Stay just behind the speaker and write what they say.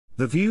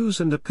The views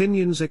and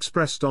opinions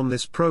expressed on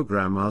this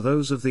program are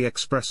those of the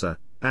expresser,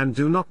 and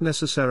do not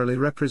necessarily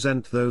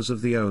represent those of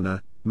the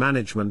owner,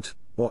 management,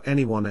 or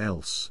anyone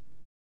else.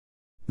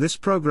 This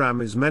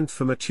program is meant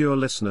for mature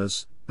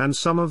listeners, and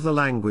some of the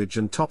language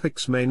and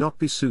topics may not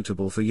be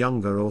suitable for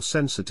younger or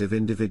sensitive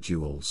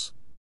individuals.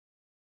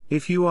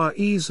 If you are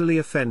easily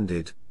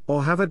offended,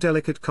 or have a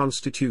delicate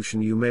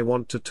constitution, you may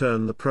want to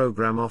turn the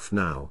program off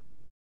now.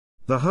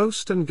 The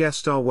host and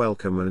guest are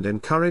welcome and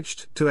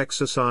encouraged to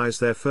exercise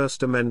their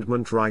First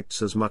Amendment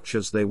rights as much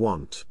as they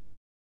want.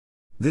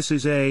 This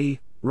is a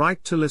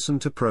right to listen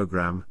to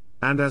program,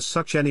 and as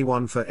such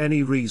anyone for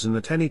any reason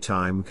at any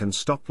time can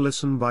stop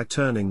listen by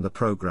turning the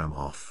program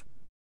off.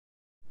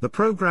 The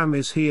program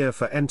is here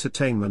for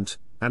entertainment,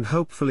 and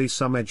hopefully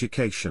some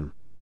education.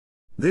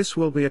 This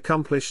will be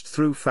accomplished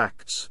through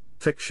facts,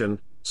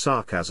 fiction,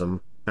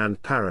 sarcasm,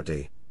 and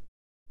parody.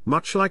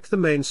 Much like the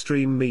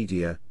mainstream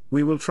media,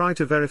 we will try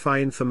to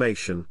verify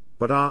information,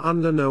 but are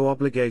under no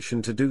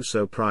obligation to do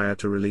so prior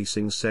to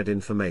releasing said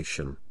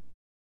information.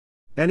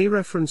 Any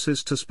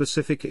references to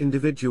specific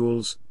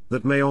individuals,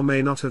 that may or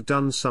may not have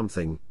done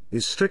something,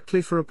 is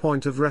strictly for a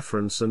point of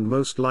reference and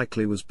most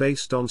likely was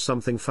based on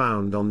something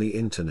found on the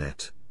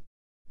internet.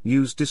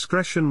 Use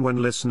discretion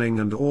when listening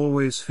and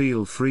always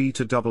feel free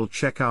to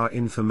double-check our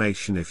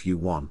information if you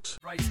want.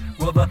 Right.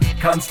 Well, the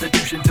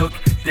Constitution took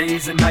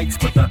days and nights,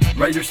 but the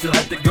writers still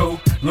had to go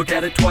look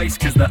at it twice,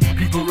 cause the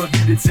people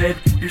reviewed it said,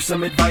 here's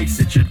some advice,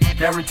 it should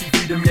guarantee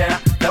freedom, yeah,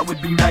 that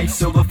would be nice.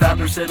 So the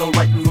founders said,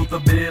 alright, and wrote the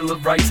Bill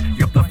of Rights.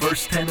 Yup, the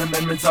first 10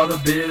 amendments are the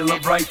Bill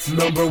of Rights.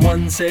 Number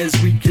 1 says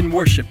we can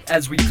worship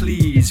as we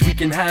please, we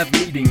can have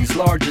meetings,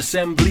 large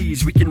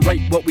assemblies, we can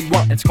write what we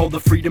want, it's called the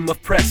freedom of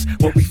press.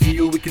 What we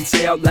feel we can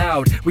say out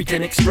loud, we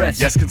can express.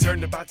 Yes,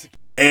 concerned about.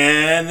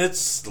 And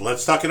it's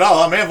Let's Talk It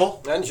All. I'm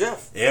Anvil. And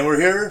Jeff. And we're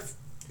here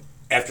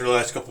after the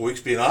last couple of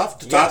weeks being off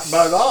to talk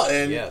about it all.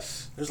 And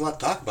there's a lot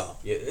to talk about.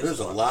 Yeah, there's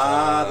a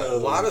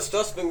lot of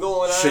stuff's been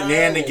going on.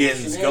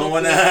 Shenanigans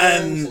going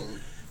on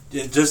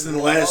just in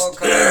the last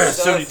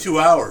 72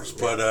 hours.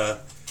 But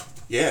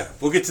yeah,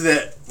 we'll get to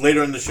that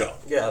later in the show.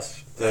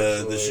 Yes.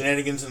 The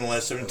shenanigans in the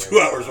last 72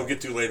 hours we'll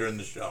get to later in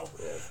the show.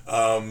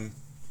 Yeah.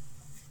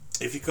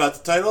 If you caught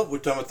the title, we're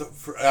talking about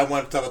I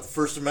want to talk about the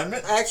First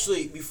Amendment.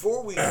 Actually,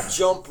 before we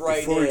jump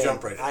right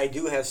in, I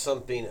do have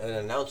an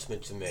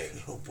announcement to make.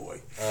 Oh boy.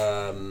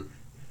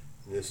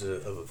 This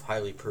is of a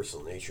highly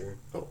personal nature.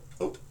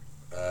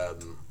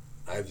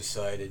 I've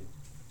decided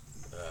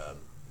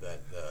that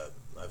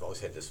I've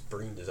always had this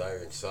burning desire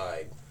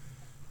inside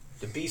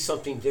to be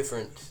something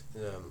different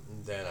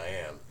than I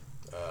am.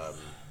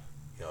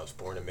 I was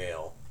born a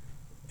male.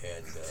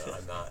 And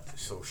I'm not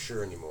so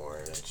sure anymore,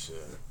 and it's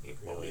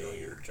really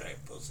you're a giant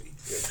pussy.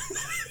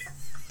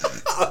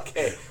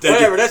 Okay,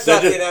 whatever. That's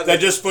not the announcement. That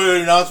just spoiled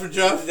your announcement,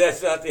 Jeff.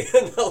 That's not the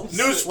announcement.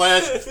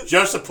 Newsflash: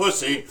 just a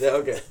pussy. Yeah,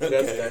 okay.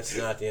 That's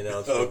not the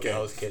announcement. Okay, I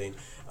was kidding.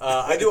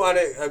 I do want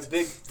a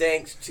big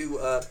thanks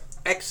to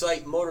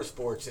Excite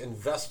Motorsports in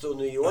Vestal,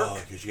 New York.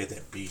 Oh, because you got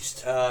that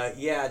beast.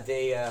 Yeah,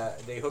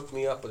 they hooked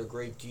me up with a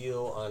great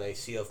deal on a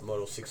CF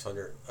Moto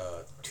 600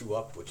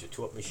 2-up, which is a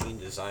 2-up machine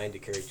designed to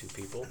carry 2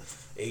 people.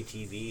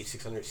 ATV,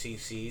 600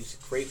 cc's,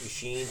 great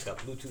machines, got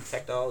Bluetooth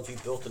technology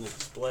built in the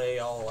display,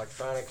 all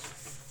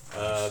electronics.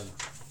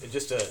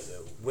 Just a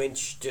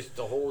winch, just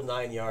the whole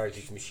 9 yards.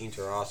 These machines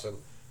are awesome.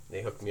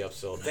 They hooked me up,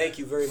 so thank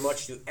you very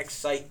much to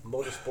Excite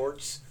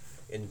Motorsports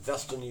in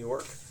Vestal, New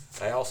York.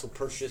 I also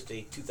purchased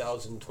a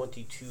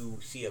 2022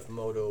 CF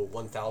Moto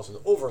 1000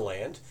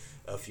 Overland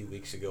a few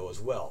weeks ago as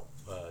well.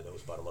 That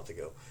was about a month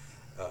ago.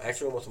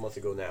 Actually, almost a month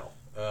ago now.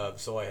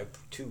 So I have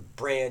 2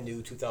 brand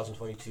new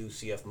 2022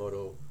 CF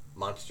Moto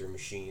monster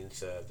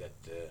machines that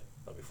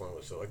I'll be forming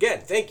with. So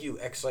again, thank you,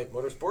 Excite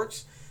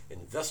Motorsports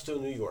in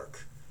Vestal, New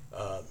York.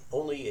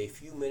 Only a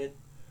few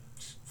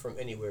minutes from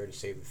anywhere to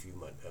save a few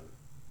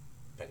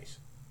pennies.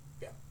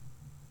 Yeah.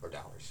 Or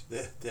dollars.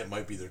 That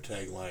might be their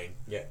tagline.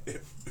 Yeah.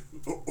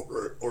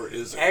 or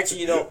is it?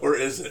 Actually, or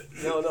is it?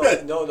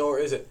 No, or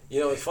is it?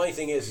 The funny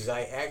thing is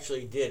I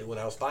actually did, when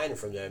I was buying it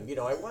from them,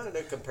 I wanted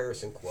a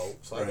comparison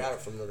quote, so I got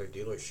it from another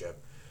dealership,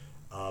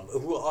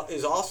 who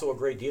is also a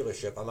great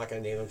dealership. I'm not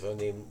going to name them, so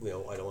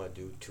I don't want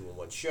to do 2 in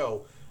one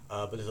show,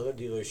 but this other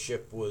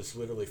dealership was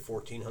literally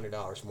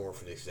 $1,400 more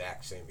for the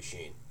exact same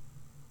machine.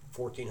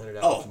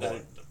 $1,400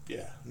 more.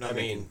 Yeah. I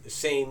mean,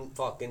 same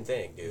fucking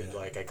thing, dude. Yeah.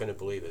 Like, I couldn't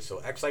believe it. So,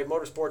 Excite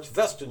Motorsports,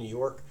 Vestal, New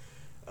York.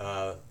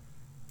 A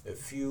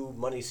few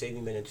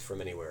money-saving minutes from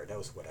anywhere. That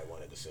was what I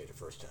wanted to say the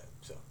first time.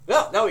 So,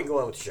 now we can go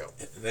on with the show.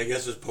 And I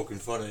guess it's poking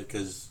fun at it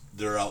because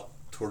they're out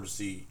towards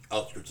the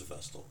outskirts of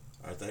Vestal,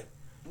 aren't they?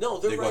 No,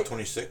 they're they right. Go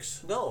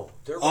 26? No,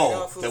 they're right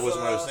off of... that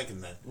wasn't what I was thinking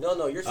then.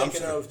 No, you're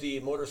thinking of the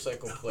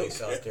motorcycle place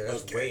out there.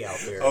 That's way out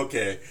there.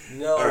 Okay.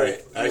 No. All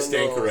right. I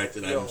stand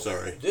corrected. I'm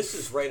sorry. This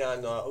is right on,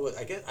 I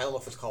don't know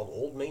if it's called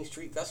Old Main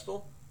Street,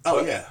 Vestal.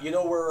 Oh, yeah. You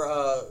know where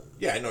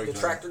I know the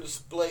tractor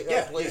display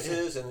place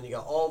is, and then you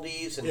got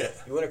Aldi's, and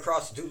you went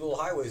across the 2 little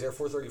highways there,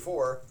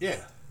 434. Yeah.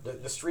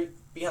 The street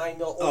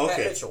behind the old Oh, Pat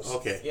okay. Mitchell's.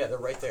 Okay. Yeah, they're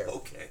right there.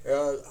 Okay.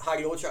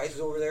 Heidi Ochice is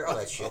over there. All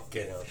that shit.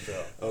 Okay. You know,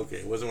 so.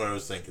 Okay, wasn't what I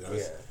was thinking. I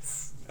was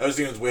Yeah.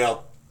 thinking it was way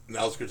out in the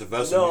outskirts of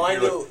Vestal. No, I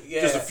You're knew, like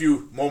yeah. just a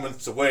few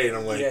moments away, and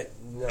I'm like, Yeah,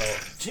 no.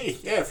 gee,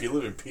 yeah, if you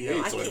live in PA,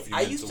 it's only a few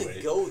I minutes used away.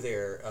 to go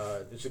there.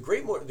 There's a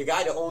great the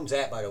guy that owns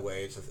that, by the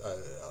way, it's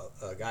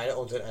a guy that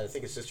owns it. And I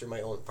think his sister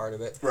might own part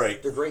of it.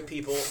 Right. They're great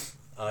people.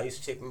 I used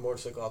to take my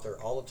motorcycle out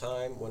there all the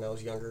time when I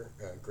was younger.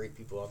 Great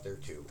people out there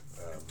too.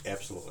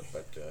 Absolutely.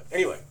 But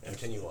anyway,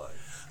 continue on.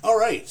 All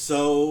right,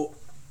 so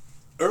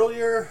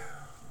earlier,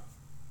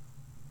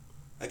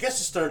 I guess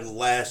it started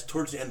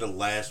towards the end of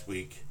last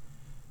week,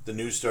 the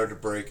news started to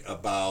break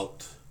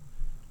about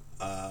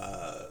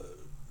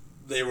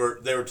they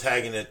were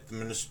tagging it the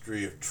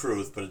Ministry of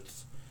Truth, but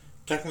it's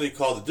technically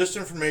called the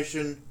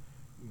Disinformation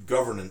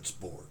Governance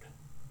Board,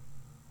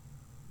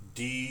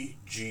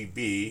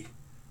 DGB,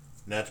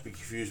 not to be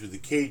confused with the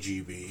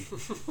KGB,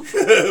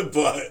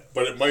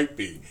 but it might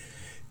be.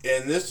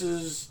 And this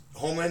is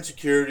Homeland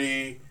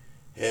Security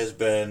has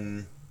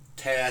been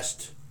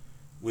tasked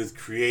with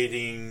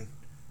creating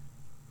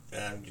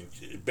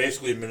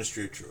basically a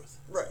Ministry of Truth.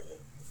 Right.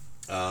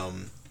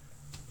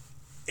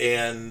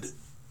 And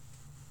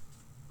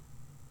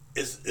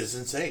it's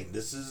insane.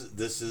 This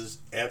is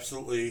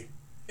absolutely.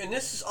 And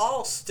this is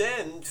all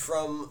stemmed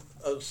from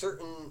a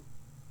certain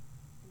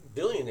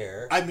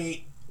billionaire I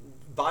mean,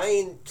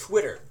 buying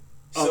Twitter.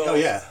 Oh,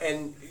 yeah.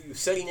 And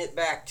setting it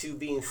back to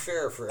being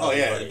fair for oh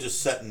everybody. yeah,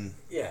 just setting.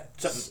 Yeah.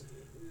 Setting,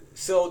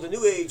 So the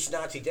New Age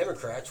Nazi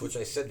Democrats, which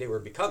I said they were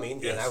becoming,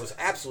 Yes. and I was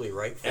absolutely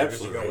right 4 years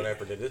Absolutely ago when I right.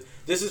 predicted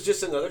this is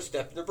just another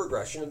step in the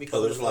progression of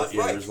becoming there's a lot. the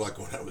Yeah, fourth there's a Reich.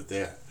 lot going on with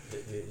that.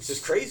 It's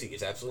just crazy.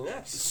 It's absolutely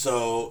nuts.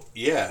 So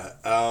yeah,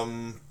 I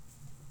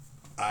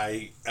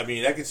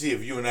mean, I can see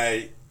if you and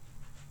I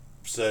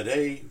said,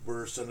 "Hey,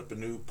 we're setting up a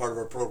new part of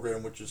our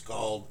program, which is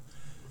called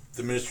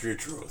the Ministry of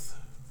Truth."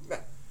 Yeah.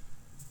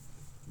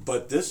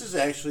 But this is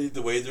actually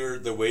the way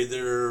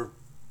they're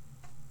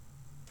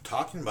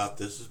talking about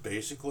this is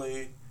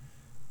basically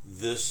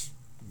this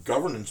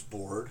governance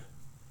board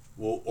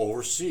will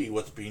oversee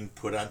what's being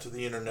put onto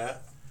the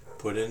internet,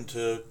 put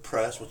into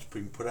press, what's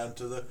being put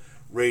onto the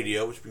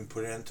radio, what's being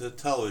put onto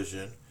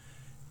television,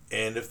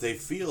 and if they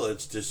feel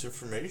it's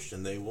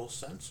disinformation, they will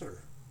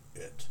censor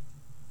it.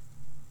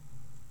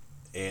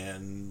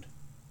 And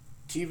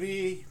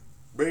TV,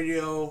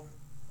 radio,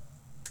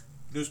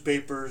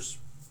 newspapers,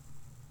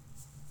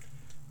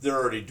 they're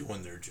already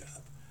doing their job.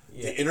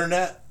 Yeah. The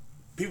internet,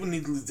 people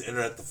need to leave the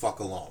internet the fuck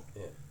alone.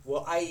 Yeah.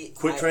 Well,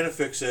 Quit trying to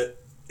fix it.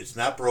 It's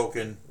not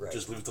broken. Right.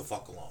 Just leave it the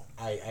fuck alone.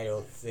 I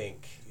don't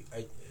think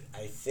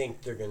I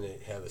think they're going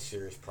to have a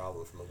serious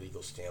problem from a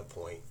legal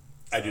standpoint.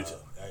 I do too.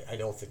 I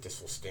don't think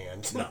this will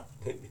stand. No.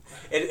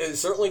 it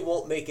certainly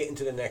won't make it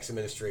into the next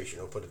administration.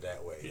 I'll put it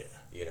that way. Yeah.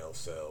 You know,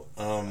 so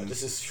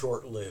this is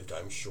short-lived,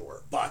 I'm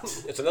sure. But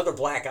It's another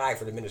black eye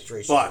for the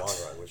administration in the But-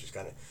 long run, which is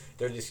kind of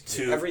they're just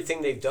To-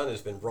 everything they've done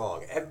has been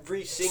wrong.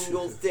 Every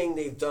single thing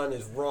they've done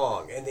is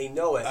wrong, and they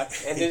know it.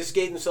 And they just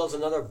gave themselves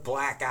another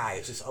black eye.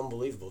 It's just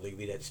unbelievable they could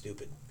be that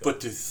stupid. but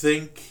to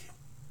think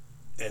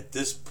at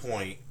this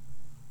point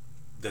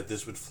that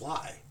this would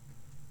fly,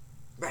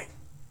 Right.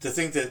 to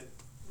think that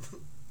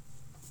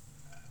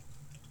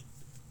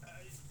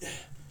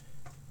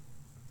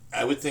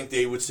I would think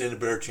they would stand a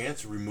better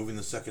chance of removing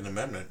the Second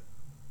Amendment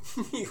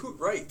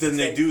Right. than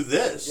they do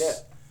this. Yeah.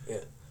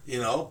 Yeah. You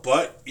know,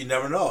 but you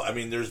never know. I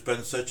mean, there's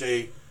been such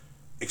a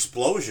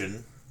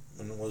explosion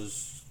when it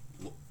was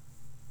a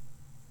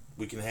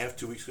week and a half,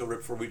 2 weeks ago, right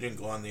before we didn't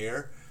go on the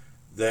air,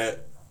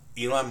 that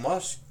Elon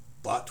Musk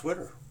bought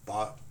Twitter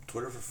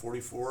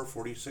for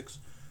 46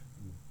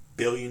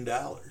 billion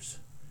dollars,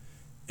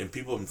 and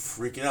people have been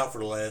freaking out for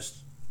the last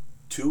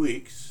 2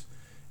 weeks,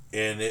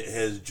 and it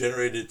has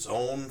generated its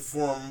own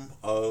form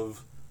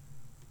of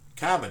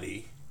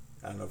comedy.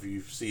 I don't know if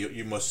you see it.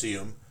 You must see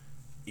him.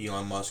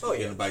 Elon Musk is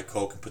going to buy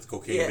Coke and put the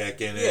cocaine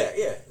back in it.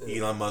 Yeah.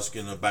 Elon Musk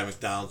going to buy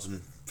McDonald's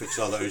and fix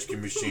all the ice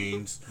cream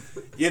machines.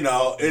 You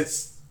know,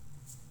 it's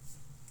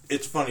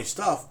funny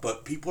stuff,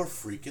 but people are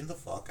freaking the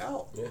fuck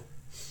out. Yeah.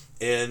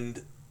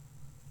 And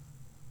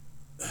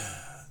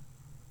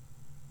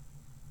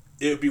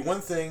it would be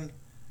one thing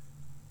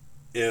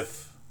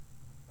if,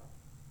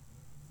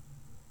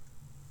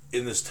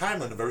 in this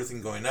timeline of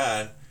everything going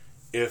on,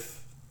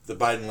 if the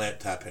Biden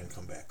laptop hadn't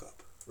come back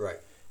up. Right.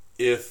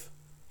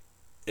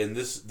 And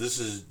this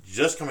is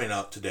just coming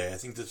out today. I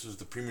think this was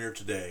the premiere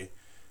today.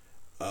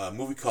 A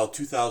movie called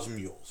 2,000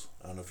 Mules.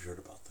 I don't know if you heard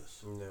about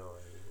this. No. I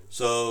didn't.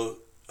 So,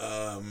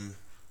 a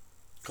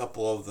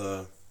couple of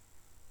the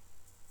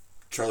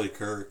Charlie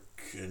Kirk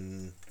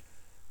and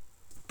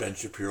Ben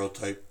Shapiro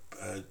type,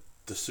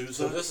 D'Souza.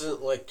 So this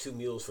isn't like 2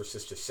 mules for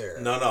Sister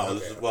Sarah. No. Okay,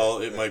 This is, okay. well,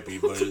 it might be,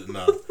 but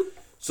no.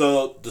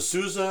 So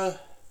D'Souza,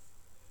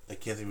 I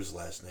can't think of his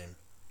last name.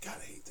 God,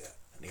 I hate that.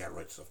 And you gotta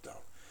write stuff down.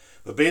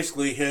 But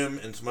basically, him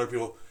and some other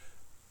people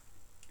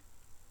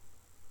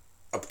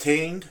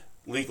obtained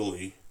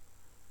legally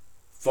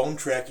phone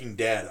tracking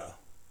data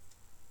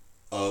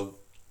of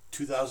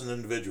 2,000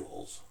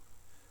 individuals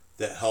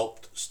that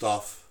helped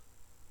stuff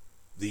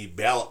the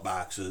ballot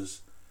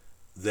boxes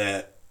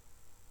that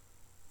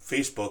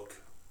Facebook,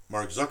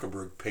 Mark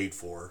Zuckerberg, paid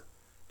for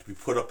to be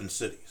put up in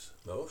cities.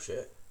 Oh,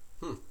 shit.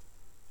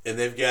 And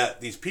they've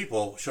got these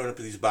people showing up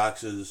at these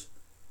boxes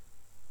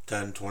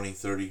 10, 20,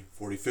 30,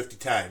 40, 50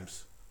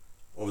 times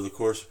over the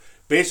course.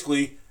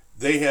 Basically,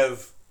 they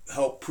have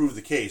helped prove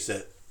the case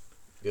that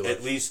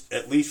at least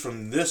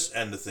from this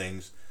end of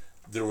things,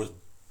 there was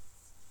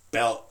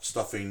ballot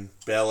stuffing,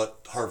 ballot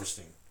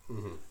harvesting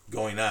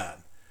going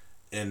on.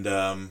 And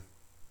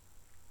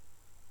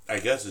I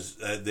guess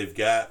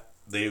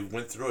they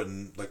went through it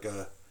in like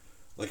a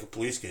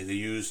police case. They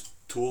used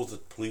tools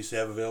that police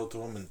have available to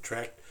them and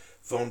tracked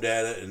phone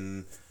data.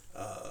 And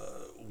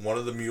one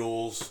of the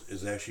mules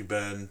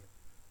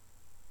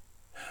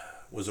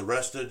was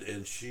arrested,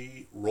 and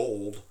she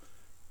rolled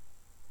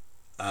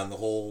on the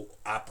whole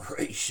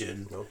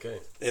operation. Okay.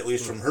 At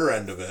least from her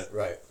end of it.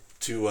 Right.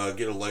 To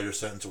get a lighter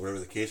sentence or whatever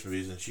the case may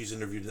be. And she's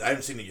interviewed. I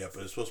haven't seen it yet,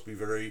 but it's supposed to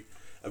be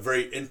a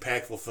very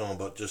impactful film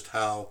about just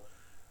how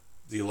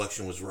the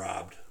election was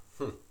robbed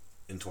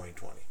in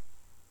 2020.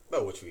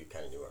 Well, which we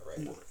kind of knew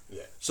already.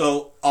 Yeah.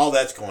 So all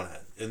that's going on,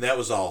 and that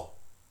was all.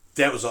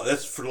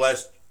 That's for the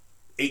last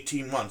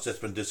 18 months. That's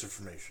been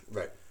disinformation.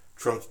 Right.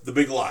 Trump's the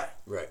big lie.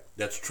 Right.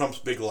 That's Trump's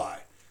big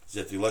lie. Is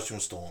that the election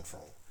was stolen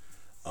from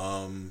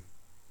him.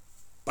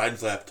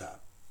 Biden's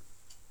laptop.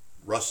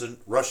 Russian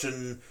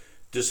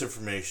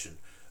disinformation.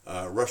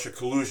 Russia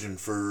collusion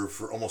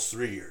for almost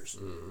 3 years.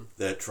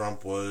 That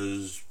Trump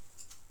was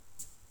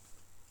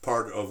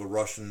part of a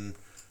Russian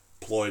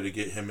ploy to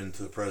get him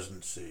into the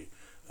presidency.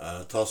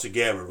 Tulsi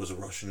Gabbard was a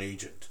Russian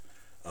agent.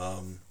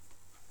 And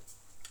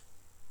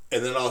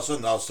then all of a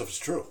sudden, all this stuff is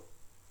true.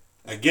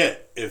 I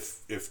get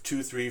if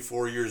 2, 3,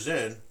 4 years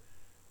in,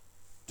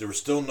 there was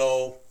still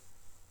no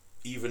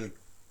even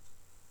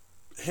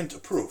hint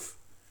of proof,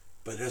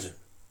 but it isn't.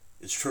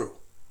 It's true.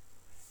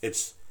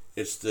 It's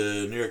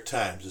the New York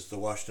Times. It's the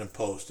Washington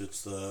Post.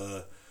 It's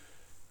the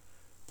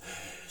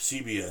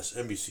CBS,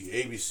 NBC,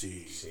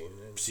 ABC,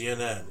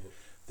 CNN.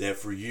 That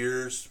for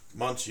years,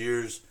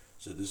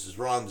 said this is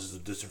wrong. This is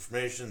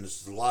disinformation.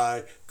 This is a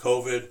lie.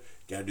 COVID.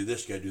 Gotta do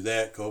this. Gotta do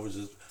that.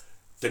 COVID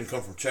didn't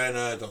come from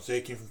China. Don't say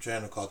it came from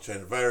China. Call it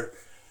China virus.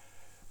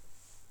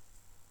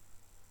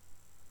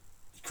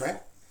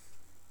 Crap.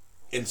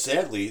 And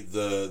sadly,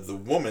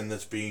 the woman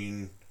that's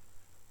being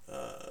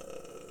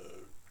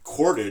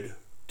courted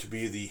to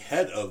be the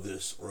head of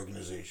this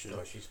organization.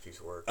 Oh, she's a piece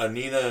of work.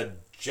 Anina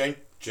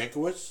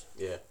Jankowicz?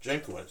 Yeah.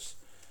 Jankowicz.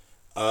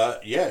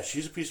 Yeah,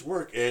 she's a piece of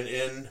work.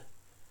 And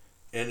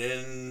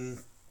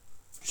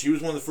she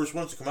was one of the first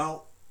ones to come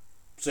out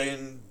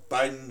saying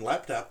Biden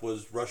laptop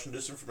was Russian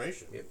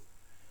disinformation. Yep.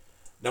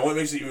 Now, what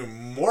makes it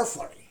even more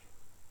funny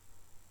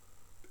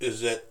is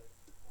that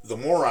the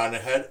moron, the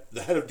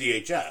head of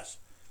DHS, Department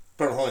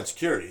of Homeland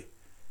Security,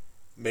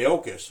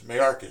 Mayorkas,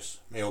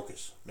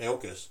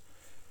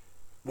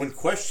 when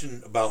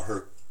questioned about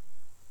her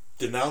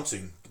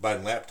denouncing the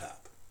Biden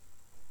laptop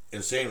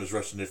and saying it was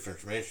Russian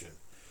disinformation,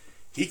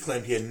 he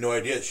claimed he had no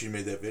idea that she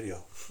made that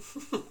video.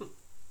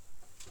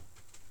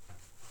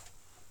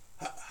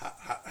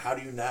 How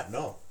do you not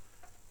know?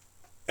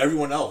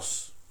 Everyone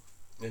else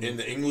in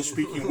the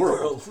English-speaking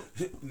world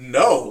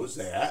knows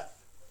that.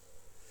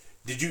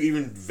 Did you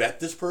even vet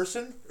this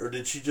person? Or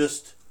did she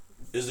just...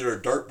 Is there a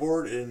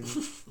dartboard in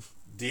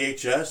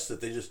DHS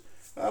that they just...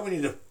 Oh, we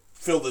need to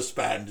fill this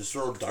spot and just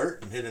throw a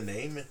dart and hit a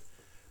name?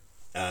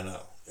 I don't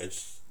know.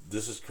 This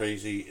is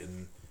crazy.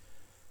 And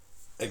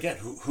again,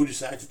 who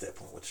decides at that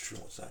point what's true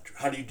and what's not true?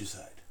 How do you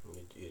decide?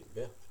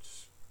 Yeah.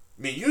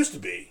 I mean, it used to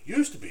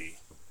be.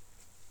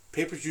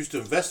 Papers used to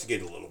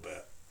investigate a little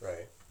bit.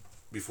 Right.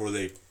 Before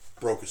they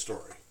broke a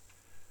story.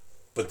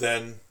 But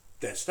then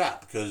that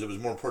stopped because it was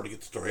more important to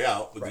get the story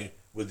out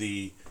with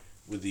the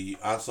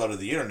onslaught of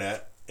the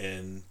internet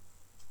and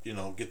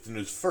get the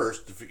news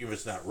first. If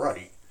it's not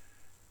right,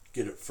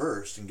 get it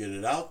first and get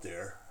it out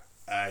there.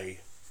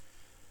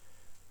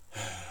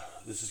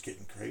 This is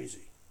getting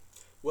crazy.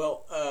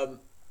 Well,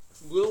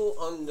 little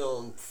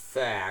unknown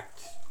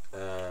fact.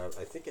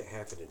 I think it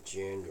happened in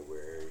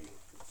January.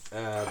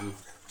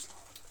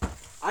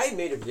 I had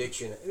made a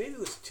prediction, maybe it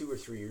was 2 or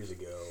 3 years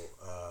ago,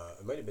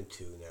 it might have been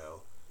 2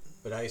 now,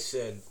 but I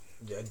said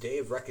a day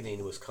of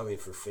reckoning was coming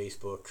for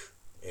Facebook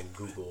and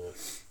Google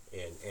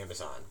and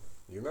Amazon.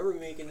 You remember me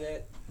making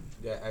that?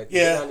 I did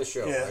it on the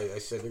show. Yeah. I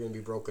said they're going to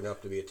be broken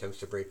up. There'll be attempts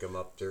to break them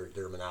up.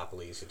 They're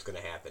monopolies. It's going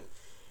to happen.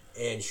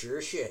 And sure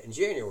as shit, in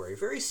January,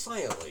 very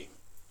silently,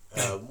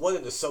 one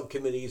of the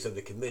subcommittees of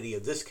the committee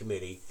of this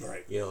committee,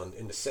 right.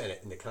 In the Senate,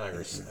 in the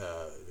Congress,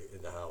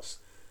 in the House,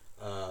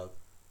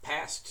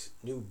 passed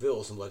new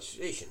bills and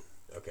legislation,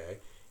 okay?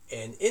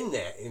 And in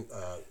that,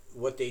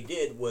 what they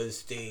did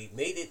was they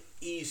made it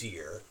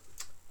easier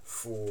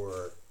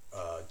for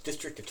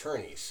district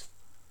attorneys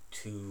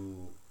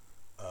to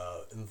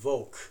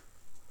invoke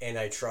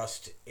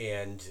antitrust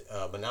and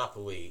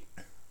monopoly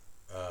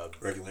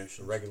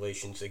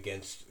regulations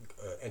against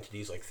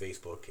entities like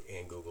Facebook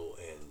and Google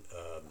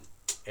and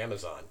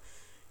Amazon.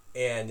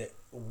 And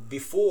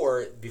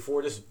before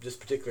this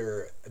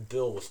particular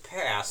bill was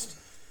passed,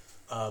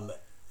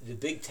 the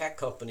big tech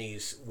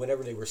companies,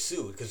 whenever they were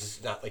sued, because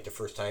it's not like the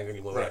first time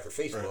anyone went after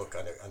Facebook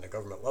on the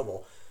government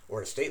level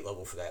or a state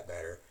level for that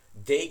matter,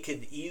 they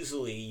could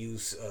easily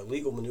use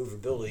legal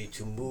maneuverability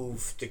to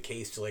move the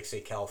case to, like, say,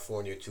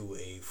 California to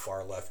a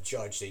far left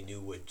judge they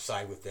knew would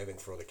side with them and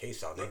throw the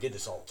case out. They did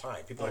this all the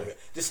time.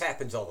 This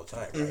happens all the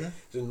time, right?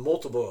 There's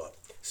multiple.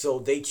 So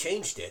they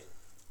changed it,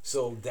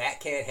 so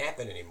that can't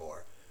happen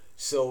anymore.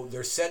 So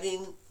they're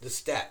setting the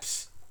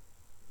steps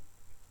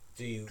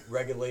to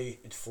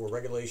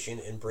regulation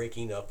and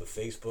breaking up of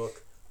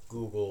Facebook,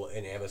 Google,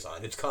 and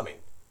Amazon. It's coming.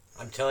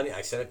 I'm telling you,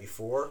 I said it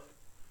before.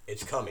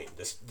 It's coming.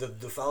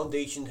 The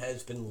foundation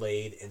has been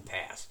laid and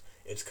passed.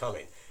 It's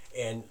coming.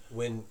 And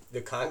when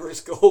the Congress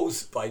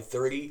goes by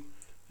 30,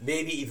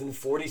 maybe even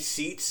 40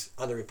 seats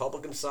on the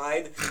Republican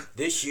side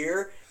this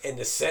year, and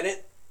the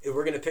Senate,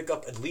 we're going to pick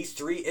up at least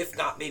 3, if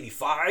not maybe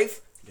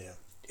 5. Yeah.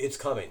 It's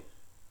coming.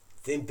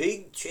 The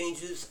big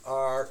changes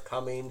are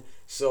coming.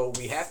 So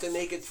we have to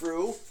make it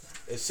through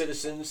as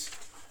citizens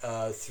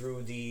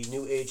through the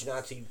new age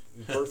Nazi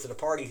birth of the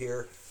party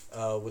here.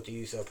 With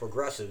these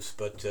progressives,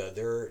 but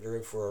they're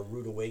in for a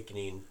rude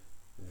awakening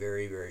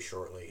very, very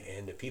shortly.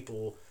 And the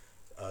people,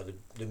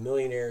 the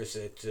millionaires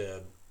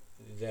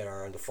that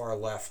are on the far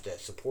left that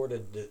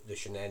supported the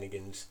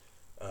shenanigans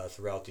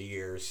throughout the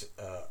years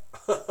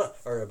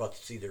are about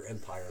to see their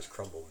empires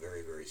crumble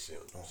very, very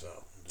soon.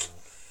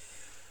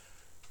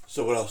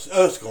 So what else?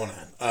 Oh, what's going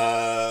on?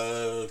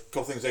 A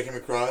couple things I came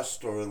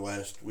across over the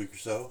last week or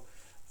so.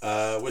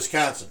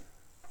 Wisconsin,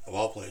 of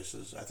all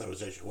places. I thought it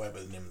was actually why,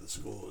 but the name of the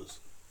school is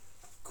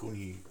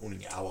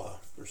Kuniawa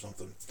or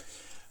something.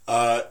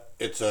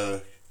 It's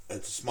a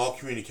small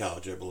community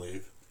college, I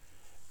believe,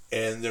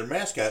 and their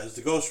mascot is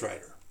the Ghost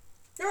Rider.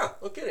 Yeah,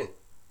 no kidding.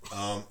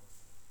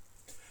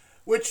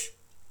 Which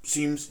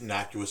seems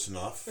innocuous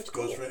enough. It's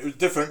Ghost cool. Rider. It was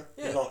different.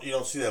 Yeah. You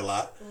don't see that a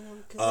lot.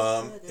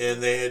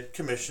 And they had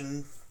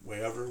commissioned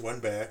one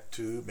back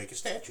to make a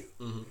statue.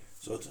 Mm-hmm.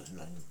 So it's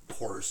a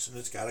horse, and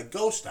it's got a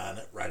ghost on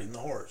it riding the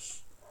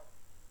horse.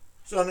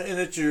 So and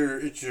it's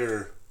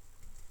your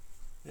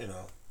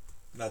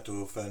not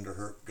to offend or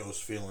hurt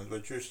ghost feelings,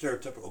 but your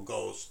stereotypical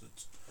ghost.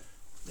 It's,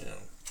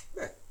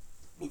 Right.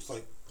 looks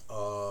like.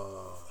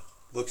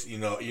 You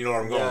know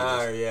where I'm going. Yeah,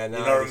 with this. yeah, no,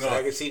 you know where I'm going.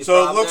 I can see the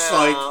so problem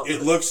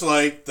it looks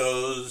like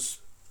those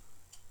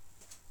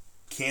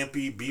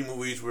campy B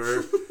movies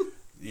where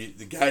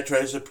the guy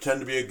tries to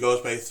pretend to be a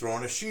ghost by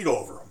throwing a sheet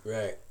over him.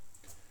 Right.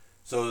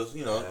 So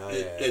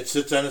it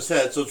sits on his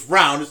head. So it's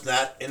round. It's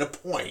not in a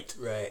point.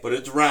 Right. But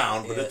it's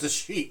round. But it's a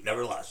sheet,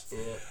 nevertheless.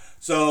 Yeah.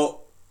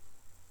 So,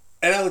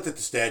 and I looked at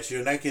the statue,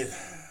 and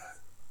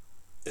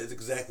it's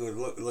exactly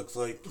what it looks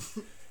like.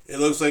 It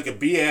looks like a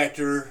B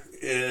actor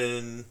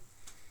in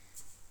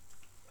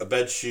a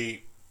bed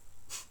sheet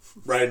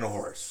riding a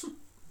horse.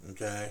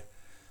 Okay?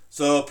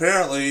 So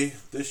apparently,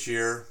 this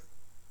year,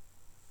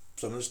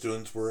 some of the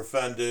students were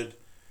offended,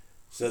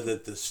 said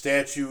that the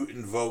statue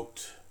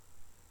invoked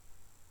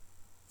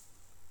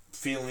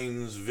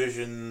feelings,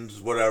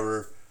 visions,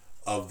 whatever,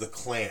 of the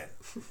Klan.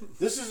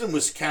 This is in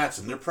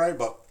Wisconsin. They're probably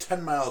about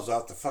 10 miles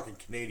off the fucking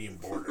Canadian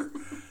border.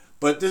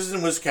 But this is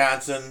in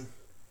Wisconsin,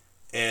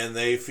 and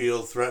they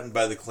feel threatened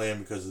by the Klan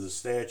because of the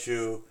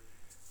statue.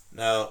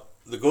 Now,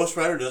 the Ghost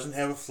Rider doesn't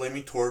have a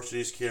flaming torch that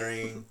he's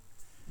carrying.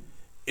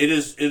 It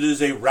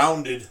is a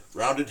rounded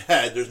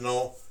head. There's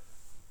no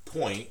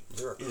point.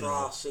 Is there a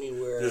cross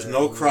anywhere? There's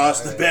no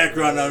cross in the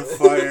background on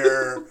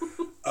fire.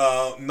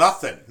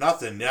 Nothing.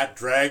 Not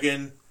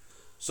dragon.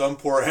 Some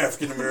poor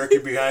African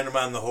American behind him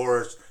on the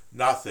horse.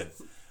 Nothing.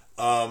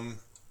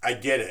 I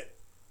get it.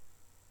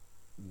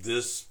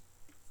 This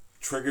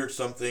triggered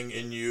something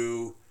in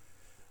you.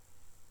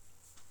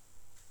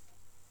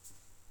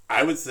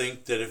 I would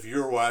think that if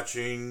you're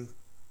watching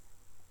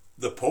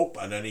the Pope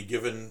on any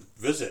given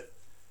visit,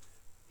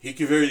 he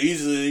could very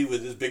easily,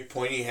 with his big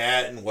pointy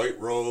hat and white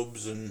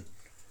robes, and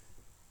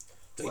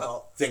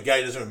thank God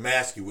he doesn't have a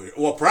mask. He wear.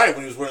 Well, probably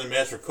when he was wearing the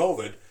mask for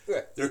COVID,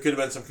 there could have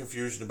been some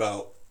confusion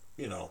about,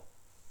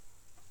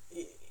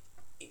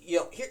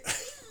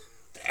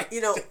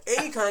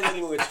 anytime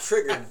anyone gets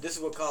triggered, this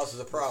is what causes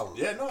a problem.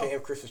 Yeah, no. Can't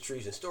have Christmas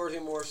trees in stores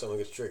anymore. Someone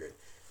gets triggered.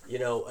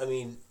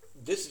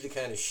 This is the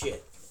kind of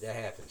shit that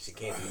happens. You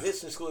can't do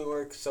this in school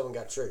anymore because someone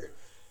got triggered.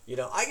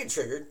 I get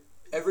triggered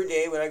every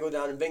day when I go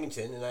down in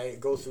Binghamton and I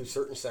go through a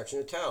certain section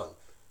of town.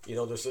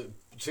 There's a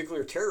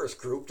particular terrorist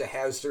group that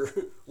has their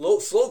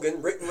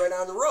slogan written right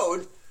on the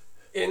road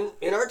in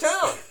our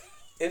town.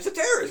 And it's a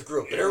terrorist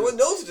group, and everyone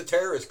knows it's a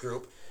terrorist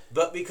group.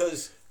 But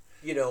because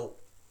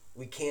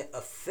we can't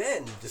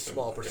offend the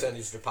small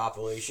percentage of the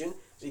population,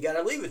 so you got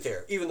to leave it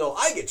there. Even though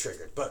I get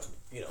triggered, but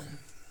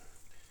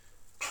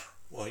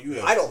well,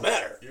 I don't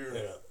matter.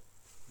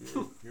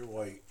 You're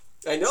white.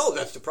 I know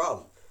that's the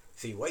problem.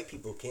 See, white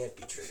people can't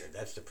be triggered.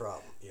 That's the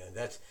problem.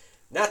 That's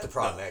not the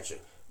problem,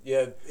 actually.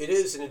 Yeah, it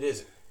is and it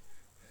isn't.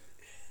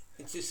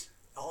 It's just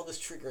all this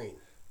triggering.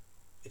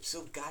 It's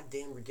so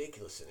goddamn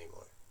ridiculous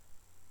anymore.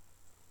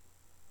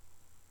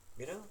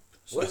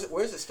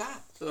 Where's it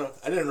stop? So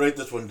I didn't write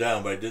this one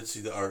down, but I did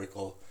see the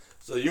article.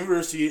 So the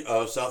University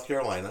of South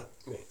Carolina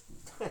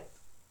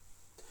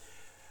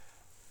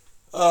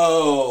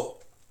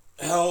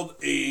held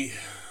a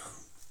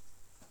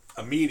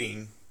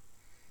meeting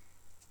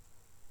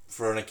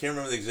for, and I can't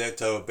remember the exact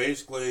title.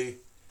 Basically,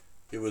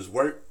 it was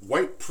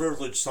white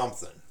privilege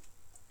something.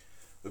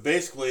 But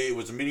basically, it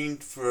was a meeting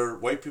for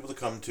white people to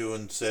come to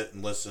and sit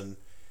and listen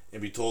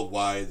and be told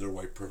why their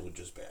white privilege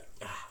is bad.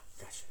 Ah,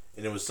 gotcha.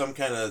 And it was some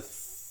kind of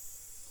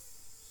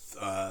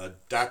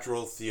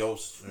doctorate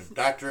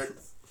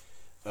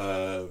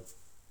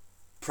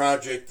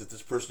project that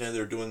this person had. They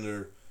were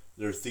doing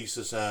their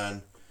thesis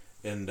on,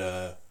 and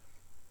the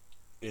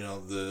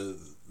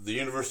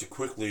university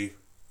quickly,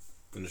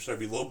 when there started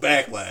to be a little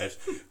backlash,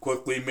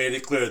 quickly made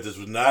it clear that this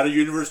was not a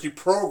university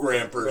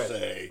program per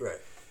se, right?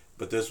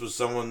 But this was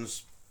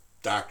someone's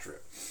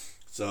doctorate.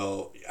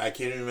 So I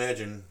can't even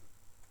imagine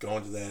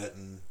going to that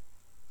and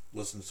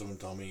listening to someone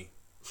tell me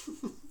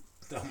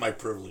how my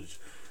privilege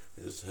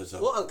is.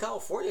 Well, in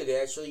California,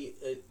 they actually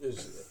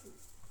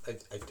I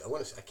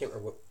want to. I can't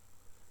remember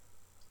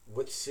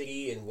what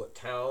city and what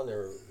town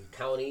or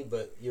county,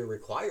 but you're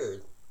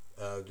required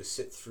to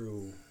sit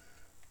through,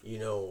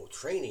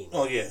 training.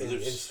 Oh yeah,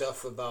 and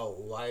stuff about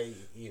why.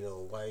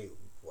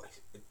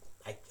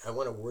 I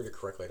want to word it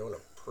correctly. I don't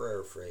want to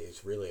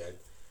paraphrase really.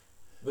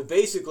 But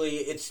basically,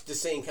 it's the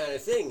same kind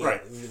of thing.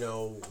 Right.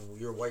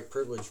 Your white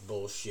privilege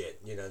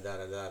bullshit. Da da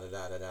da da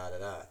da da da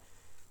da.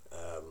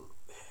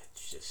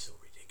 It's just so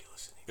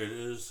ridiculous anymore. It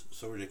is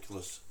so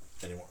ridiculous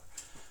anymore.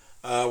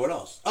 What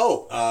else?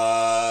 Oh,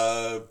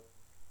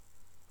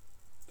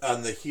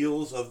 on the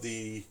heels of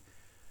the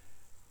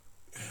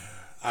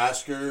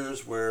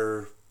Oscars,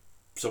 where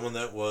someone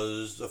that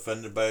was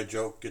offended by a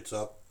joke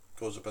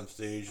goes up on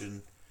stage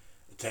and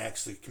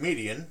attacks the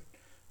comedian,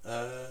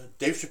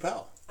 Dave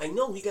Chappelle. I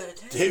know he got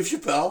attacked. Dave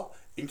Chappelle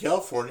in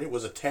California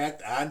was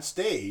attacked on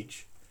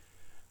stage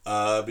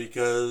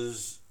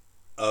because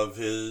of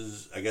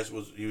his,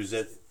 he was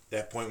at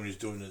that point when he was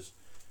doing his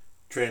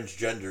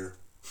transgender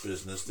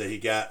business that he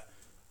got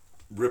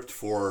ripped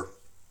for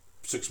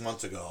 6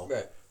 months ago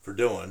for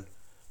doing.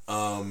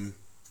 And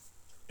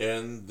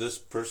this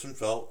person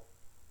felt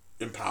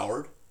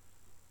empowered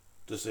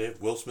to say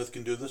Will Smith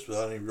can do this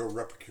without any real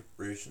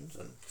repercussions,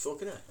 and so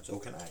can I.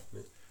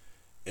 Yeah.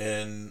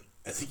 And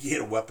I think he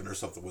had a weapon or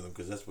something with him,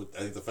 because that's what I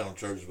think the final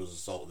charges was,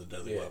 assault with a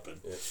deadly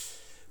weapon. Yeah.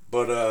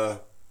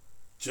 But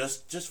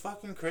just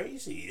fucking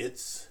crazy.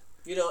 It's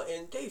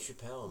and Dave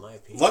Chappelle, in my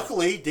opinion,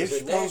 luckily Dave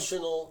is a Chappelle,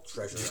 national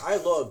treasure. I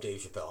love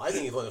Dave Chappelle. I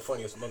think he's one of the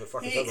funniest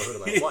motherfuckers I've ever heard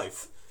in my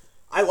life.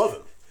 I love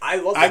him. I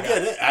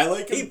get it. I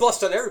like him. He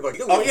busts on everybody.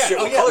 He Well,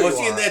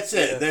 see, and that's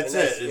it. That's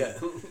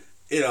it.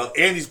 And,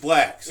 and he's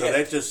black, so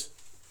that just,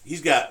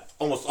 he's got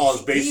almost all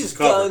his bases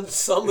covered. He's done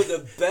some of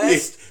the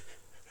best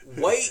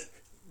white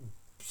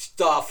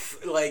stuff,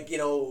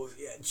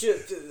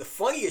 just the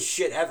funniest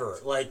shit ever.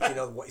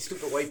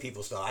 Stupid white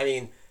people stuff. I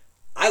mean,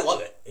 I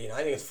love it.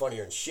 I think it's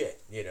funnier than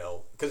shit.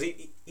 Because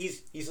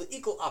he's an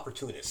equal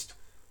opportunist.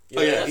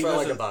 That's what I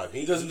like about him.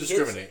 He doesn't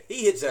discriminate.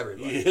 He hits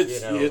everybody. He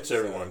hits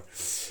everyone.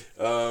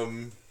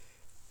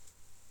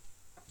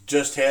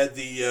 Just had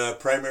the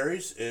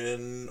primaries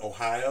in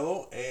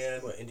Ohio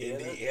and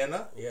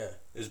Indiana. Yeah.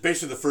 It's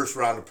basically the first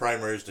round of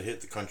primaries to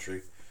hit the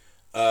country.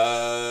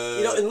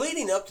 And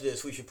leading up to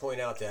this, we should point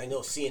out that I know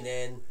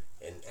CNN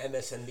and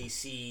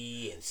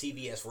MSNBC and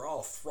CBS were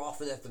all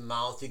frothing at the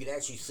mouth. You could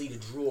actually see the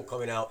drool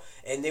coming out,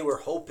 and they were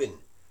hoping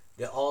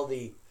that all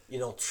the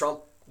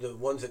the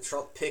ones that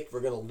Trump picked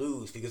were going to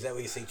lose, because that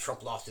way you say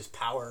Trump lost his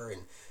power,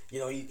 and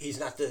he's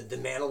not the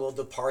man of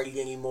the party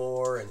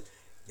anymore, and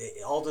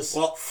all this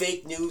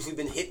fake news we've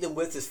been hitting him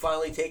with is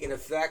finally taking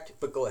effect.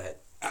 But go ahead.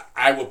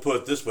 I will put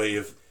it this way: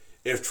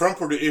 if Trump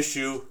were to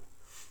issue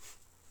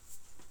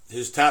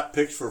his top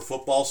picks for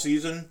football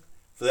season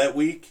for that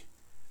week,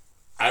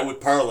 I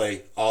would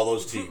parlay all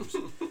those teams.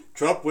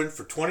 Trump went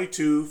for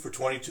 22 for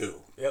 22.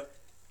 Yep.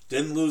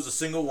 Didn't lose a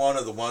single one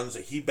of the ones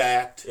that he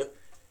backed. Yep.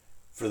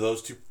 For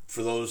those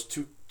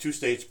two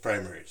states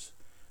primaries.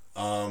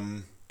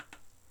 The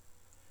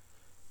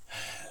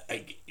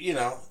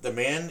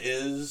man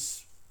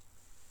is.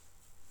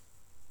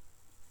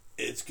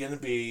 It's gonna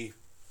be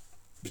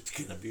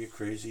a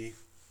crazy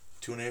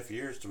 2.5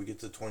 years till we get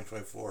to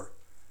 2024.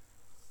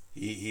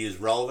 He is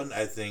relevant.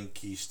 I think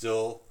he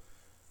still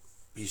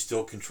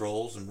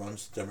controls and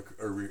runs the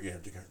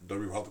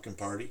Republican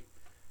Party.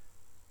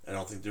 I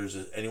don't think there's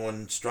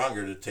anyone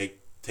stronger to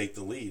take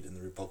the lead in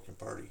the Republican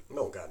Party.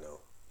 No, God,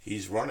 no.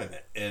 He's running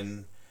it,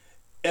 and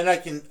I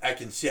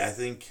can see. I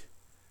think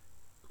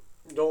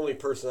the only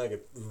person I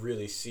could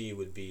really see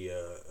would be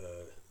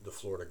the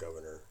Florida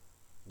governor.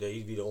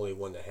 He'd be the only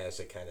one that has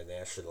that kind of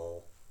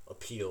national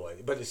appeal.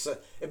 But it's not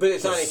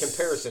in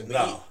comparison. But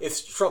no,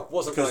 if Trump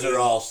wasn't, because they're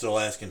all still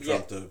asking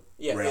Trump to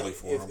rally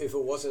for him.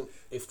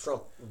 If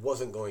Trump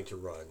wasn't going to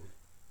run,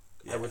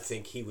 I would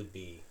think he would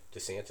be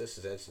DeSantis.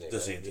 Is that his name?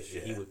 DeSantis.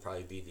 Right? He would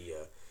probably be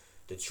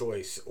the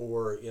choice.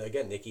 Or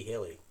again, Nikki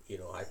Haley.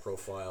 High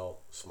profile,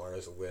 smart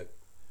as a whip.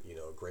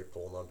 Great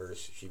poll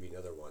numbers. She'd be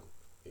another one.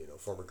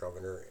 former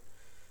governor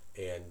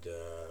and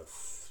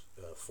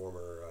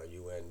former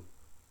UN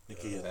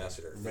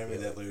ambassador. Remember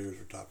that later as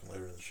we're talking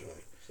later in the show.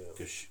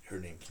 Because her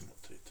name came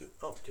up today, too.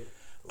 Oh, did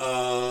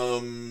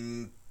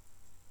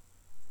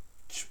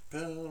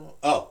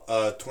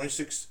it?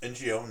 26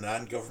 NGO,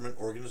 non-government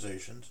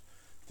organizations.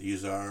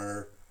 These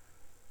are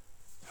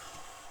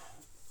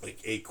like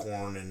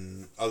Acorn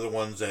and other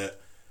ones that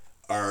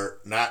are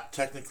not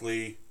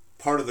technically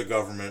part of the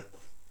government,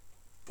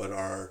 but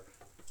are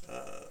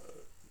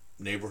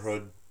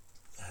neighborhood,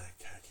 I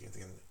can't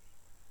think of it,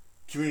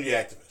 community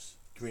activists.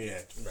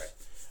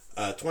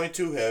 Right.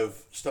 22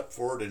 have stepped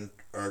forward and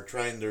are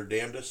trying their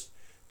damnedest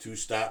to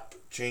stop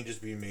changes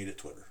being made at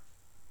Twitter.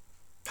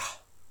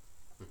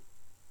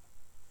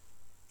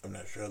 I'm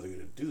not sure how they're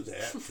going to do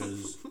that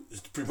because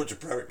it's pretty much a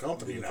private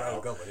company now.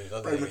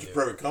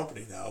 Private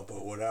company now,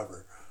 but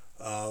whatever.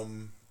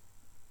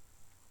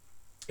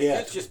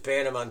 Let's just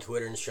ban them on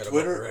Twitter and shut them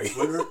up.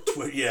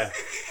 Twitter, yeah.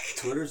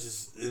 Twitter's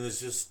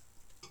just,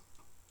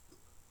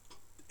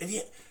 and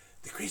yet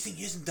the crazy thing,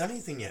 he hasn't done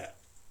anything yet,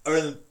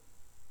 other than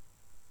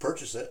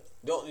purchase it.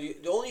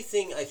 The only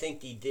thing I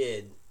think he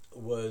did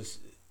was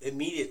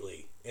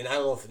immediately, and I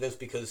don't know if it was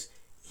because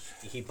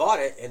he bought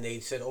it and they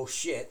said, "Oh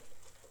shit,"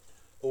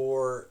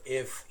 or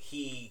if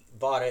he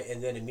bought it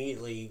and then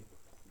immediately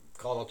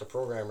called out the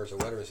programmers or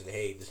whatever and said,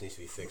 "Hey, this needs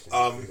to be fixed."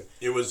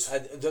 It was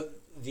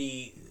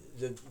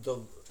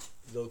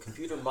the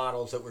computer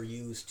models that were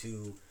used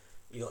to,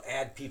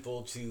 add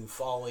people to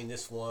following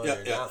this one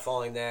or not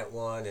following that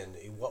one, and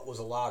what was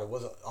allowed,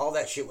 all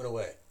that shit went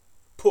away,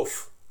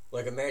 poof,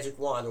 like a magic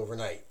wand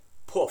overnight,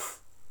 poof.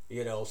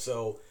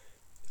 So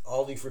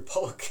all these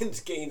Republicans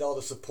gained all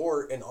the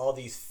support, and all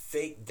these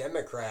fake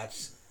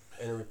Democrats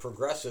and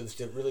progressives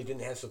that really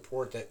didn't have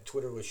support that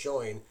Twitter was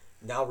showing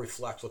now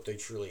reflects what they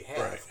truly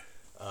have.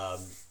 Right.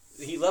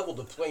 He leveled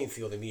the playing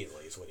field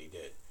immediately is what he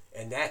did,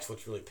 and that's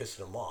what's really pissing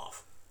them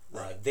off.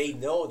 Right. They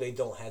know they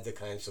don't have the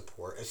kind of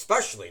support,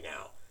 especially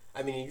now.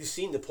 I mean, you've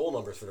seen the poll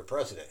numbers for the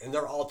president, and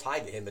they're all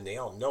tied to him, and they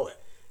all know it.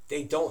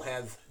 They don't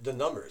have the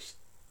numbers.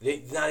 They're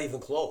not even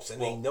close, and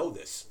they know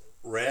this.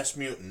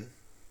 Rasputin.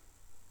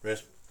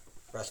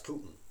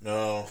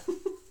 No.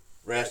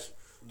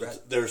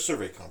 They're a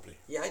survey company.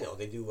 Yeah, I know.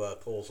 They do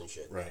polls and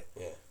shit. Right.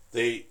 Yeah.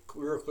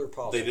 Clear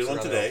politics.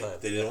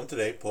 They did one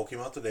today. Poll came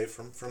out today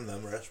from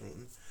them,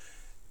 Rasputin.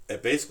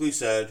 It basically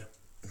said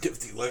if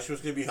the election was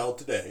going to be held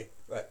today,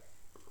 right,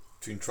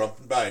 between Trump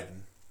and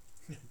Biden,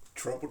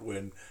 Trump would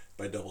win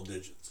by double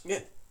digits. Yeah.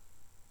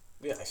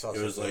 Yeah, I saw.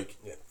 It was like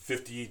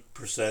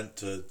 50%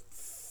 to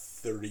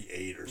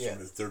 38 or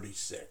something,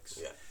 36.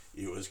 Yeah.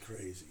 It was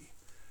crazy.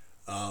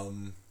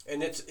 And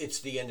it's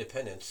the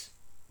independents.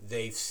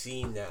 They've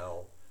seen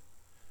now.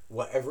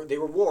 Whatever they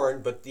were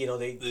warned, but they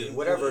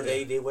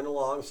went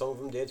along. Some of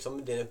them did, some of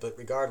them didn't. But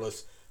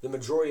regardless, the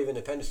majority of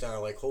independents now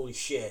are like, "Holy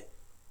shit,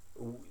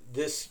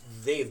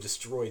 they have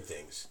destroyed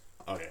things."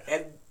 Oh yeah.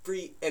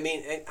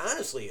 And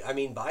honestly,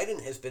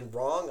 Biden has been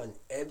wrong on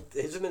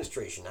his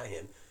administration, not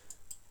him,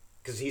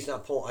 because he's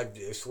not pulling.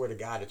 I swear to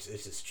God, it's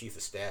his chief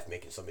of staff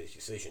making some of these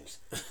decisions.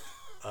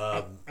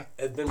 Has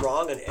been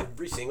wrong on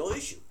every single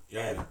issue.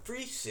 Yeah.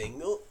 Every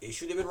single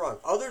issue they've been wrong,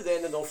 other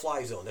than the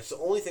no-fly zone. That's the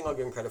only thing I'll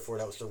give them credit for.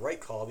 That was the right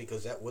call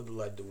because that would have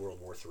led to World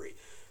War III.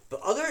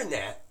 But other than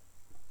that,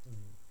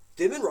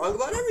 they've been wrong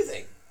about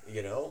everything.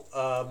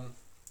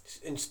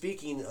 And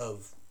speaking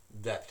of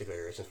that particular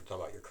area, since we're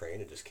talking about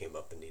Ukraine, it just came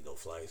up in the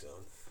no-fly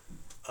zone.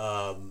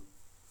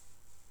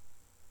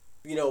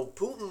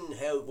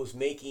 Putin was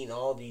making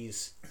all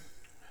these,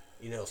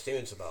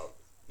 statements about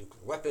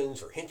nuclear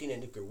weapons or hinting at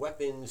nuclear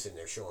weapons, and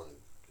they're showing,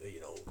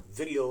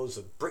 videos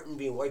of Britain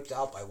being wiped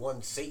out by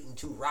one Satan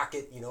II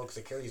rocket, because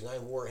it carries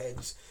 9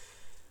 warheads,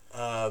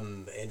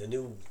 and the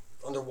new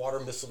underwater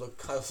missile that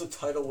causes a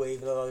tidal wave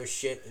and all other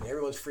shit, and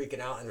everyone's freaking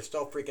out, and they're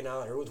still freaking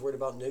out, and everyone's worried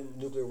about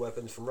nuclear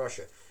weapons from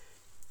Russia.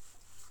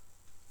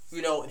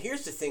 And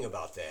here's the thing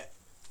about that.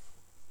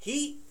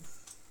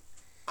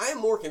 I am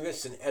more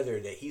convinced than ever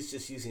that he's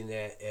just using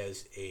that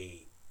as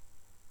a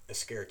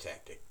scare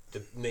tactic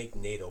to make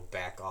NATO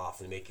back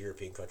off and make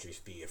European countries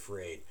be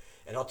afraid,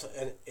 and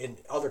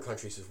other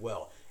countries as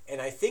well.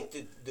 And I think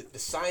that the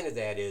sign of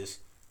that is,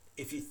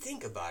 if you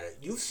think about it,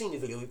 you've seen the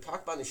video, we've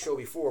talked about in the show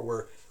before,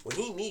 where when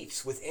he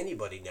meets with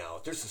anybody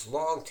now, there's this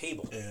long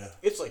table. Yeah.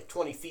 It's like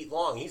 20 feet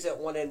long. He's at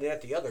one end and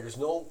at the other. There's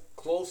no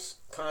close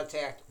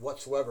contact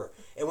whatsoever.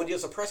 And when he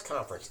does a press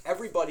conference,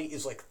 everybody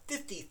is like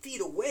 50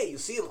 feet away. You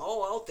see them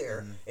all out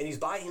there, and he's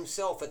by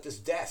himself at this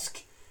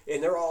desk,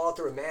 and they're all out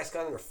there with masks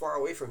on and they're far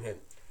away from him.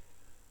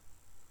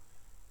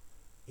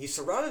 He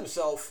surrounded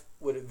himself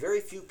with very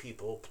few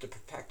people to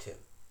protect him.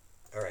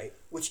 All right,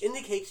 which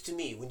indicates to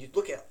me, when you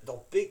look at the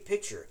big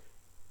picture,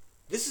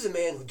 this is a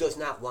man who does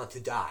not want to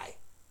die.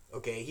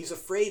 Okay, he's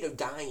afraid of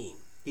dying.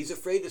 He's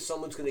afraid that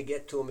someone's going to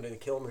get to him and going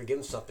to kill him or give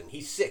him something.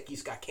 He's sick.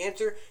 He's got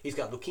cancer. He's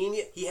got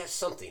leukemia. He has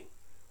something.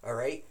 All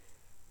right,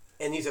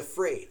 and he's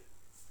afraid.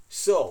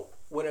 So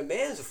when a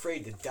man's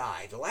afraid to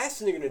die, the last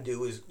thing they're going to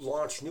do is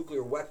launch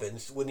nuclear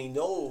weapons when he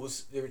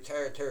knows the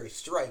retaliatory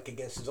strike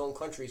against his own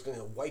country is going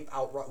to wipe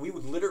out. We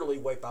would literally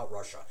wipe out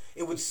Russia.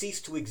 It would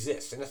cease to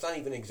exist, and that's not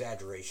even an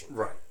exaggeration.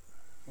 Right.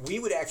 We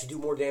would actually do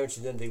more damage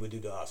than they would do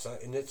to us,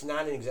 and it's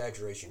not an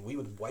exaggeration. We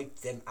would wipe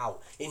them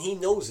out, and he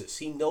knows this.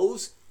 He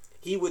knows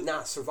he would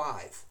not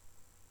survive.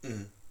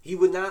 He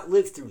would not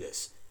live through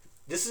this.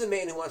 This is a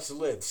man who wants to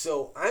live.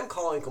 So I'm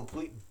calling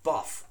complete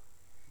bluff,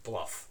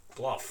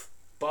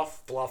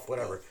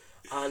 whatever,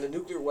 on the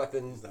nuclear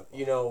weapon,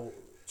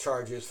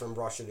 charges from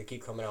Russia to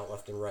keep coming out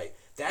left and right.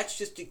 That's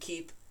just to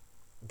keep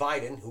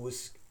Biden,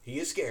 he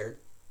is scared,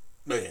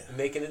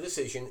 making a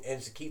decision,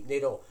 and to keep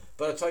NATO.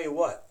 But I'll tell you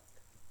what,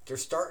 they're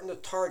starting to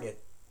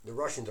target. The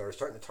Russians are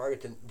starting to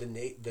target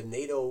the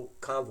NATO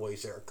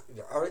convoys that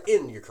are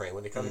in Ukraine.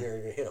 When they come in there,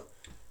 they're going to hit them.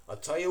 I'll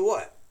tell you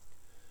what,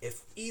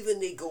 if even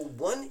they go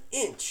 1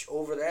 inch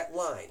over that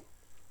line,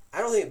 I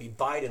don't think it'd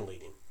be Biden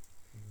leading,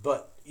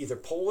 but either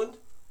Poland,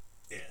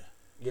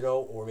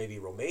 or maybe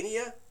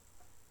Romania,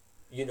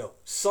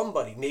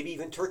 somebody, maybe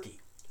even Turkey.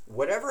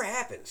 Whatever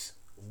happens,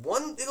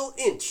 1 little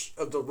inch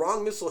of the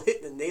wrong missile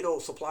hitting the NATO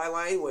supply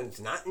line when it's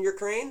not in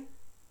Ukraine,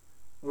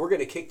 we're going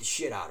to kick the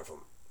shit out of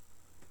them.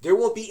 There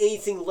won't be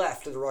anything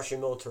left of the Russian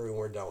military when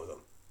we're done with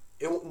them.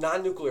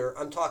 Non-nuclear,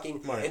 I'm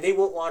talking, right. And they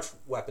won't launch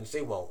weapons.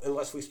 They won't,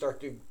 unless we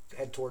start to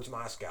head towards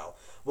Moscow.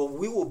 Well,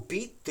 we will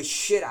beat the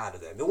shit out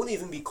of them. It wouldn't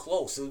even be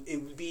close. It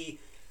would be...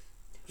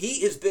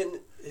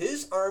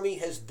 His army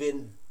has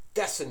been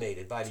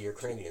decimated by the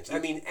Ukrainians. I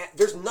mean,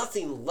 there's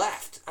nothing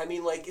left. I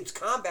mean, its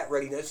combat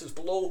readiness is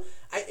below...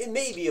 It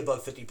may be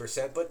above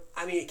 50%, but,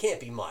 it can't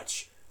be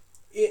much.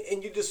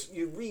 And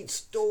you read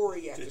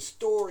story after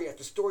story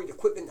after story, the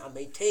equipment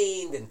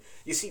unmaintained, and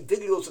you see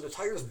videos of the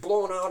tires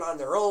blowing out on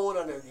their own,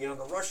 on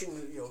the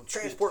Russian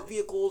transport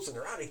vehicles, and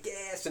they're out of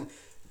gas, and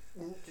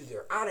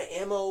they're out of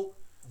ammo.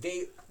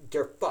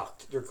 They're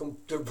fucked.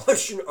 The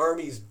Russian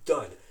army's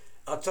done.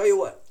 I'll tell you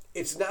what,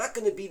 it's not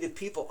going to be the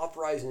people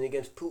uprising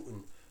against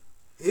Putin.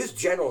 His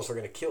generals are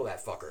going to kill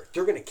that fucker.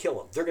 They're going to kill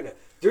him. They're going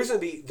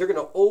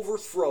to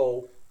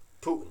overthrow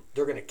Putin.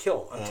 They're going to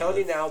kill him. I'm telling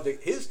you now,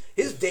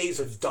 his days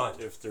are done.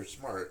 If they're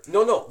smart.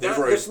 No,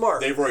 they're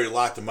smart. They've already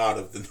locked him out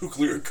of the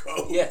nuclear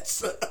code.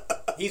 Yes.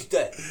 He's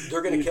dead.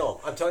 They're going to kill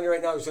him. I'm telling you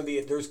right now, there's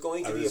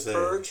going to be a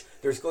purge.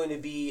 There's going to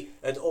be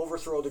an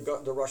overthrow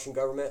of the Russian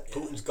government.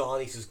 Putin's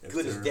gone. He's as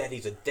good as dead.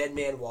 He's a dead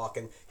man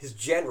walking. His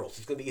generals.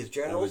 He's going to be his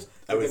generals.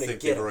 I would think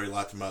they've already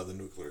locked him out of the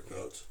nuclear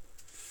codes.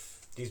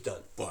 He's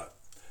done. But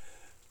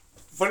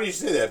funny you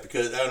say that,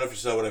 because I don't know if you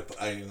saw what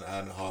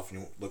on Hoff,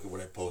 and you look at what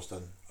I post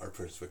on our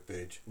Facebook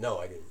page. No,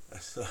 I didn't.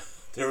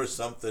 There was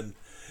something,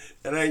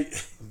 and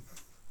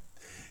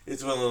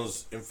it's one of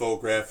those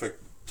infographic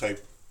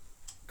type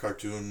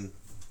cartoon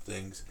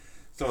things.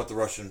 It's about the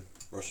Russian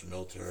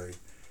military,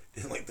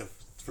 and the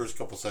first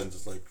couple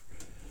sentences, the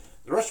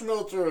Russian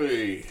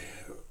military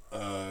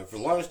for the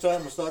longest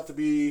time was thought to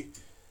be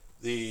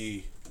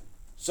the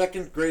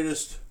second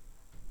greatest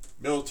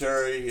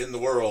military in the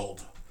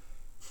world.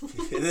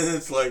 And then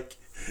it's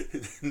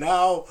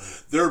now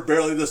they're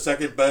barely the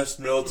second best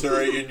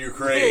military in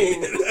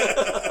Ukraine.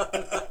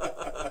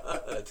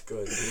 That's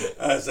good.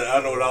 I said, I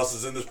don't know what else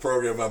is in this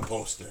program, I'm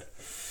posting it.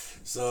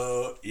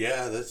 So,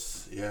 and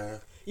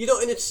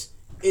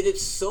it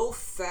is so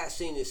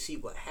fascinating to see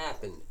what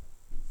happened.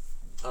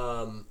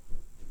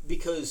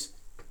 Because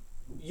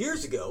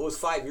years ago, it was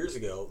 5 years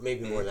ago,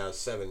 maybe more now,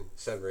 7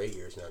 or 8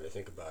 years now to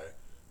think about it.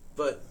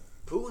 But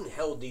Putin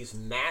held these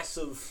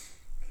massive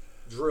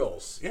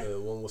drills.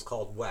 One was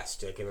called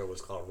West. I can't remember what it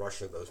was called in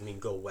Russian, but it was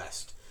go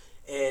west.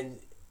 And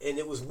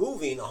it was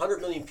moving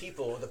 100 million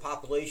people, the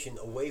population,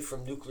 away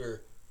from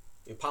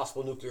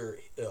possible nuclear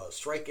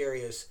strike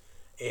areas,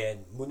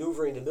 and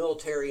maneuvering the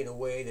military in a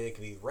way that it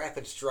could be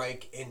rapid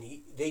strike. And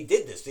they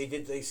did this.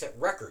 They set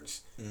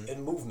records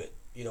in movement,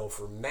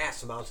 for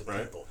mass amounts of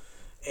people.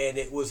 And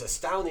it was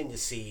astounding to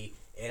see.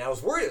 And I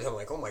was worried. I'm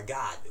like, oh my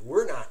God,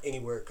 we're not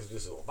anywhere, because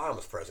this is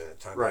Obama's president at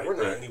the time. Right, we're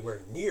not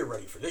anywhere near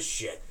ready for this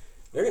shit.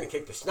 They're going to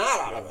kick the snot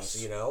out of us,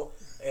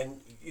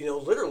 And,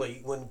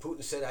 literally, when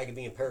Putin said I could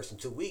be in Paris in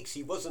 2 weeks,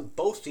 he wasn't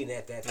boasting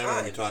at that time. I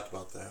already talked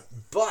about that.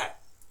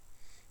 But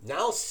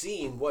now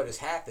seeing what has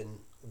happened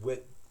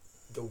with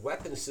the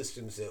weapon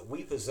systems that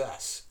we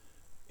possess,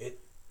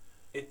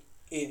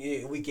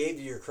 we gave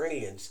the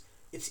Ukrainians,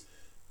 it's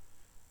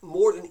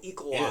more than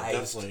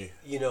equalized,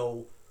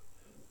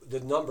 the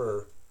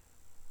number,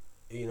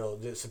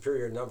 the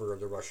superior number of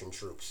the Russian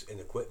troops and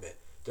equipment.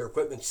 Their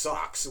equipment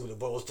sucks when it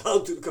boils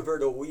down to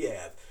compared to what we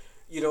have.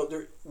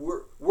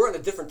 We're on a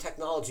different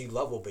technology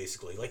level,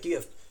 basically.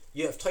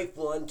 You have type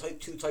 1,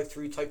 type 2, type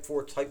 3, type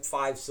 4, type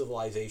 5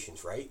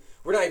 civilizations, right?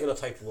 We're not even a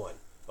type 1,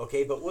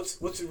 okay? But let's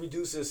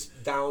reduce this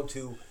down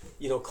to,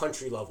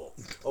 country level.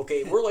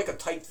 Okay, we're like a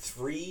type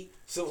 3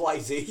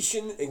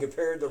 civilization, and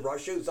compared to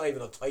Russia, it's not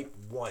even a type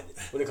 1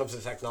 when it comes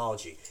to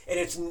technology. And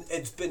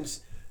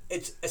it's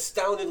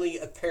astoundingly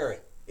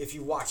apparent if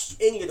you watch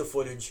any of the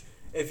footage,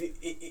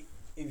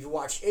 if you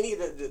watch any of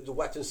the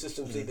weapon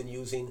systems they've been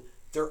using,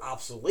 they're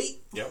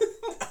obsolete. Yep.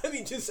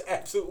 mean, just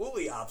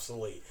absolutely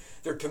obsolete.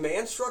 Their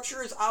command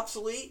structure is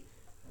obsolete.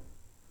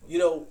 You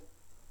know,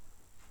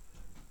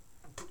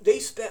 they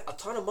spent a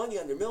ton of money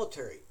on their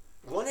military.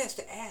 One has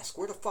to ask,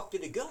 where the fuck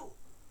did it go?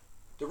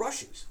 The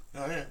Russians.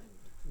 Oh, yeah.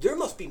 There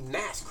must be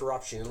mass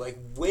corruption, like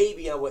way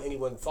beyond what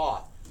anyone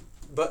thought.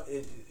 But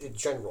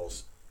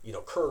generals, you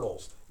know,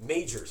 colonels,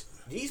 majors,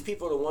 these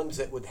people are the ones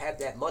that would have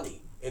that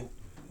money and,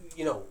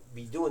 you know,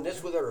 be doing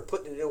this with it or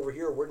putting it over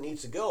here where it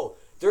needs to go.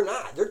 They're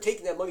not. They're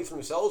taking that money for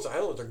themselves. I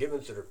don't know if they're giving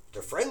it to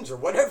their friends or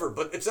whatever,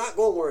 but it's not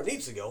going where it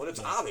needs to go, and it's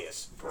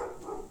obvious.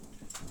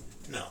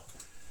 No.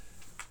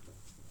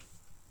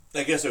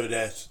 I guess I would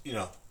ask, you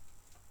know,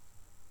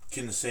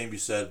 can the same be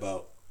said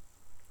about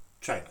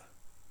China?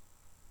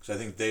 Because I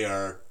think they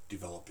are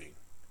developing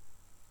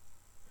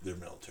their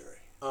military.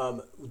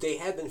 They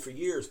have been for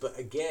years, but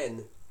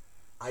again,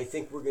 I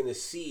think we're going to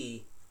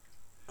see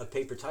a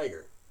paper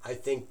tiger. I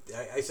think,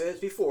 I said this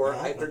before,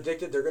 I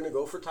predicted they're going to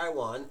go for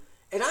Taiwan,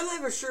 and I'm not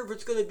even sure if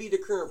it's going to be the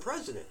current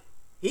president.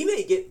 He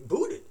may get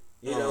booted.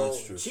 You know,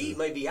 Xi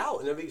might be out,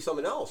 and there'll be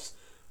someone else.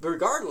 But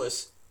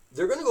regardless,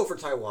 they're going to go for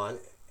Taiwan,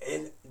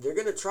 and they're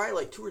going to try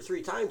like 2 or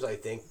 3 times, I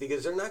think,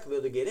 because they're not going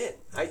to be able to get in.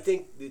 I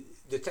think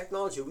the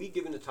technology we've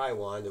given to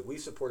Taiwan, that we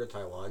supported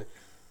Taiwan,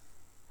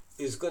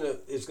 is going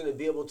to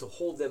be able to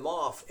hold them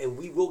off, and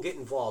we will get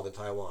involved in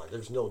Taiwan.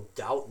 There's no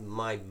doubt in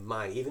my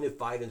mind. Even if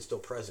Biden's still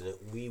president,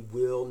 we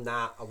will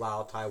not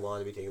allow Taiwan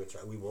to be taken with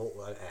China. We won't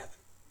let it happen.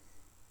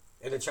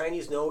 And the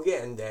Chinese know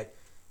again that,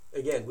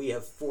 again, we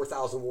have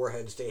 4,000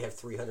 warheads. They have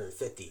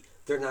 350.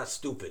 They're not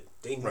stupid.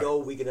 They know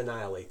we can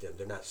annihilate them.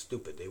 They're not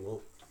stupid. They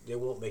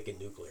won't make it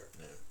nuclear.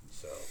 Yeah.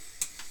 So.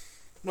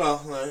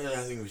 Well,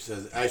 I think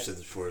I said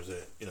this before, is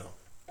that, you know,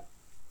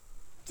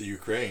 the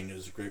Ukraine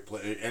is a great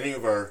place. Any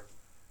of our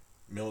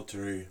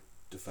military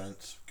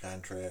defense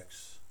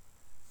contracts,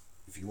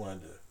 if you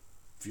wanted to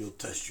field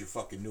test your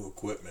fucking new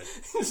equipment,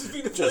 this would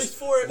be the just place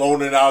for it.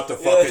 loan it out to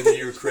fucking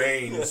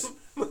Ukrainians.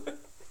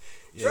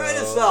 Try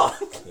this out.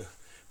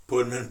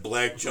 Put them in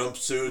black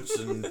jumpsuits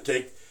and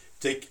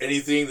take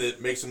anything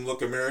that makes them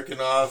look American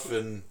off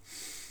and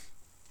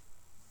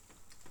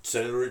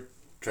send it over.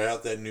 Try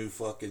out that new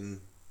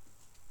fucking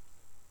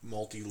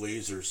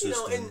multi-laser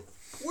system. You know,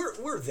 and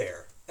we're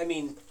there. I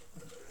mean,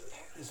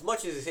 as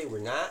much as they say we're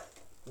not,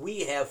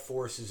 we have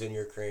forces in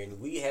Ukraine.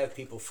 We have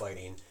people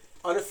fighting.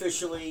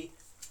 Unofficially,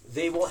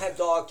 they won't have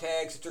dog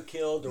tags if they're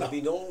killed. There will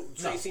be no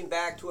tracing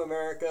back to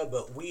America,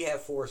 but we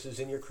have forces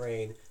in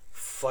Ukraine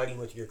fighting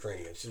with the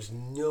Ukrainians. There's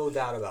no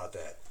doubt about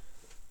that.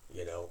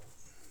 You know?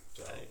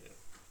 So.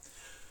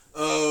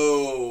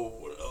 Oh,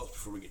 what else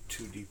before we get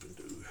too deep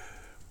into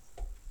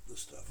this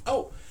stuff?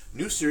 Oh,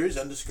 new series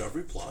on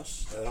Discovery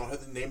Plus. I don't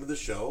have the name of the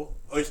show.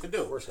 Oh, yes, I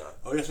do. Of course not.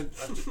 Oh, yes, I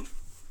do.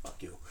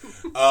 Fuck you.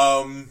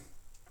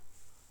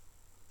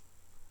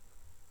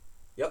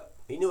 Yep,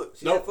 he knew it.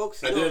 See nope, that,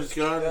 folks? I did. It's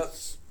gone. Yep.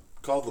 It's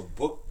called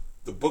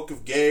the Book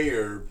of Gay,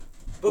 or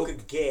Book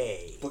of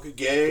Gay. Book of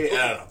Gay. Book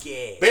I don't know. of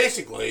Gay.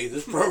 Basically,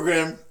 this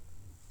program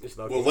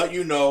will let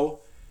you know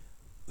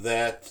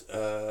that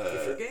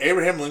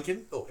Abraham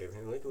Lincoln. Oh,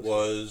 Abraham Lincoln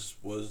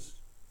was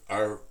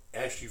our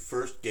actually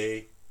first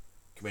gay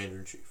commander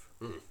in chief.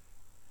 Mm.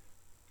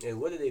 And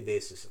what did they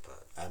base this upon?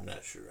 I'm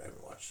not sure. I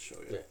haven't watched the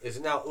show yet. Yeah. Is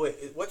it now?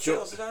 Wait, what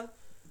channel is it on?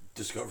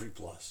 Discovery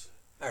Plus.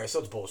 All right, so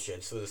it's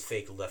bullshit. So there's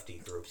fake lefty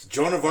groups.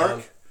 Joan of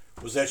Arc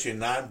was actually a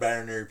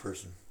non-binary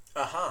person.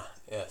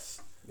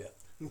 Yes. Yeah.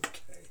 Okay.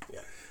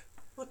 Yeah.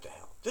 What the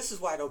hell? This is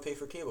why I don't pay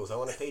for cables. I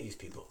want to pay these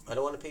people. I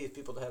don't want to pay these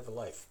people to have a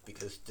life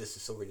because this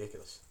is so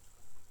ridiculous.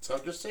 So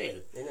I'm just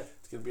saying. Yeah.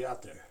 It's gonna be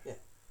out there. Yeah.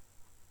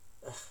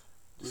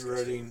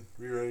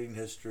 Rewriting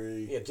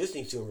history. Yeah,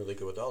 Disney's doing really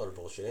good with all their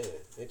bullshit, ain't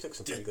it? They took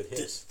some pretty good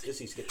hits.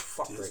 Disney's getting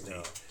fucked right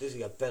now. Disney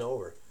got bent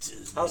over.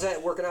 Disney. How's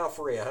that working out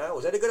for you, huh?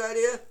 Was that a good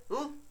idea?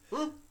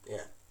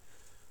 Yeah.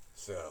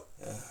 So.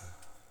 Yeah.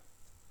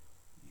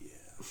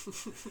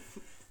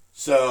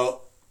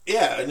 So,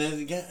 yeah, and then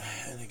again,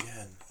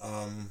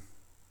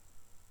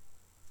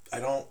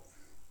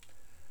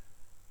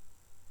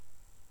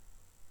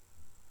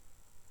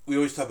 we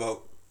always talk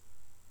about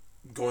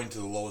going to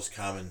the lowest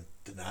common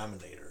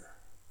denominator.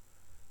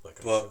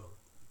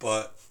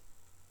 But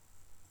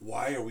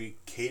why are we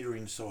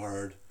catering so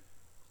hard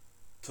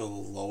to the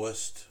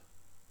lowest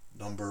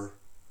number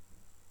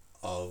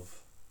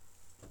of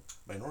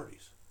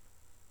minorities?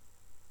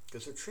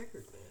 Because they're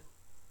triggered, man.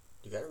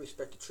 You gotta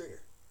respect the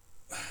trigger.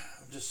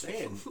 I'm just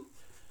saying,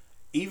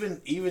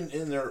 even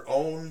in their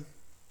own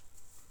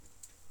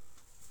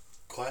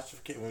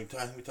classification, we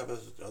talk about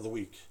this the other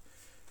week,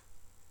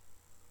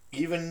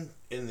 even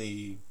in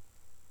the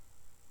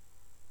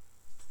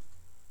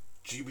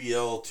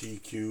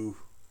GBLTQ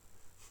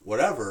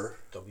whatever,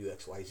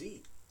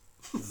 WXYZ,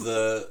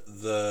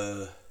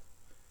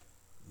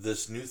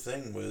 this new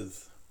thing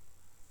with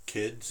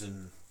kids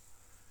and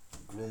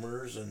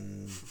groomers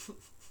and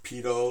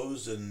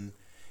pedos, and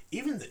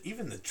even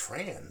the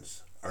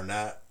trans are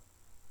not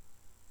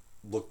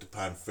looked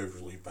upon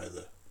favorably by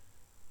the.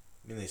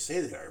 I mean, they say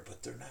they are,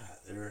 but they're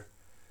not. They're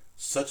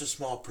such a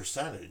small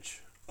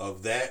percentage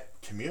of that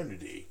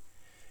community,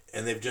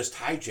 and they've just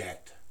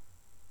hijacked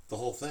the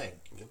whole thing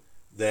Mhm.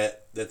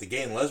 that the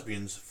gay and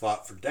lesbians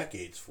fought for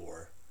decades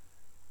for,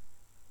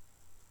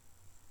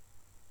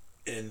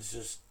 and it's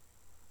just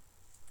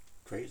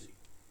crazy.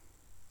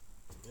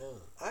 Yeah.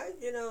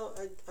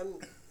 I'm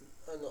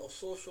on the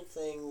social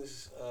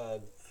things.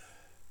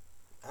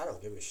 I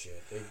don't give a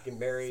shit. They get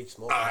married,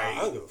 smoke. I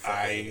don't give a fuck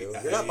what they do.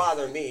 You're not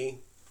bothering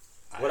me.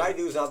 What I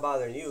do is not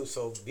bothering you.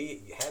 So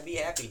be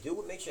happy. Do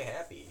what makes you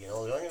happy. You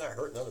know, as long as you're not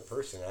hurting another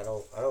person. I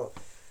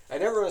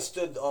never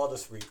understood all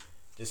this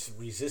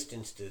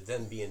resistance to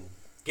them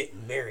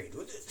getting married.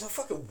 It's a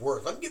fucking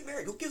word. Let them get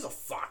married. Who gives a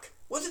fuck?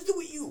 What's it do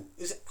with you?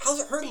 How's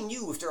it hurting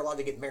you if they're allowed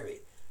to get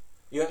married?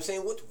 You know what I'm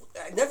saying?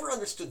 I never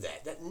understood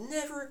that. That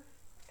never,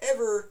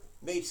 ever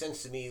made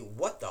sense to me.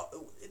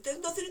 It has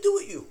nothing to do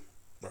with you.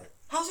 Right.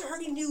 How's it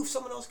hurting you if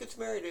someone else gets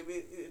married?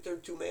 If they're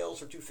two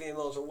males or two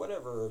females or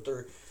whatever, or if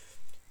they're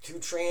two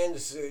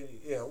trans,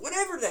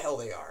 whatever the hell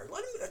they are.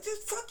 Let them,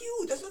 just fuck you.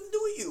 It has nothing to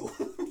do with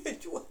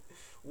you.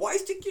 Why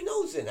stick your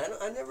nose in?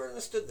 I never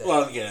understood that.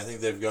 Well, again, I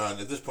think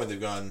at this point,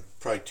 they've gone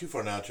probably too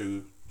far now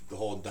to the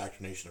whole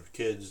indoctrination of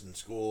kids in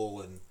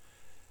school and.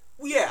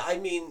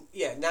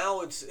 Yeah,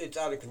 now it's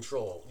out of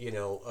control.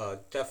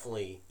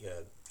 Definitely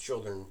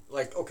children,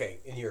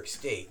 in New York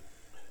State,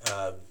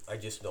 I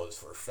just noticed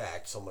for a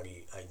fact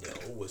somebody I know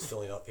was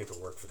filling out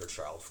paperwork for their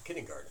child for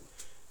kindergarten.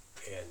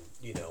 And,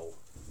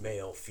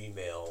 male,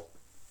 female,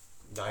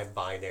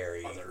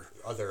 non-binary,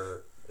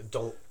 other,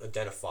 don't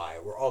identify,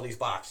 were all these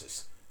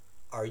boxes.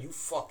 Are you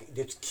fucking,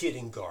 it's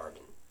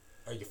kindergarten.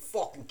 Are you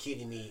fucking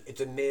kidding me?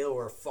 It's a male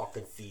or a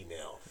fucking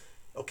female.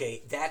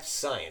 Okay, that's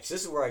science.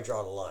 This is where I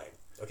draw the line.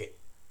 Okay,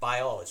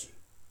 biology.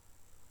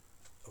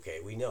 Okay,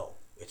 we know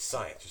it's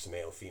science. It's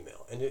male,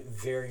 female, and it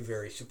very,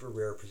 very super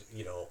rare.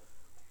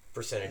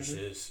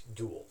 Percentages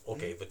dual.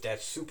 Okay, but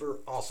that's super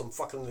awesome,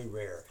 fuckingly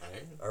rare.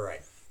 All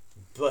right,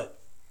 but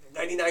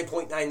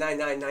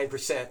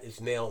 99.9999% is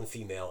male and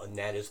female, and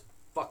that is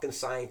fucking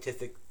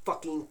scientific,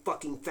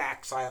 fucking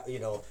facts.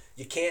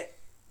 You can't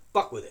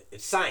fuck with it.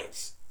 It's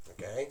science.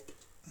 Okay.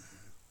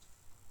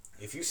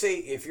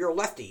 If you're a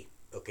lefty,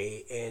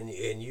 okay,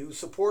 and you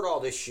support all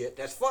this shit,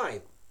 that's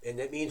fine. And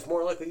that means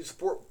more likely you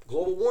support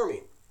global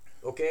warming.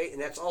 Okay?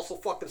 And that's also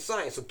fucking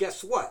science. So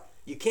guess what?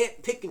 You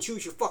can't pick and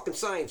choose your fucking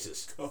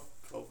sciences.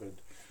 COVID.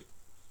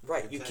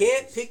 Right. You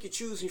can't pick and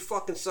choose your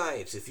fucking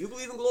science. If you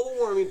believe in global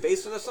warming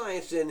based on the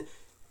science, then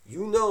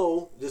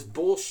this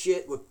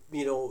bullshit with,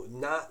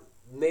 not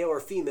male or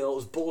female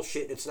is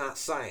bullshit and it's not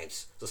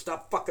science. So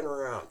stop fucking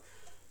around.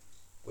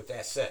 With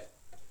that said,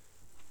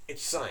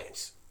 it's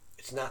science.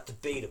 It's not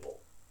debatable.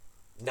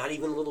 Not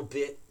even a little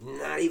bit,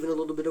 not even a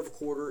little bit of a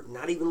quarter,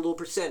 not even a little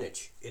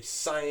percentage. It's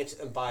science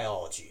and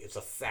biology. It's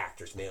a fact.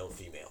 There's male and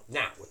female.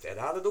 Now, with that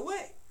out of the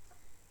way,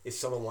 if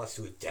someone wants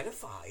to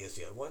identify as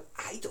the other one,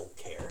 I don't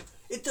care.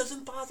 It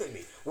doesn't bother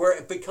me. Where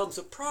it becomes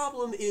a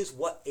problem is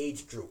what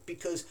age group.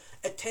 Because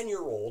a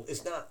 10-year-old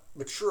is not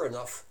mature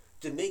enough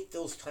to make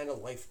those kind of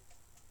life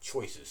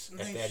choices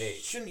at that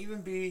age. Shouldn't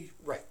even be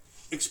right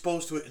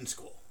exposed to it in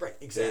school. Right,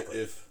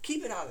 exactly.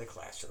 Keep it out of the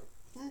classroom.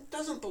 It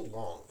doesn't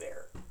belong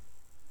there.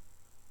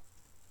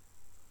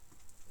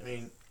 I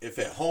mean, if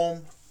at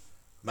home,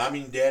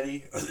 mommy and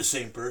daddy are the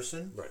same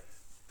person, right?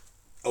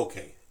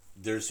 Okay,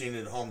 they're seeing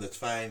it at home. That's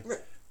fine, right?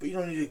 But you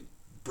don't need to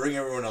bring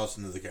everyone else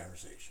into the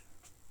conversation.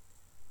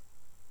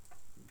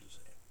 I'm just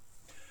saying.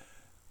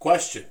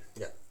 Question.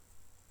 Yeah.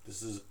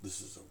 This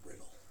is a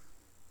riddle.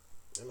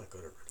 I'm not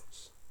good at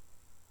riddles.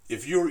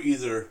 If you're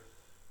either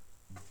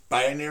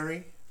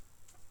binary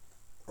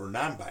or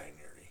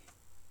non-binary,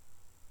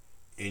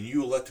 and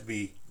you elect to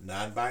be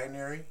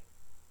non-binary,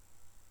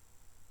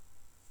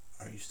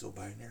 are you still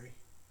binary?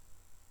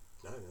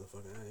 I have no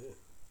fucking idea.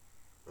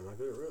 I'm not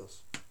good at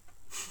riddles.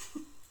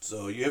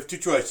 So you have two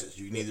choices.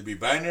 You can either be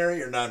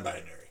binary or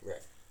non-binary.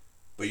 Right.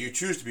 But you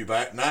choose to be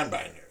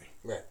non-binary.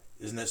 Right.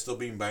 Isn't that still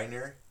being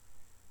binary?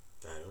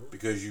 I don't know.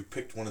 Because you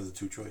picked one of the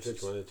two choices.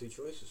 Picked one of the two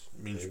choices.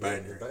 It means you're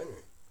binary. You're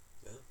binary.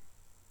 Yeah.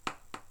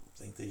 I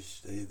think they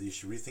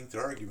should rethink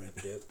their argument.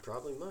 Yeah,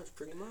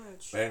 pretty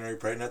much. Binary,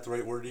 probably not the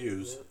right word to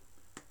use. Yeah.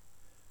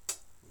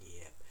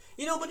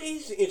 But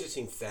it's an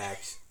interesting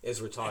fact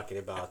as we're talking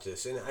about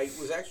this, and I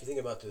was actually thinking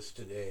about this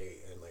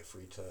today in my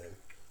free time.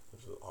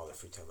 This is all the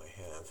free time I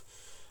have.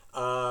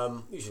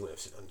 Usually when I'm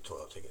sitting on the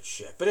toilet taking a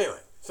shit. But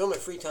anyway, so in my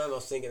free time I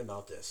was thinking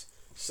about this.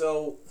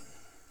 So,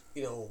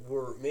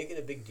 we're making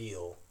a big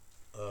deal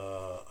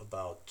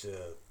about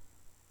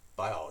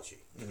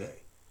biology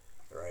today,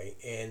 right?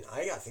 And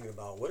I got thinking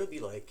about what it'd be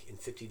like in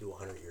 50 to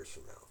 100 years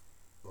from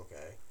now,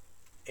 okay?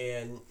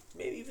 And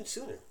maybe even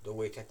sooner, the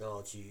way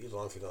technology, as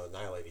long as we don't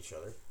annihilate each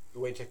other, the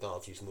way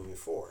technology is moving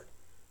forward.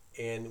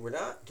 And we're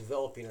not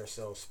developing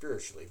ourselves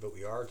spiritually, but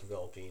we are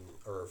developing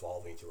or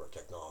evolving through our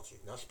technology.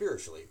 Not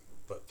spiritually,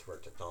 but through our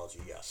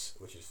technology, yes,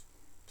 which is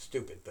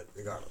stupid, but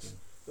regardless.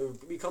 We're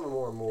becoming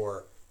more and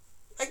more,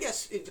 I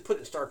guess, to put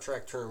it in Star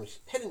Trek terms,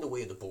 heading the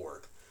way of the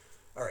Borg.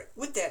 All right,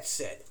 with that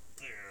said,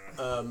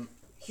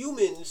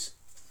 humans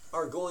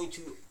are going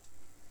to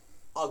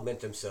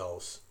augment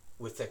themselves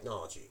with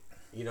technology.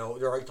 You know,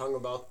 they're already talking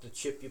about the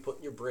chip you put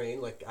in your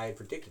brain, like I had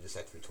predicted this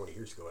actually 20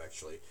 years ago,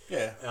 actually.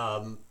 Yeah.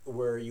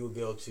 Where you would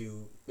be able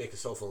to make a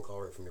cell phone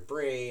call right from your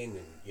brain,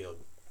 and be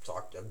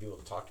able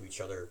to talk to each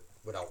other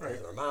without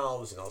closing our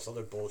mouths and all this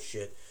other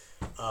bullshit.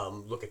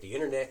 Look at the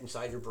internet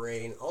inside your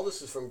brain. All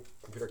this is from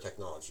computer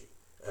technology.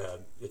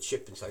 The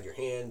chip inside your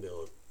hand, be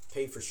able to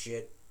pay for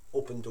shit,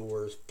 open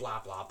doors, blah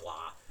blah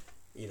blah.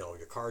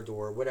 Your car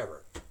door,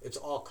 whatever. It's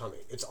all coming.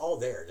 It's all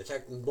there.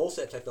 Most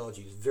of that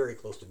technology is very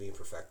close to being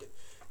perfected.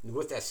 And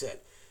with that said,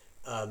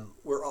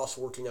 we're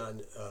also working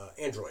on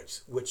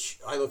androids, which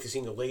I don't know if you've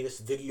seen the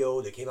latest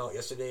video that came out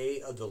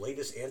yesterday of the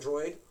latest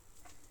android.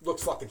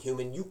 Looks fucking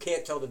human. You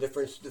can't tell the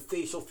difference. The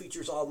facial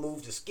features all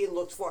move. The skin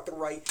looks fucking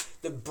right.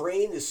 The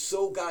brain is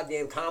so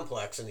goddamn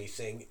complex in these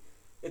things.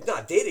 It's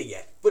not data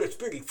yet, but it's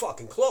pretty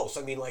fucking close.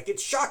 I mean, like,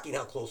 it's shocking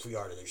how close we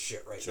are to this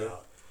shit right now.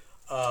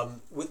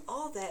 With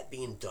all that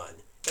being done,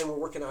 and we're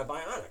working on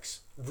bionics,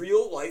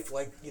 real life,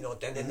 like,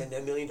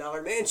 $10 million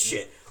man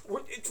shit.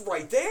 It's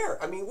right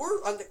there. I mean,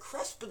 we're on the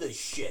cusp of this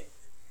shit.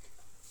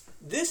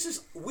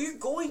 We're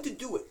going to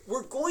do it.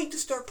 We're going to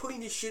start putting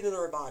this shit in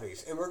our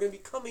bodies, and we're going to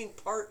be becoming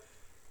part,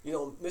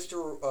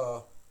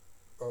 Mr.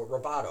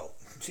 Roboto.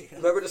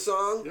 Remember the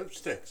song? Yep,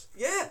 Sticks.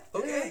 Yeah.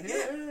 Okay.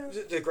 Yeah.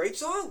 It's a great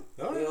song.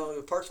 Oh.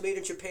 The parts made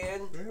in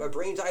Japan. My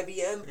brain's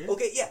IBM. Yeah.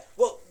 Okay. Yeah.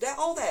 Well,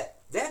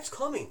 that's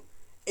coming,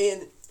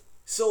 and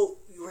so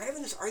we're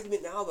having this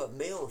argument now about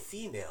male and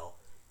female,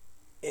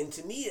 and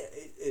to me,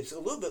 it's a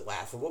little bit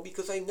laughable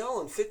because I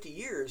know in 50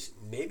 years,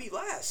 maybe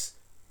less,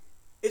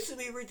 it's going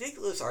to be a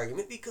ridiculous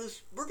argument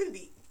because we're going to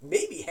be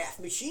maybe half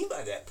machine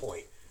by that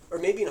point, or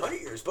maybe in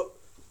 100 years, but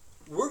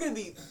we're going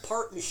to be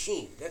part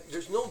machine.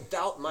 There's no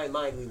doubt in my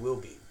mind we will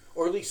be.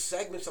 Or at least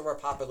segments of our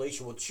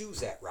population will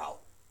choose that route.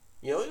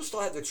 You'll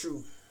still have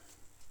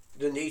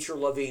the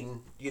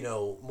nature-loving,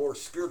 more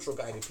spiritual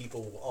guided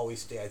people will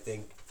always stay, I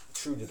think,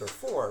 true to their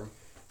form.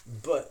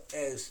 But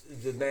as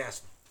the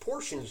mass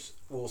portions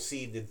will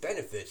see the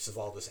benefits of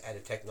all this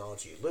added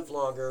technology. You live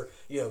longer.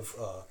 You have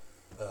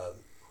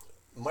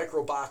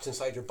microbots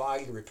inside your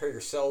body to repair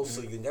your cells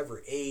so you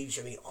never age.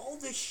 I mean, all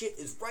this shit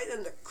is right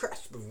on the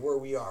cusp of where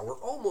we are.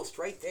 We're almost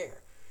right there.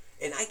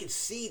 And I can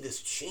see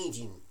this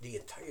changing the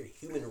entire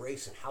human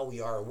race and how we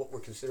are and what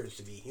we're considered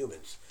to be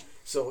humans.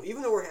 So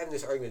even though we're having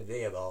this argument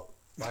today about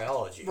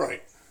biology,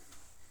 Right.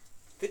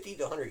 50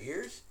 to 100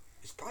 years,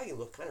 it's probably going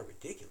to look kind of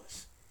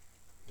ridiculous.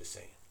 Just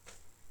saying.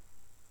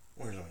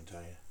 Here's what I'm going to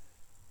tell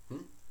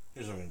you.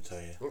 Here's what I'm going to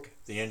tell you. Okay.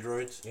 The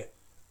androids. Yeah.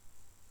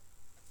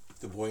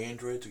 The boy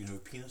androids are going to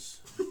have a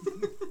penis.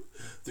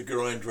 The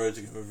girl androids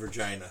are going to have a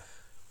vagina.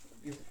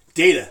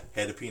 Data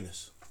had a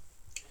penis.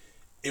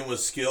 And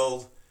was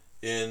skilled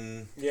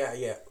in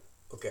Yeah.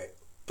 Okay.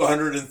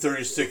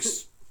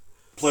 136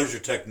 pleasure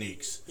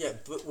techniques. Yeah,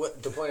 but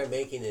what the point I'm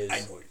making is, I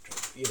know what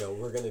you're trying.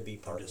 we're going to be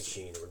part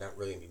machine. We're not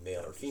really going to be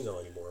male or female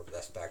anymore, but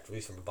that's back, at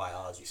least from a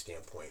biology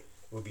standpoint.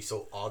 We'll be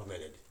so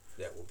augmented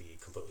that will be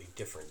completely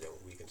different than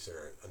what we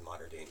consider a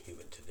modern-day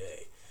human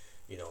today.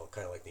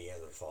 Kind of like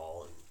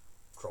Neanderthal and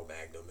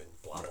Cro-Magnon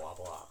and blah, blah,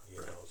 blah,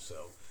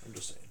 so... I'm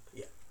just saying.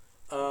 Yeah.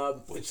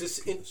 It's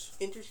just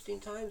interesting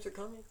times are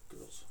coming.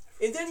 Girls.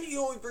 And then,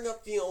 we bring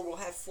up, we'll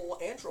have full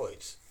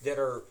androids that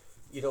are,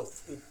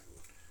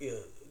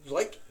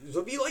 like,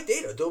 they'll be like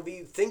Data. They'll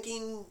be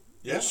thinking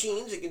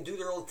machines that can do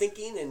their own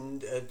thinking,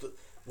 and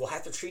we'll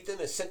have to treat them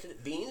as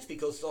sentient beings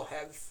because they'll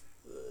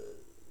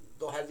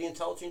have the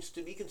intelligence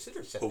to be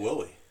considered sentient. But will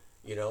we?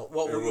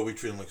 Or will we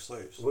treat them like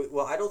slaves?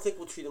 Well, I don't think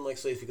we'll treat them like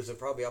slaves because they'll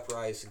probably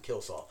uprise and kill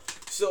us all.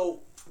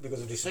 So, because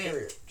they'll be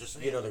superior. Just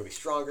saying. They're going to be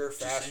stronger,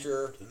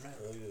 faster, Doesn't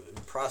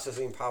matter.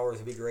 processing powers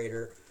will be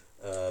greater.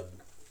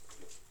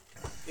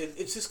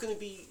 It's just going to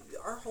be,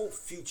 our whole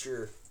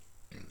future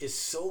is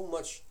so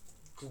much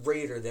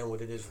greater than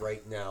what it is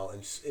right now.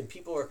 And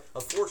people are,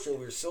 unfortunately,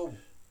 we're so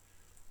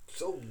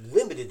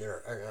limited in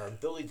our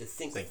ability to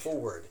think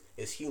forward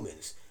as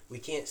humans. We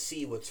can't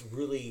see what's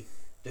really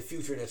the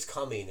future that's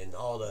coming and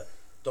all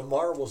the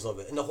marvels of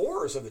it and the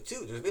horrors of it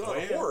too. There's been a lot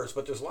of horrors,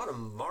 but there's a lot of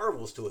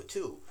marvels to it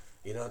too.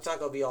 It's not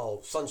going to be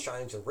all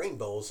sunshines and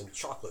rainbows and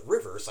chocolate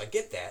rivers. I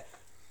get that.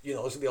 There's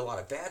going to be a lot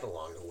of bad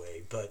along the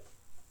way,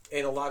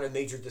 and a lot of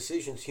major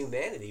decisions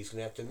humanity's going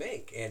to have to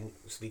make. And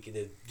speaking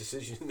of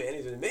decisions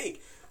humanity's going to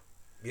make,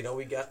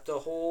 we got the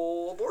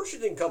whole abortion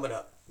thing coming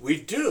up.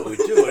 We do.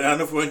 And I don't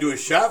know if we want to do a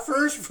shot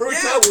first before we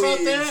talk about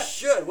that.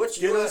 Should. What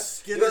you Get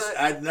us.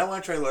 I now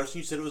want to try Larson.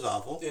 You said it was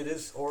awful. It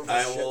is horrible.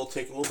 I will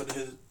take a little bit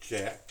of his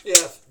Jack.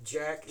 Yes,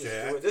 Jack is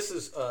doing. This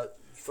is,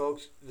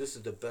 folks. This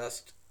is the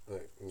best.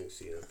 Let me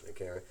see it up in the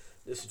camera.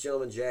 This is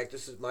Gentleman Jack.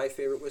 This is my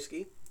favorite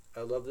whiskey.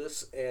 I love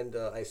this, and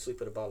I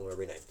sleep at a bottle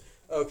every night.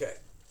 Okay.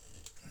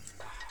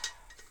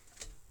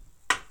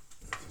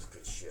 This is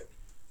good shit.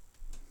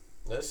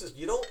 Now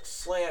you don't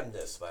slam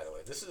this, by the way.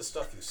 This is the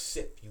stuff you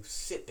sip. You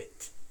sip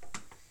it.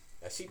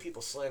 I see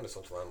people slam this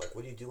once in a while. I'm like,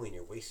 what are you doing?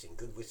 You're wasting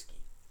good whiskey.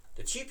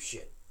 The cheap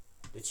shit.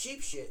 The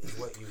cheap shit is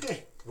what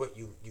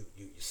you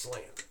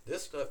slam.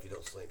 This stuff you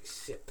don't slam. You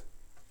sip.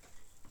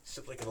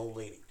 Sip like an old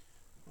lady.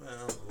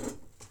 Well,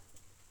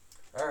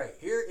 All right.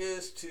 Here is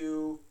this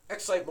to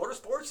Excite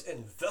Motorsports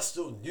in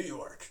Vestal, New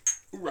York.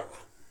 Hoorah.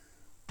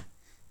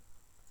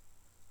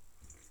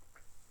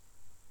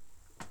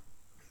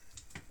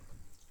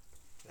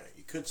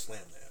 You could slam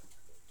that.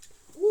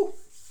 Woo!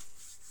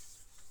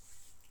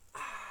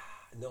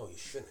 No, you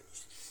shouldn't. You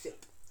should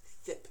sip.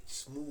 Sip. It's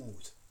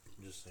smooth.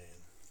 I'm just saying.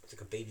 It's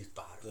like a baby's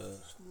bottom.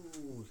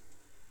 Smooth.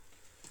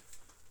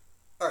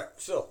 All right,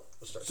 so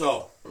let's start.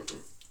 So,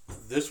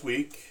 this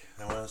week,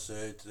 I want to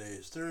say today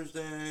is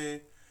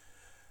Thursday.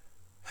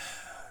 I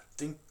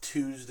think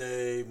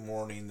Tuesday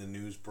morning the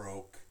news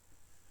broke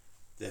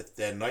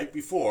that night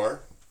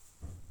before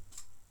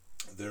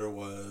there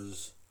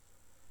was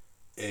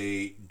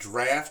a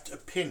draft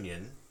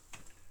opinion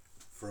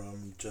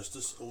from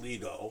Justice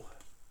Alito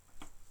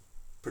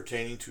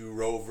pertaining to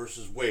Roe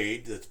versus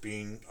Wade that's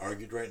being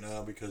argued right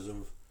now because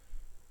of,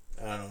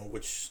 I don't know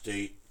which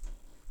state,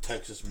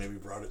 Texas maybe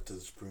brought it to the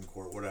Supreme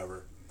Court,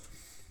 whatever.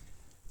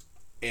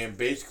 And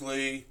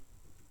basically,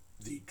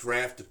 the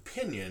draft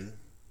opinion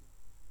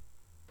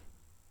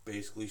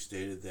basically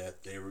stated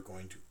that they were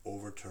going to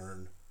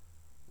overturn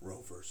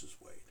Roe versus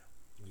Wade.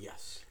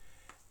 Yes.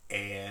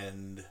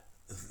 And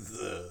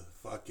the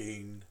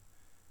fucking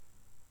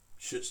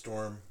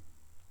shitstorm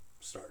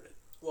started.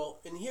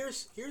 Well, and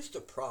here's the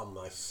problem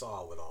I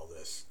saw with all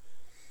this.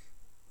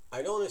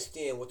 I don't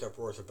understand what that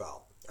roar's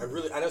about. I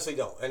honestly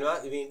don't. And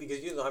because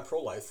I'm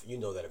pro-life. You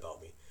know that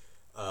about me.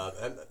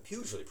 I'm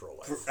hugely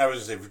pro-life. I was going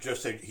to say, for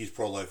just saying he's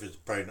pro-life is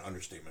probably an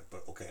understatement,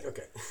 but okay.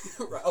 Okay.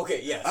 Right.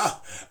 Okay,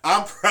 yes.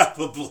 I'm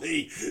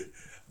probably,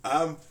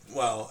 All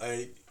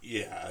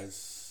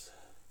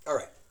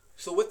right.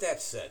 So with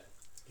that said,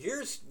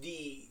 here's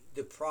the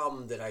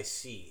problem that I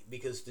see,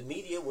 because the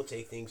media will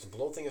take things and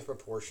blow things in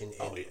proportion,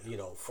 and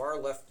far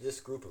left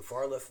this group and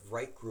far left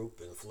right group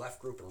and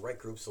left group and right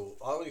group, so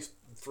always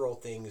throw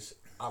things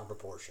out of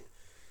proportion.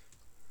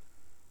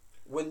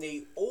 When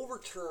they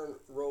overturn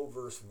Roe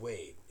versus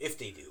Wade, if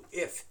they do,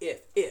 if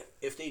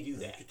they do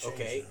that,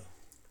 okay,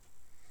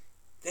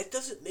 that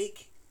doesn't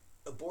make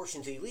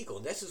abortions illegal.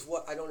 And this is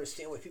what I don't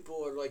understand why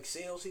people are like,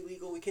 saying it's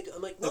illegal, we can't do.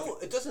 I'm like, no,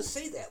 It doesn't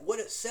say that. What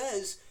it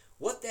says,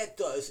 what that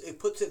does, it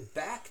puts it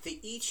back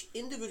to each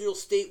individual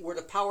state where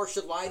the power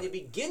should lie to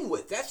begin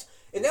with. That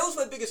was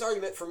my biggest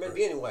argument for men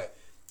anyway.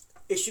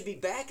 It should be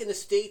back in the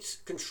state's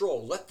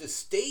control. Let the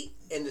state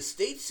and the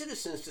state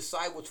citizens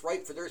decide what's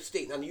right for their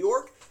state. Now, New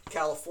York,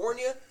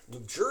 California,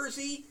 New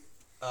Jersey,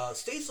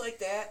 states like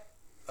that,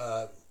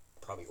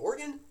 probably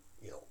Oregon,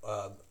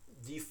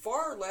 the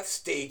far left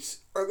states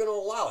are going to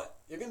allow it.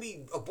 They're going to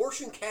be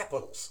abortion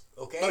capitals,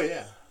 okay? Oh,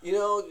 yeah.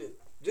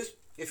 Just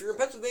if you're in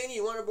Pennsylvania,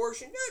 you want an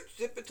abortion,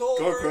 zip it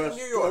over in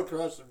New York. Go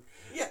across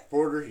the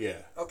border, yeah.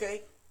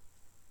 Okay.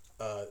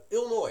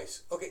 Illinois,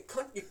 okay,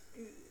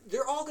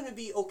 they're all going to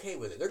be okay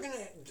with it. They're going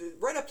to,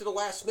 right up to the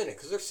last minute,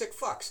 because they're sick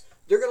fucks,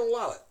 they're going to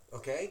allow it,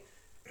 okay?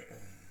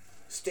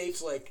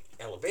 States like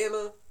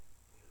Alabama,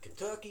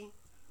 Kentucky,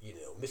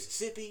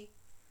 Mississippi,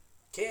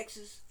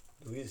 Texas,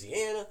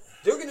 Louisiana,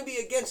 they're going to be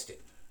against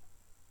it,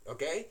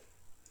 okay?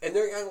 And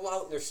they're going to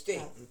allow it in their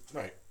state.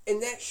 Right.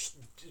 And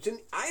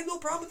I have no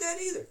problem with that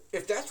either.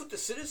 If that's what the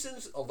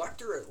citizens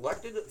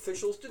elected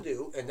officials to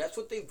do, and that's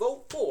what they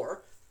vote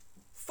for,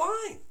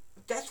 fine.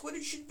 That's what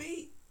it should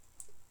be.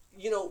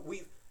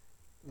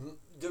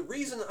 The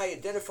reason I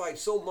identified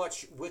so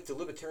much with the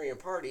Libertarian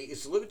Party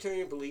is the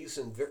Libertarian believes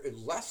in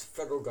less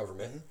federal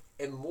government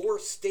and more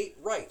state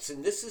rights.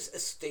 And this is a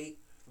state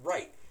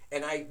right.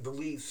 And I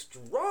believe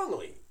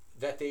strongly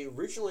that they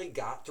originally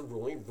got the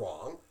ruling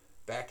wrong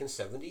back in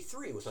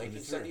 73. It was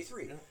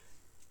 1973. Yeah.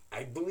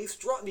 I believe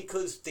strongly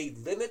because they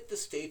limit the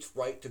state's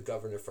right to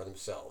govern for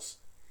themselves.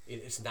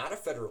 It's not a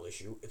federal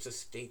issue. It's a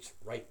state's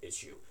right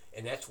issue.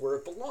 And that's where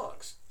it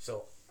belongs.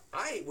 So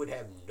I would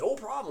have no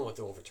problem with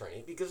the overturning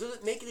it because it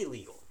doesn't make it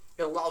illegal.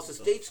 It allows the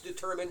states to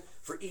determine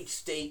for each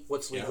state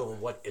what's legal and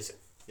what isn't.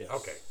 Yes.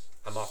 Okay,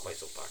 I'm off my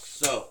soapbox.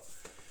 So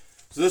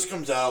this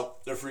comes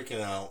out. They're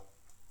freaking out.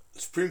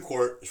 The Supreme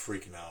Court is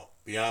freaking out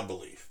beyond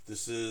belief.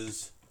 This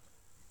is,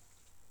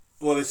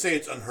 they say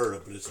it's unheard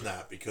of, but it's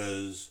not,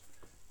 because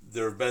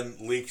there have been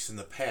leaks in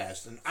the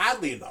past. And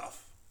oddly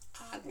enough,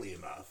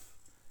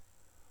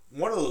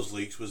 one of those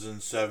leaks was in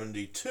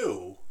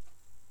 72,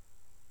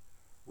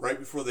 right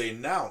before they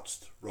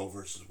announced Roe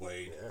versus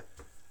Wade. Yeah.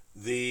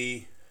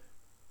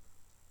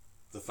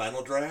 The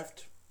final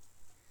draft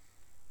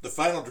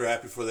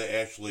before they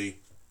actually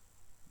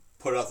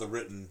put out the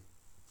written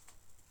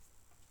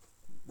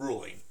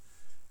ruling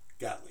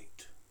got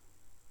leaked.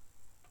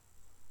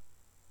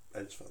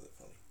 I just found that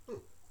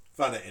funny.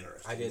 Found that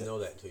interesting. I didn't know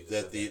that until you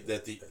said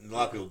that. A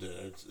lot of people did.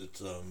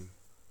 It's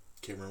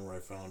can't remember where I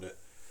found it,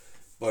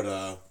 but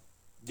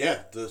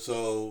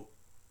so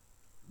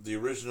the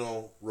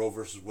original Roe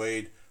versus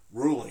Wade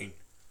ruling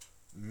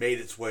made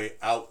its way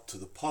out to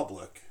the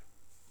public,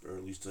 or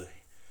at least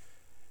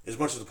as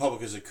much of the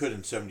public as it could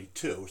in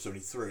 72 or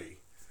 73,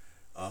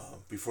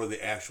 before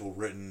the actual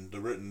written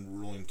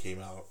ruling came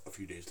out a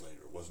few days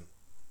later. It wasn't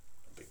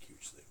a big,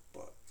 huge thing,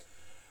 but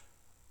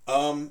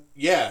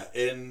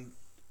and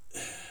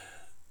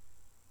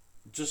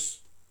just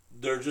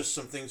there are just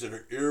some things that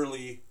are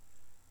eerily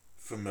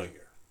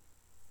familiar.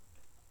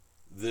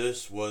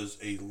 This was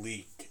a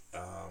leak,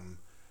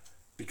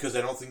 because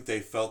I don't think they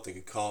felt they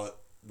could call it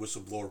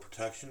whistleblower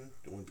protection.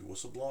 It wouldn't be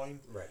whistleblowing.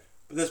 Right.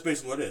 But that's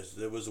basically what it is.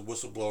 It was a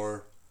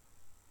whistleblower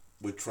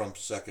with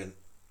Trump's second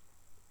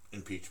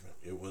impeachment.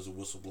 It was a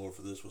whistleblower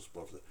for this,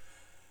 whistleblower for that.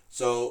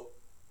 So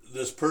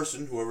this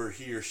person, whoever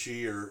he or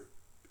she or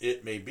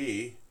it may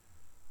be,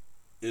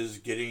 is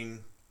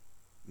getting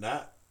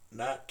not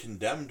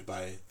condemned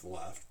by the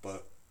left,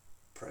 but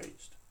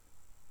praised.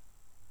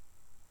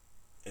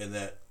 And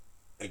that,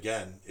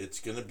 again, it's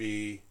gonna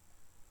be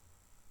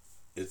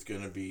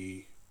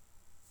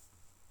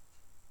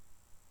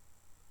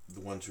the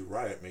ones who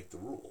riot make the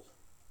rule.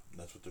 And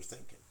that's what they're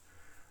thinking.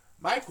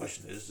 My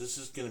question is, this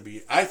is gonna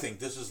be, I think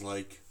this is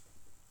like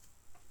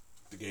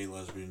the gay,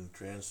 lesbian,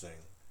 trans thing.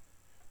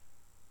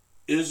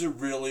 Is it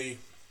really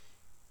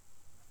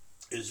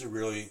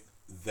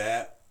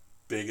that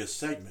big a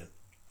segment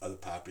of the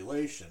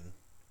population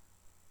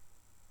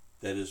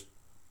that is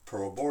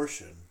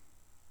pro-abortion?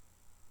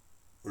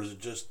 Or is it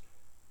just,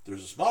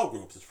 there's a small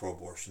group that's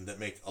pro-abortion that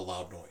make a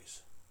loud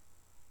noise?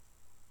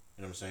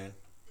 You know what I'm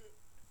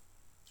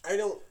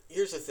saying?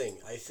 Here's the thing.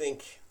 I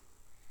think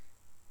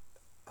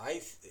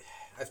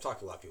I've talked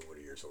to a lot of people over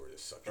the years over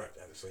this subject,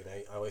 Right. obviously, and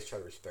I always try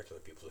to respect other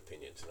people's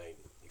opinions,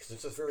 because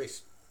it's a very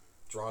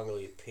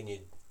strongly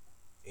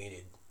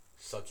opinionated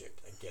subject.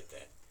 I get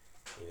that,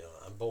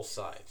 on both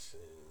sides,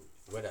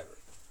 and whatever.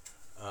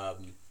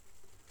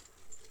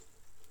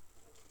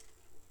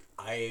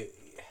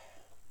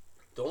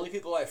 The only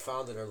people I've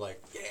found that are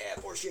like, yeah,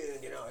 abortion,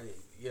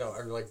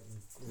 are like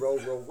row,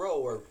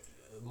 or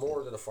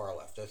more to the far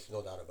left. That's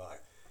no doubt about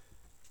it.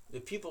 The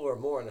people who are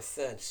more on the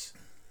fence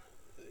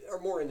are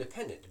more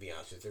independent, to be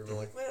honest with you. They're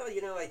like, well,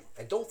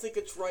 I don't think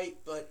it's right,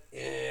 but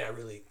I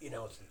really,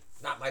 it's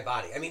not my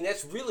body. I mean,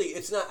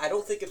 it's not, I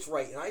don't think it's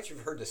right. And I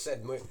actually heard this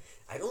said,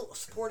 I don't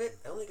support it,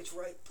 I don't think it's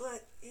right,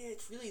 but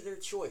it's really their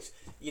choice.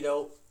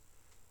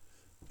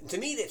 To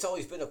me, that's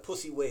always been a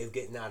pussy way of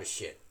getting out of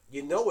shit.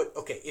 You know it.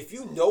 Okay, if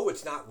you know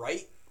it's not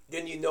right,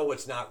 then you know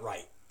it's not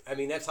right. I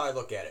mean, that's how I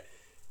look at it.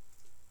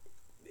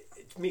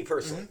 It's me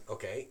personally,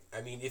 okay?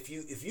 I mean, if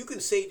you can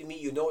say to me,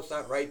 you know it's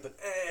not right, but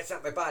it's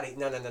not my body.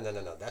 No.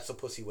 That's a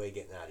pussy way of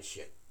getting out of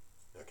shit,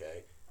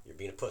 okay? You're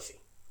being a pussy.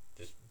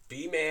 Just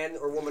be man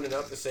or woman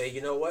enough to say,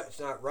 you know what, it's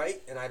not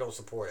right, and I don't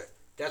support it.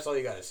 That's all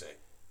you got to say.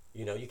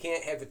 You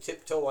can't have a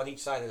tiptoe on each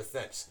side of the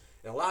fence.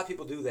 And a lot of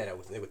people do that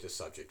with this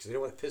subject because they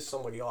don't want to piss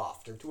somebody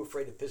off. They're too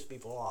afraid to piss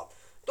people off.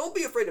 Don't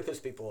be afraid to piss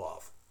people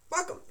off.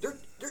 Fuck them. They're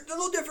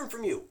no different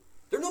from you.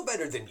 They're no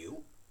better than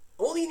you.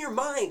 Only in your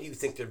mind you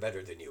think they're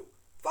better than you.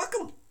 Fuck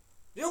them.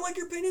 You don't like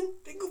your opinion?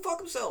 They can go fuck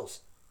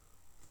themselves.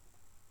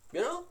 I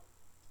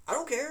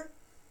don't care.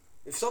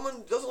 If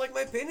someone doesn't like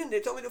my opinion, they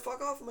tell me to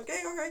fuck off. I'm like,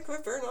 hey, all right,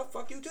 fair enough.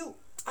 Fuck you too.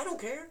 I don't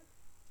care.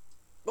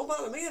 Don't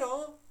bother me at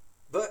all.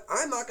 But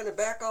I'm not going to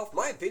back off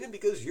my opinion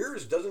because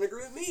yours doesn't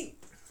agree with me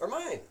or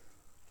mine.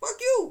 Fuck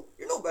you.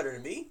 You're no better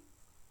than me.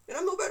 And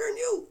I'm no better than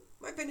you.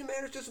 My opinion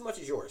matters just as much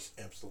as yours.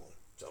 Absolutely.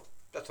 So,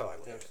 that's how I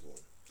look at it.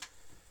 Absolutely.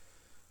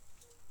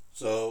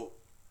 So,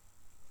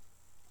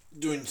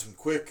 doing some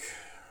quick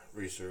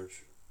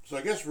research. So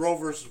I guess Roe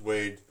versus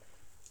Wade,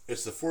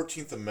 it's the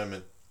 14th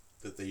Amendment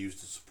that they use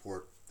to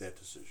support that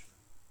decision.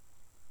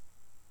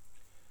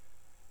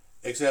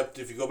 Except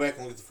if you go back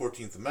and look at the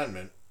 14th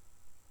Amendment,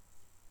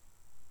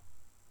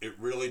 it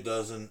really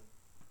doesn't,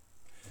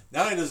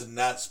 not only does it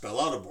not spell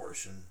out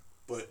abortion,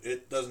 but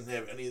it doesn't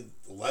have any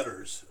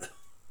letters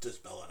to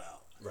spell it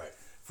out. Right.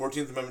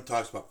 14th Amendment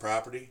talks about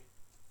property,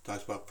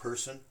 talks about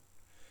person,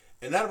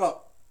 and not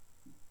about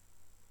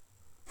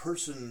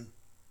person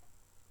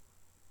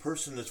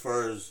as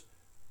far as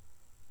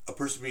a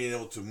person being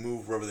able to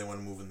move wherever they want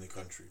to move in the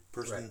country.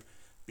 Person Right.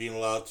 being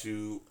allowed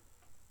to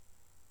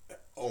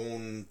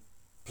own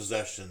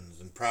possessions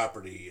and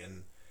property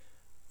and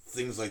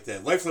things like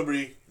that. Life,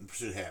 liberty, and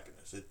pursuit of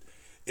happiness.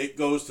 It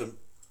goes to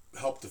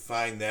help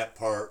define that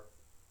part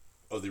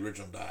of the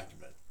original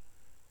document.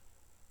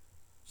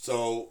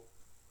 So,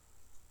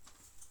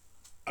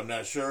 I'm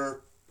not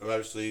sure.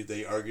 Obviously,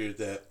 they argued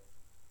that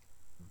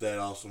that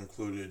also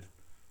included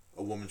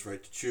a woman's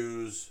right to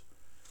choose,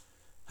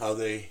 how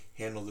they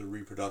handle their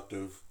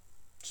reproductive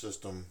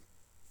system,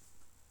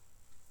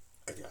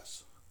 I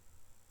guess.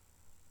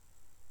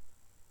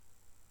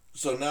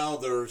 So now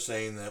they're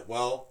saying that,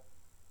 well,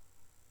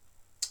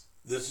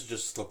 this is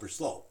just a slippery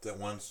slope. That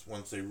once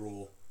they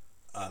rule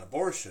on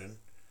abortion,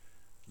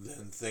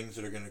 then things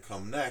that are going to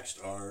come next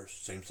are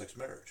same-sex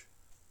marriage,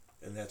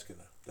 and that's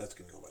gonna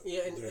go by.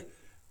 Yeah, and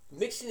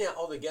mixing that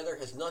all together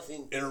has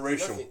nothing.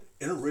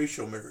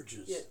 Interracial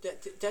marriages. Yeah,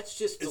 that's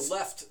just the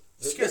left.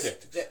 Scare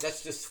tactics.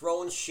 That's just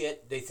throwing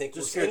shit. They think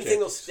Just well, scare anything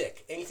will tactics.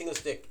 stick. Anything will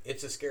stick.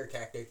 It's a scare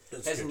tactic.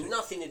 It's has scare tactic.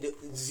 nothing to do,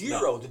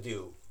 zero to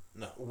do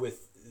No.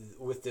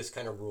 with this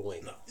kind of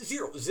ruling. No.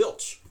 Zero,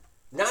 zilch.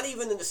 Not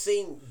even in the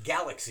same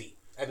galaxy.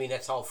 I mean,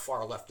 that's how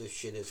far left this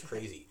shit is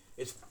crazy.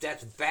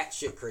 That's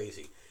batshit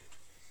crazy.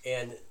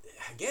 And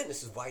again,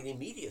 this is why the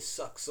media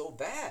sucks so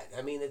bad.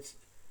 I mean, it's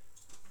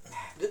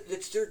the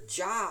it's their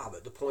job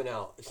to point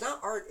out. It's not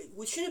our.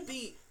 We shouldn't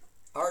be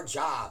our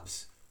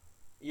jobs,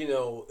 and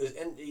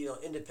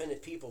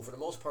independent people for the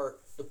most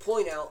part to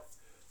point out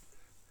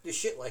the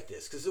shit like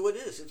this, because what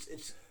it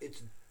is,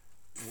 it's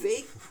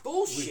fake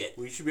bullshit.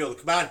 We should be able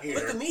to come on here.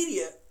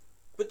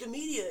 But the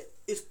media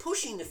is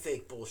pushing the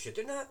fake bullshit.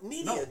 They're not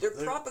media. No, they're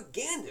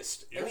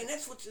propagandists. Yeah. I mean,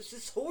 that's what's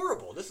it's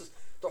horrible. This is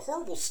the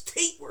horrible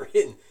state we're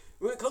in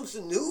when it comes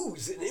to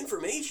news and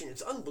information.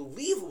 It's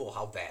unbelievable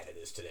how bad it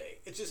is today.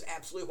 It's just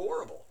absolutely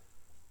horrible.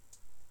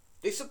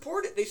 They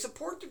support it. They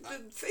support the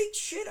fake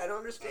shit. I don't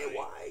understand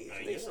why.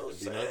 It makes no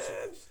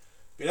sense.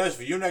 Be nice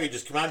if you and I could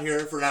just come on here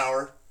for an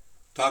hour,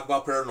 talk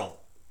about paranormal.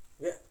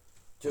 Yeah.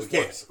 Just We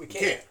can't. once. We We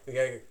can't. can't. We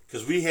gotta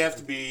Because we have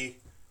to be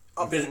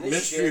up in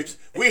this ministry. shit.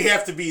 We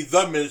have to be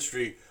the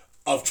ministry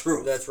of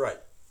truth. That's right.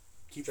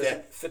 Keep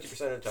that. 50%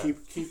 of the time.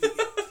 Keep it.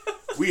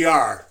 We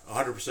are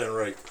 100%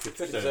 right.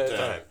 50% 50% of the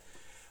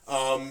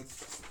time.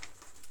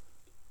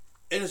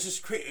 And it's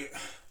just crazy.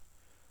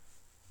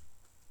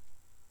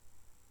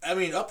 I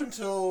mean, up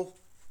until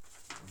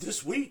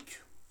this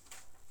week,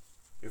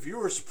 if you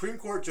were a Supreme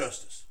Court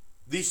justice,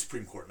 the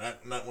Supreme Court,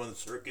 not one of the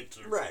circuits,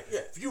 Right,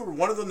 yeah. If you were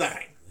one of the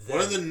nine, Then-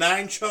 one of the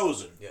nine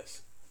chosen,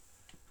 Yes.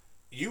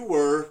 you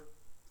were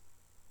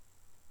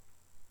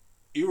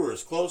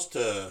as close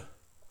to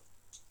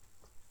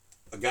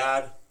a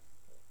god.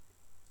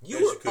 You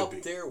Yes, were it could up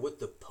be. there with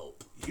the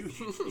Pope. You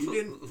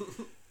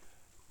didn't.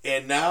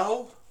 And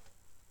now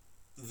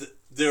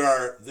there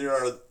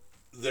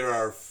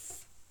are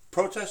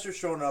protesters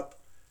showing up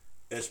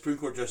at Supreme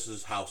Court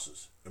justices'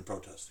 houses and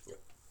protesting. Yep.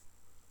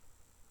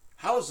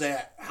 How is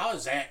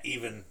that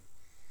even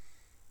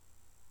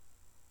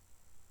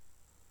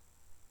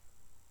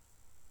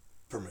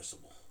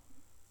permissible?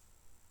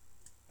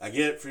 I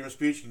get it, freedom of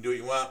speech, you can do what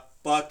you want,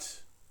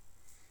 but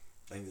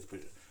I think that's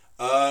pretty.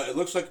 It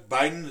looks like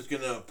Biden is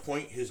going to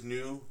appoint his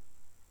new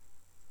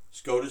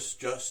SCOTUS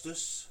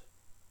justice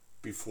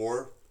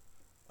before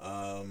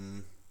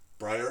Breyer.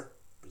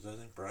 Is that his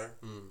name? Breyer?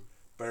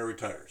 Breyer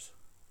retires.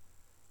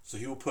 So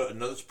he will put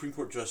another Supreme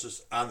Court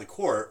justice on the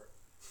court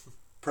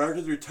prior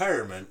to the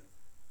retirement,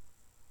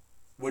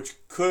 which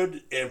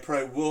could and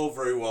probably will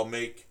very well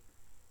make,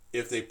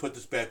 if they put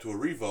this back to a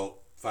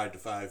revote,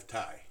 5-5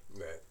 tie.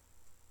 Right.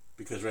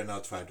 Because right now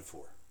it's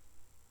 5-4.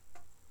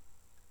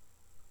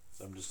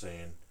 So I'm just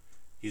saying,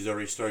 he's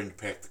already starting to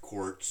pack the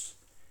courts,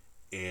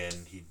 and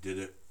he did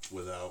it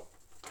without.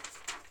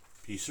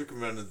 He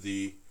circumvented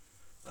the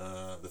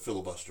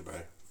filibuster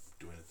by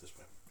doing it this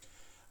way.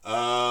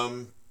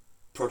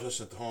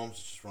 Protesting at the homes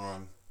is just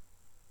wrong,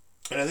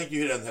 and I think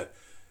you hit on that.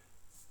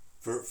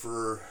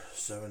 For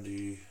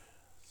 70,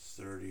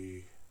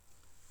 30,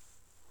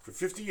 for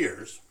 50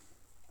 years,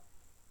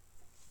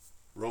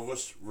 Roe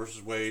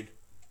versus Wade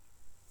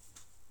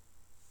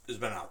has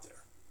been out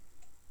there.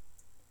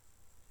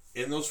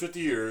 In those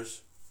 50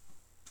 years,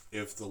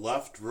 if the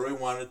left really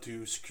wanted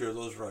to secure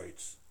those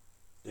rights,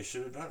 they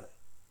should have done it,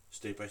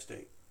 state by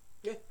state.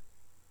 Yeah.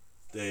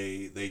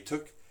 They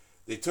took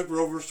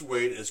Roe versus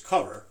Wade as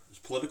cover, as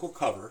political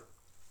cover.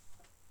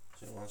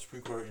 Saying, well, the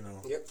Supreme Court,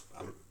 Yep.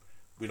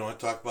 We don't have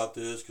to talk about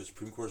this because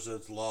Supreme Court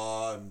says it's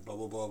law and blah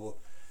blah blah blah.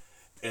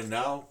 And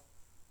now,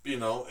 I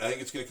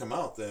think it's going to come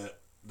out that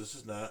this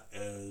is not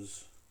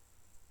as,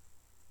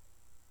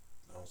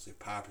 I don't say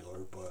popular,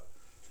 but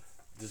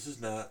this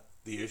is not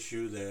the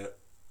issue that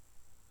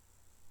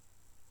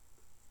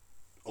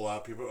a lot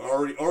of people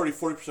already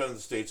 40% of the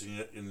states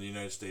in the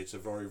United States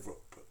have already put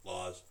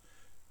laws,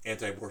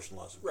 anti-abortion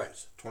laws in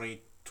place.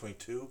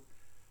 22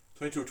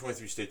 or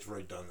 23 states have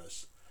already done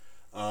this.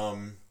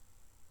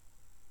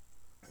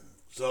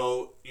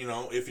 So,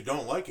 if you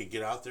don't like it,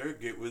 get out there,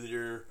 get with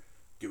your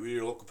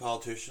local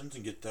politicians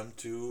and get them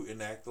to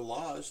enact the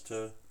laws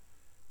to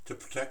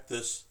protect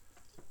this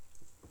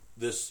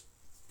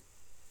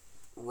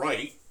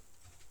right,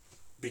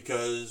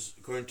 because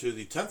according to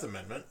the 10th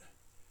Amendment,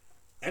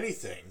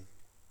 anything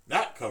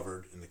not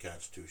covered in the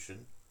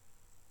Constitution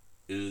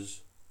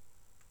is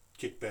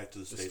kicked back to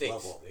the state states,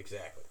 level.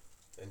 exactly.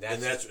 And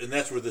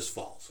that's where this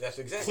falls. That's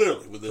exactly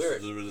Clearly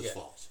where this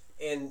falls.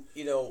 And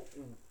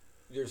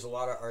there's a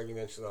lot of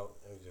arguments about.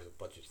 There's a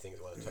bunch of things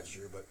I want to touch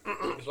here, but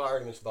there's a lot of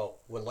arguments about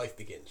when life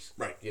begins.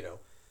 Right.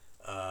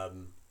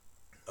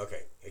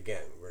 Okay.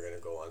 Again, we're going to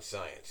go on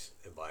science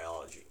and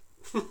biology.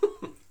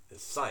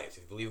 It's science.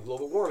 If you believe in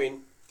global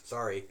warming,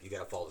 sorry, you got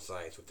to follow the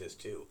science with this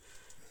too.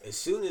 As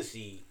soon as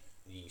the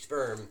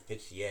sperm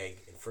hits the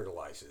egg and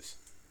fertilizes,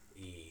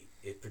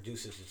 it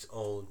produces its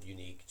own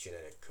unique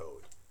genetic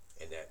code,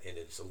 and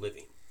it's a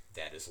living.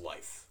 That is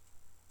life.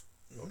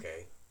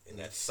 Okay. And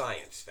that's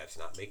science. That's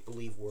not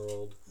make-believe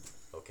world,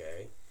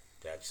 okay?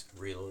 That's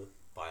real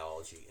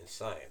biology and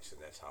science, and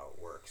that's how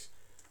it works.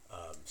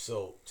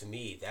 So, to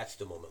me, that's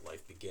the moment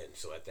life begins.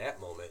 So, at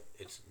that moment,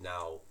 it's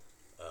now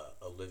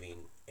a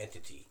living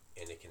entity,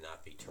 and it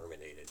cannot be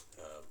terminated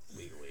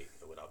legally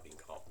without being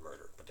called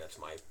murder. But that's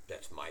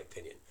my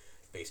opinion,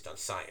 based on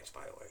science,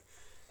 by the way.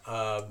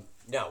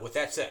 Now, with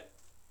that said,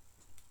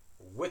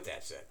 where was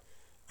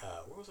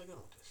I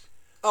going with this?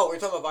 Oh, we're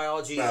talking about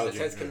biology and the Biology,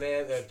 10th yeah.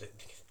 commandment.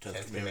 Tenth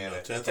Tenth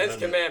commandment. Tenth Tenth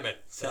commandment.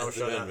 Tenth Thou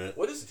shalt not- Amendment.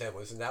 What is the 10th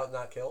one? Is it thou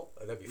not kill?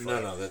 Oh, that'd be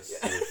funny. No, that's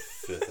the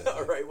fifth.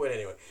 All right. Well,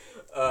 anyway,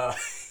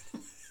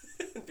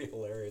 it'd be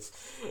hilarious.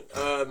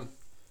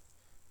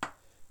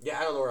 Yeah,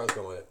 I don't know where I was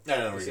going with it. I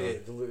don't know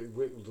where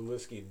you're The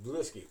whiskey. The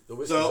whiskey's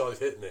So, always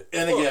hitting it.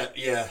 And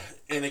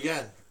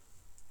again,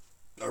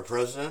 our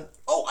president.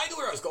 Oh, I knew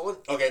where I was going.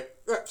 Okay,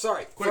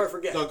 Sorry, quick. before I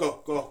forget. No,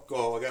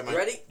 go. I got my.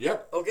 Ready?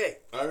 Yep. Okay.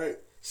 All right.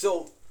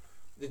 So,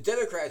 the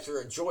Democrats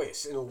are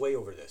joyous in a way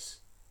over this.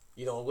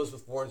 You know,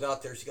 Elizabeth Warren's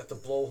out there. She got the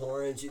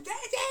blowhorn.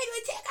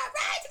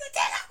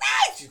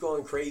 She's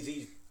going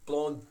crazy,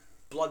 blowing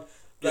blood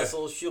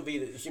vessels. Yeah.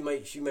 She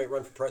might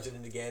run for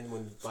president again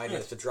when Biden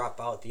has to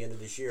drop out at the end of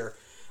this year.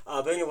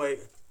 But anyway,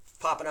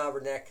 popping out of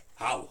her neck.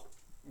 How?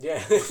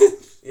 Yeah,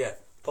 yeah,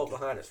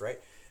 Pocahontas, right?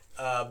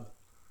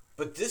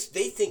 But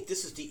they think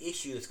this is the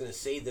issue that's going to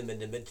save them in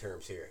the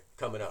midterms here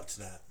coming up. It's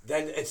not.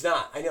 Then it's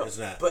not. I know. It's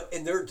not. But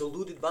in their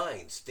deluded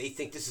minds, they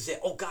think this is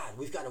it. Oh God,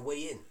 we've got a way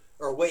in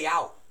or a way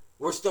out.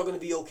 We're still going to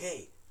be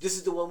okay. This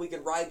is the one we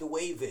can ride the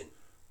wave in.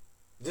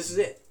 This is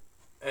it.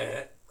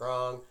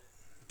 Wrong.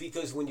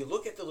 Because when you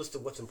look at the list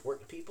of what's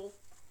important to people,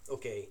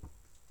 okay,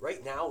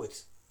 right now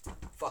it's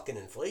fucking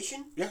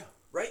inflation. Yeah.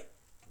 Right?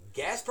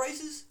 Gas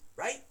prices,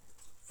 right?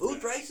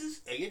 Food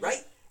prices, I get you.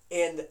 right?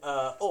 And,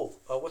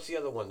 what's the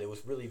other one that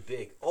was really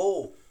big?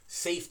 Oh,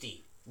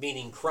 safety,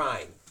 meaning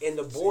crime, and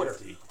the border.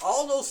 Safety.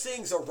 All those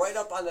things are right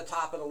up on the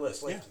top of the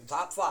list, like Yeah. the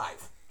top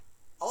 5.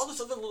 All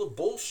this other little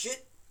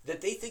bullshit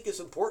that they think is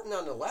important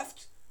on the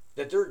left,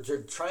 that they're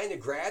trying to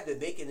grab and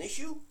make an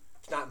issue,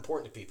 it's not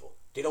important to people.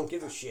 They don't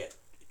give a shit.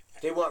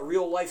 They want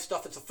real life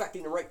stuff that's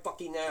affecting them right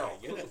fucking now.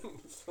 I get it.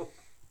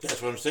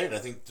 That's what I'm saying. I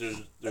think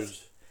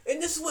there's.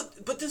 And this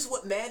is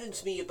what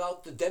maddens me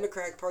about the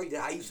Democratic Party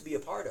that I used to be a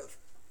part of.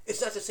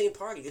 It's not the same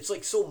party. It's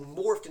like so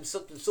morphed into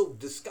something so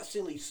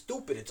disgustingly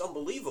stupid. It's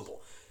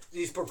unbelievable.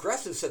 These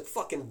progressives have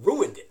fucking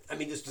ruined it. I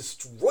mean, just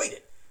destroyed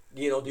it.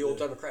 You know, the old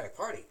Democratic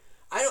Party.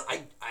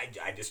 I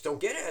just don't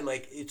get it. I'm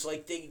like, it's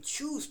like they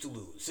choose to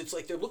lose. It's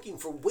like they're looking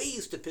for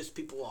ways to piss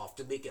people off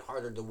to make it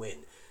harder to win.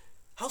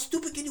 How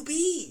stupid can you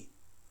be?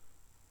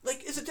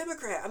 Like, as a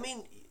Democrat, I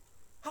mean,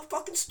 how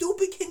fucking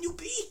stupid can you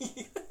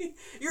be?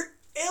 You're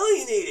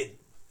alienated.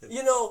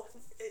 You know,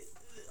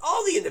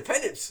 all the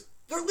independents,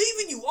 they're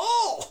leaving you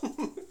all.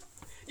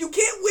 You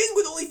can't win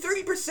with only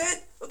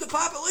 30% of the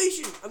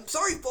population. I'm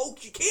sorry,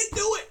 folks, you can't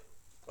do it.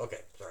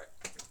 Okay, sorry.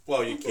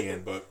 Well, you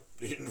can, but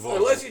it involves.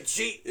 Unless you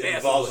cheat. It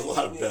involves a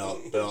massively.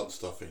 lot of belt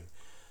stuffing.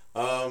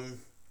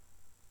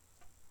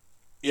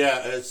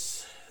 Yeah,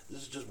 this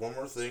is just one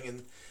more thing,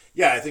 and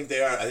yeah, I think they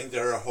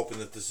are hoping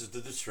that this is the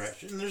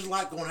distraction. And there's a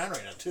lot going on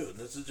right now too. And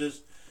this is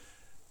just,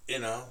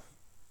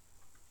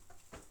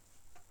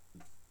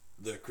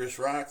 the Chris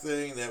Rock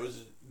thing.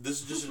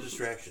 This is just a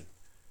distraction.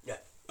 Yeah.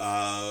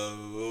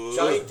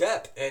 Johnny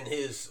Depp and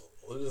his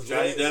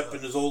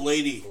old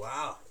lady.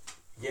 Wow.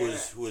 Yeah.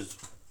 Who was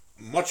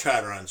much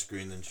hotter on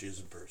screen than she is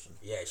in person.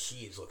 Yeah,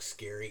 she looks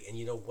scary. And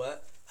you know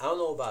what? I don't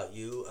know about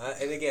you.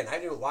 And again, I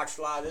didn't watch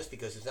a lot of this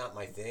because it's not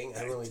my thing. I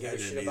don't really give a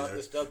shit about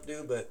this stuff,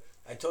 dude. But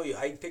I told you,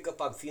 I pick up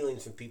on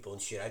feelings from people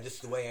and shit. I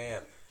just the way I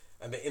am.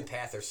 I'm an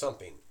empath or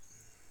something.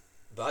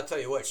 But I'll tell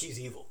you what, she's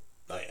evil.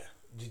 Oh yeah.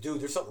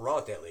 Dude, there's something wrong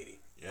with that lady.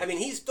 Yeah. I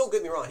mean, don't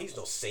get me wrong, he's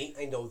no saint.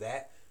 I know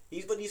that.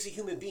 But he's a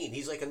human being.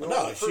 He's like a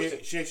normal person.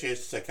 She actually has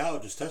a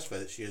psychologist testify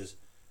that she has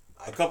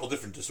a couple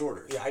different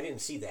disorders. Yeah, I didn't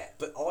see that.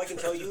 But all I can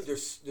tell you,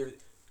 there's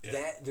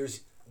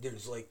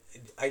like,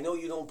 I know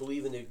you don't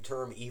believe in the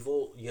term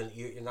evil.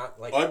 You're not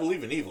like. Oh, I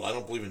believe in evil. I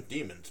don't believe in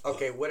demons. But.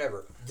 Okay,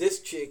 whatever.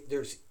 This chick,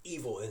 there's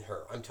evil in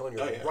her. I'm telling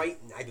you, yeah. right?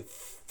 I can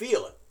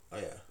feel it. Oh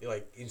yeah. You're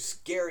like, it's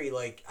scary.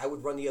 Like I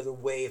would run the other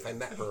way if I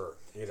met her,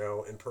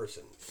 in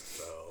person.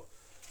 So.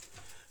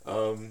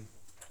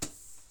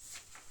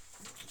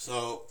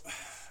 So.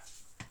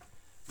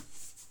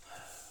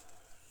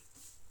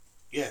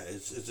 Yeah,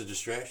 it's a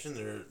distraction.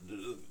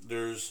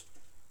 There's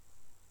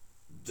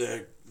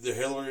the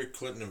Hillary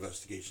Clinton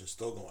investigation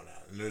still going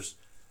on, and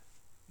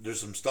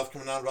there's some stuff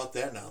coming out about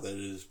that now that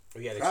is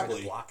They probably tried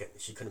to block it.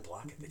 She couldn't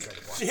block it. They tried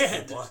to block Yeah, it.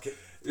 Couldn't block it.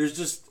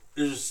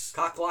 there's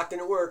Cock block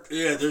didn't work.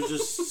 yeah there's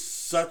just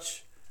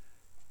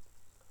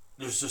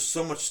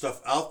so much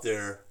stuff out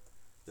there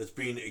that's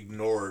being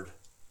ignored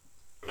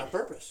on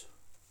purpose,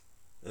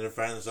 and they're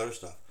finding this other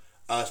stuff.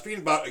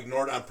 Speaking about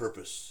ignored on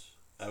purpose,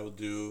 I will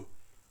do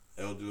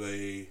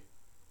a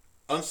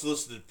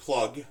unsolicited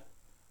plug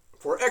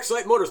For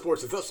Excite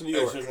Motorsports in Vesta, New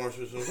York.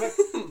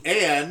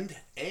 and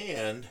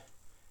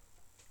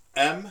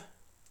MXM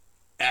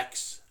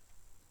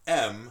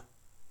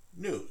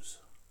News.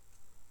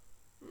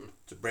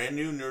 It's a brand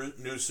new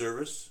news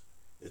service.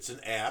 It's an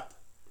app.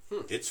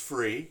 It's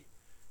free.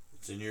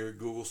 It's in your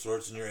Google store.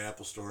 It's in your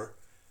Apple store.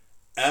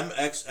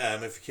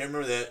 MXM. If you can't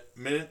remember that,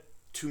 minute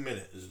to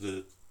minute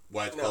is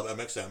why it's called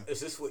MXM. Is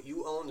this what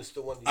you own? Is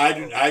the one? I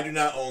do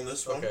not own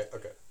this one.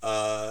 Okay.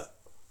 Are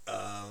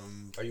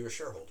you a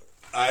shareholder?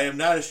 I am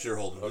not a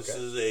shareholder. Okay. This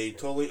is a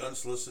totally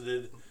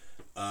unsolicited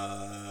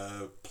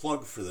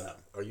plug for them.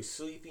 Are you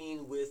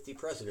sleeping with the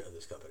president of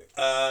this company?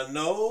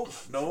 No,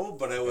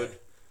 but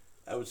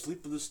I would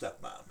sleep with his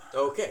stepmom.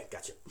 Okay,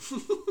 gotcha.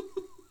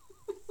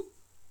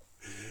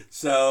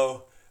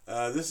 So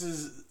this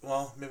is,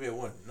 well, maybe I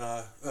wouldn't.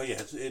 Oh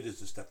yeah, it is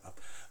his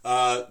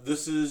stepmom.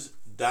 This is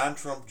Don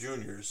Trump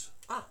Jr.'s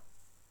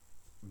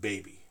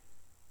baby.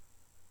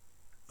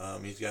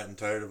 He's gotten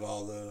tired of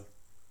all the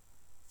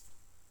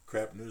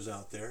crap news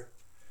out there.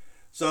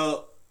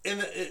 So,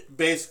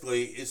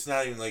 basically, it's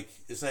not even like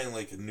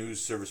a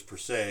news service per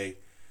se,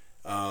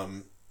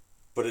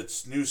 but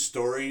it's news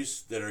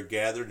stories that are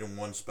gathered in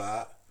one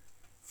spot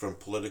from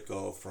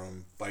Politico,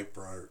 from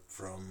Breitbart,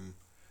 from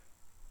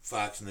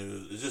Fox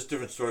News. It's just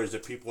different stories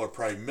that people are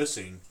probably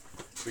missing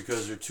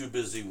because they're too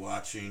busy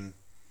watching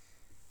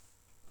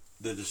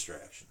the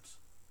distractions.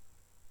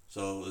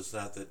 So it's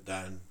not that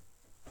Don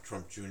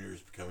Trump Jr.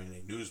 is becoming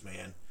a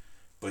newsman,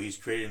 but he's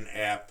created an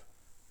app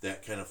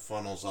that kind of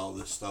funnels all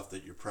this stuff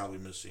that you're probably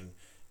missing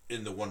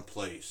into one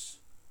place.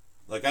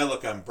 Like I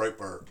look on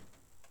Breitbart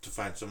to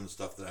find some of the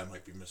stuff that I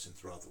might be missing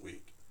throughout the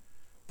week.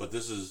 But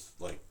this is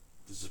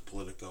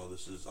Politico,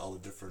 this is all the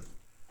different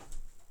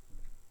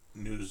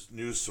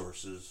news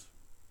sources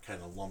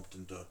kind of lumped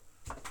into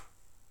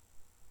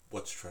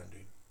what's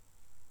trending.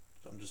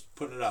 So I'm just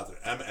putting it out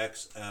there.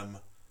 MXM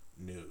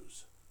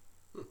News.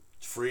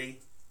 It's free.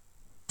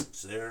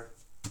 It's there.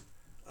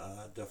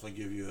 Definitely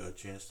give you a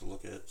chance to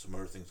look at some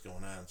other things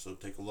going on. So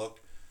take a look.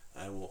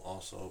 I will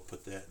also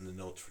put that in the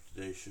notes for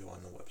today's show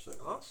on the website.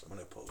 Awesome. When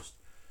I post.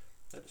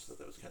 I just thought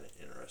that was kind of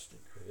interesting.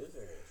 It is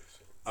very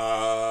interesting.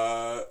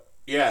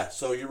 Yeah,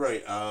 so you're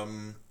right.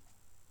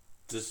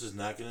 This is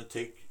not going to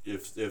take,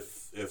 if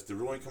the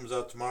ruling comes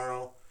out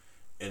tomorrow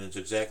and it's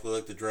exactly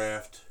like the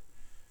draft,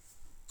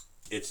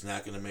 it's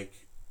not going to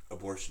make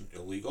abortion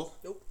illegal.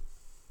 Nope.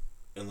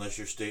 Unless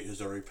your state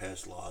has already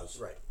passed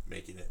laws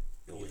making it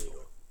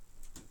illegal.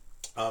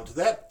 To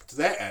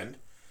that end,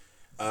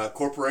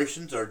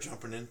 corporations are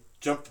jumping in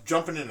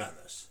on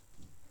this.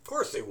 Of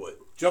course they would.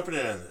 Jumping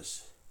in on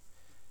this.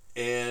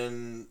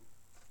 And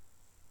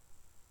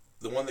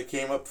the one that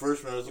came up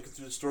first when I was looking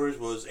through the stories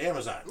was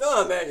Amazon.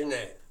 No, imagine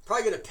that.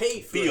 Probably going to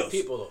pay for Bios.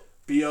 people though.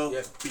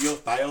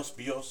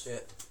 Bios,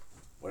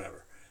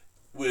 whatever.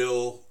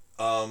 Will,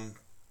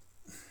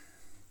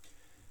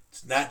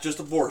 it's not just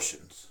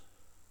abortions,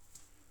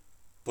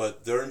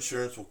 but their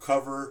insurance will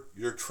cover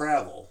your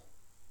travel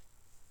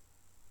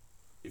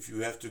if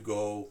you have to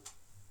go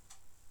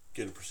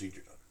get a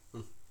procedure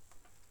done.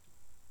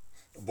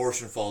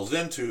 Abortion falls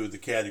into the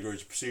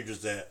categories of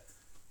procedures that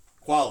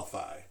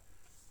qualify,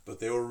 but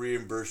they will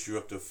reimburse you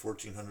up to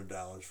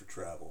 $1,400 for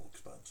travel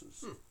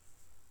expenses.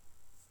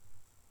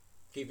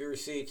 Keep your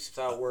receipts.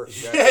 That's how it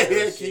works. You Yeah,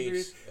 your keep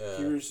receipts.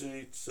 your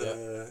receipts.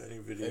 Any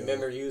video. And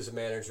remember, you as a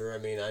manager. I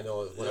mean, I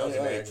know when I was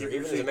a manager,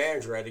 even as a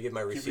manager, I had to give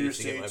my receipts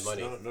to get my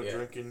money. No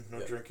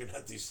drinking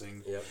at these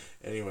things. Yep.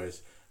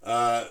 Anyways,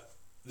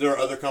 there are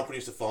other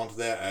companies that fall into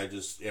that.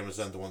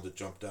 Amazon, the one that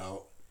jumped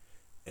out,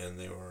 and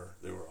they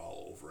were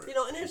all over it. You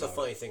know, and here's a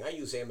funny thing. I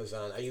use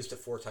Amazon. I used it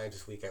 4 times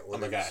this week at work.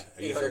 Oh my God.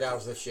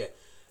 $800 of shit.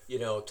 You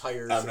know,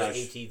 tires,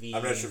 ATVs.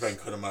 I'm not sure if I can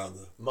cut them out of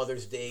the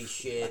Mother's Day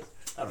shit.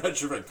 I'm not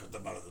sure if I can cut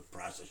them out of the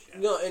process yet.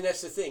 No, and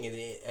that's the thing.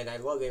 And I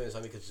love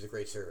Amazon because it's a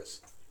great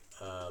service.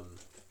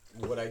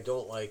 What I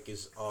don't like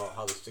is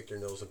how they stick their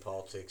nose in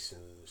politics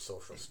and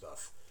social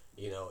stuff.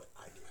 You know,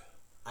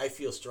 I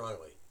feel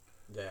strongly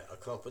that a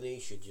company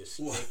should just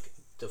stick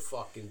to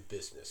fucking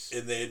business.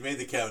 And they had made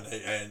the count,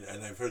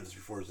 and I've heard this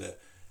before, is that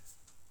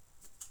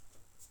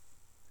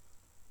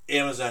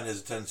Amazon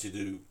has a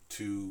tendency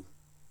to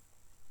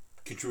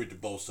contribute to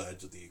both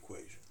sides of the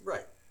equation.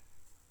 Right.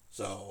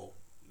 So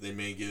they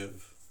may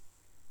give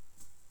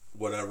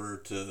whatever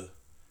to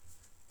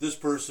this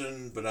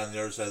person, but on the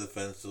other side of the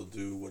fence, they'll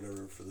do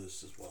whatever for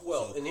this as well.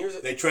 Well, so and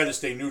here's they try to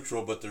stay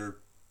neutral, but they're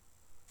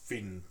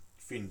feeding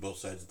both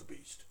sides of the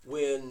beast.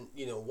 When,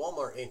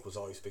 Walmart Inc. was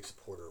always a big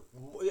supporter.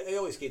 They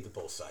always gave to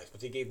both sides, but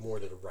they gave more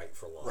to the right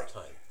for a long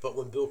time. But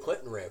when Bill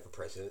Clinton ran for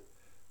president,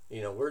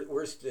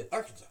 where's the...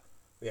 Arkansas.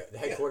 Yeah, the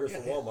headquarters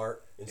for Walmart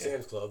and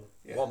Sam's Club,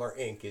 Walmart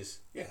Inc. is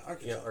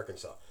Arkansas.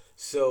 Arkansas.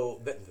 So,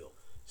 Bentonville.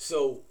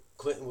 So,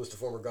 Clinton was the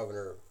former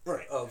governor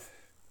of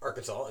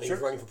Arkansas, and he was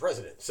running for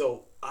president.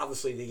 So,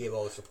 obviously, they gave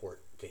all the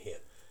support to him.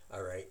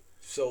 All right?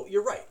 So,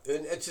 you're right.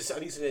 And it's just,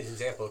 I'm using it as an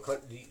example.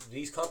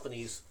 These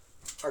companies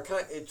are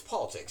it's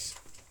politics.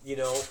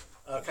 Kind of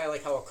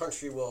like how a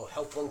country will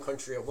help one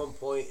country at one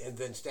point and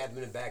then stab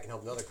them in the back and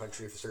help another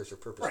country if it serves their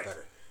purpose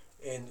better.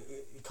 And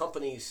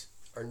companies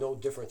are no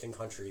different than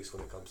countries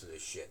when it comes to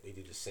this shit. They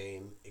do the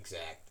same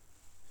exact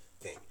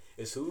thing.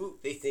 It's who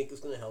they think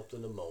is going to help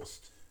them the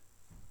most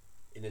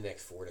in the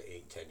next 4 to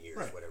 8, 10 years,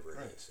 whatever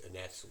it is. And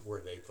that's where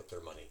they put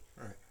their money.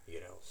 Right.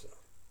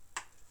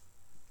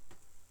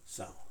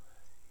 So,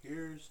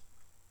 here's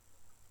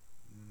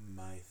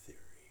my theory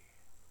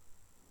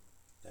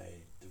that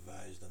I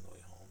devised on the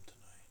way home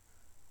tonight.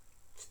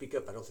 Speak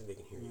up. I don't think they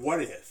can hear you.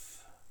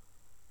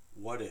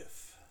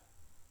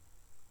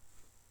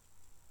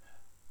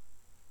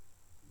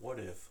 What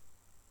if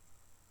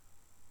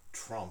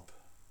Trump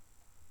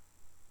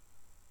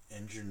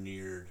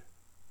engineered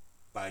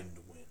Biden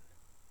to win.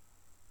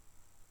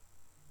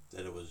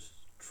 That it was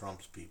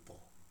Trump's people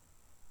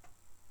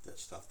that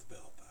stuffed the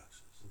ballot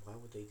boxes. Why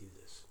would they do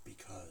this?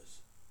 Because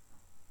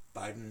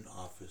Biden in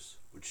office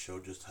would show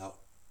just how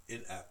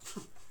inept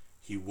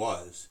he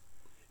was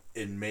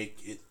and make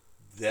it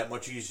that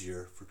much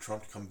easier for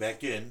Trump to come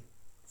back in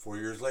 4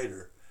 years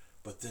later,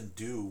 but then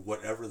do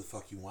whatever the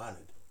fuck he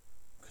wanted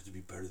because it'd be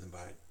better than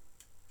Biden.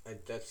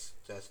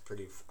 That's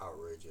pretty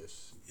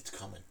outrageous. It's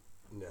coming.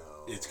 No.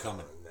 It's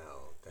coming.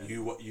 No.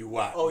 You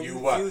watch. Oh, you you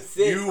watch.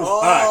 think? You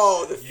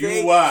Oh, watch. the You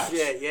fake watch.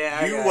 shit.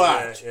 Yeah, You yeah,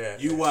 watch. yeah, yeah.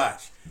 You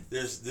watch.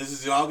 This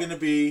is all going to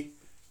be.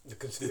 The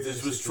conspiracy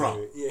This was Trump.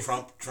 theory.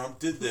 Yeah. Trump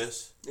did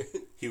this.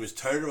 He was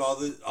tired of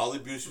all the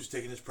abuse he was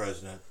taking as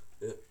president.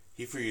 Yeah.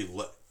 He figured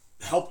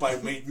help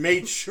Biden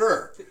made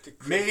sure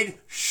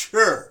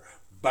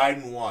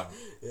Biden won,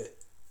 Yeah.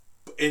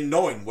 and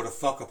knowing what a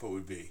fuck up it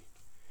would be,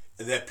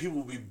 and that people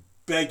would be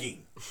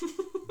begging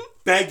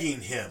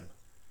him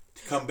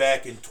to come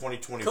back in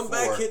 2024. Come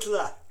back,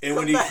 Hitler. And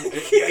Come when back.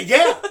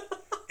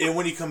 and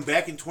when he come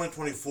back in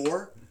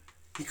 2024,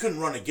 he couldn't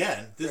run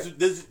again.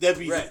 That'd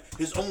be Right.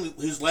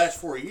 his last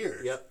 4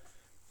 years. Yep.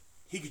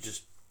 He could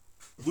just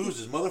lose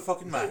his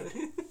motherfucking mind.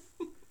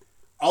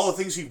 All the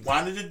things he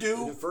wanted to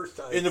do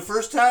In the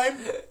first time.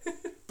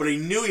 but he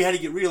knew he had to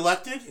get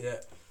reelected.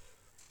 Yeah.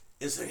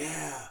 It's like,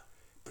 yeah,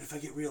 but if I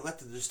get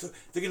reelected,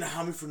 they're gonna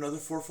hound me for another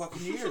 4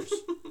 fucking years.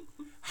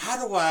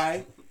 How do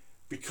I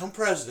become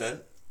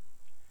president,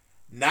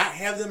 not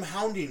have them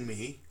hounding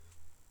me?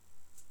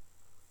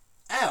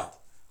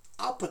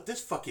 I'll put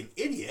this fucking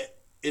idiot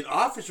in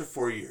office for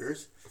 4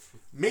 years,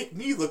 make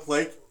me look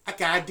like a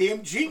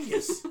goddamn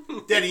genius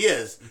that he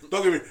is.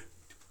 Don't get me.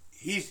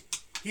 He's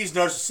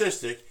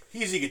narcissistic.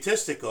 He's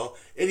egotistical,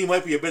 and he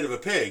might be a bit of a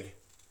pig,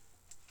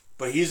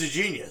 but he's a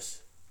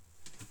genius.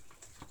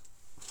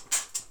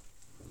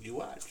 You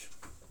watch.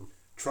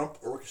 Trump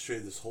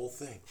orchestrated this whole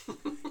thing.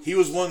 He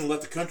was one to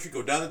let the country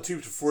go down the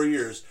tubes for 4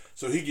 years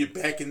so he'd get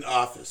back in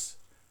office.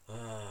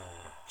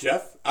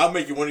 Jeff, I'm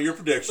making one of your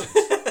predictions.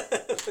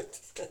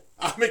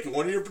 I'm making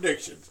one of your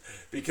predictions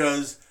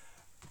because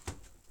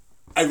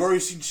I've already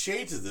seen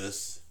shades of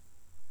this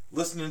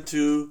listening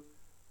to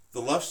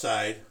the left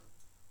side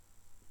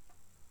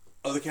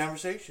of the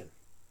conversation.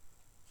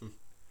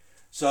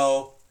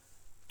 So,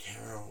 can't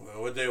remember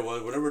what day it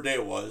was, whatever day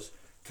it was,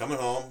 coming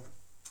home,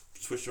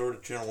 switched over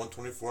to channel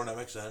 124 on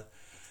MXN,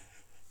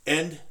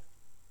 and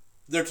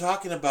they're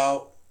talking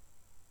about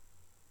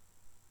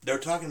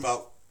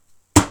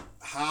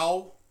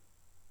how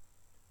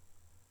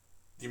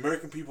the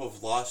American people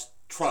have lost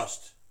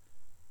trust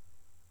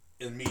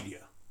in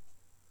media.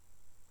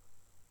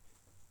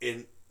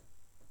 And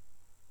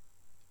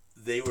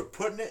they were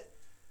putting it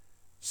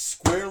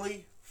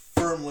squarely,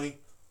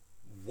 firmly,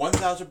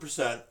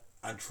 1,000%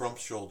 on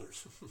Trump's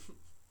shoulders.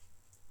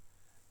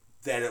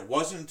 That it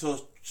wasn't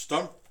until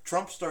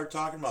Trump started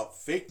talking about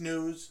fake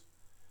news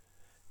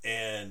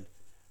and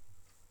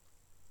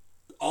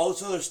all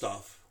this other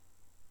stuff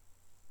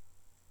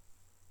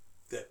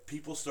that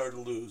people started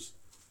to lose.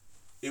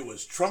 It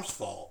was Trump's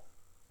fault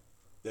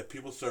that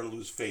people started to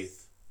lose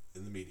faith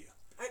in the media.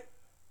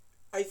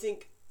 I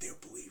think they were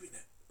believing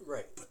it.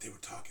 Right. But they were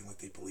talking like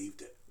they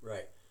believed it.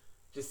 Right.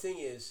 The thing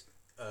is,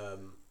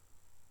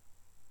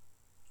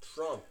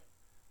 Trump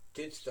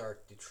did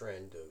start the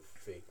trend of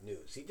fake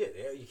news. He did.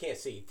 You can't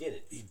say he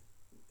didn't.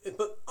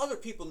 But other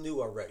people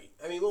knew already.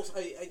 I mean,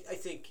 I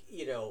think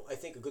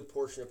a good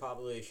portion of the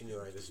population knew,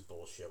 all right, this is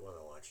bullshit. Why am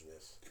I watching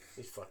this?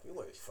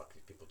 What are these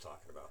fucking people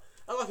talking about?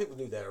 A lot of people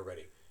knew that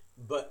already.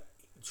 But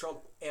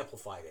Trump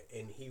amplified it,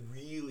 and he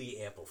really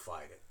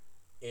amplified it.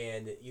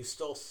 And you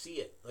still see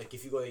it. Like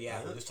if you go to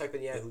Yahoo, just type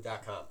in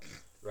yahoo.com,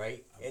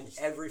 right? And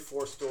every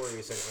 4th story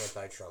is an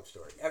anti-Trump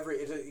story.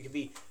 It could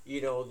be,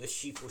 the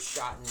sheep was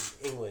shot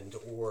in England,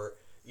 or,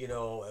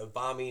 a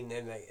bombing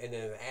in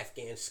an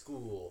Afghan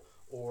school,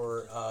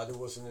 or there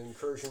was an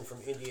incursion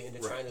from India into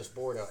China's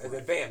border, and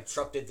then bam,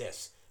 Trump did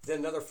this. Then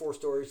another 4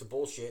 stories of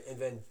bullshit, and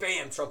then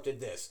bam, Trump did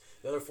this.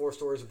 Another 4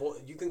 stories of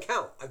bullshit. You can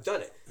count. I've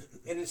done it.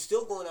 And it's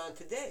still going on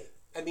today.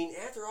 I mean,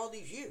 after all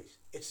these years,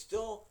 it's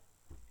still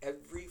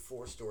every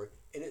 4 story.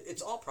 And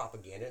it's all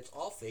propaganda. It's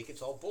all fake.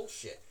 It's all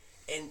bullshit.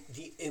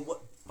 And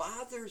what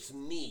bothers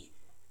me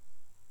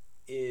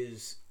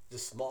is the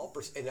small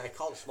and I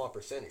call it small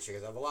percentage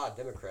because I have a lot of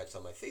Democrats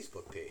on my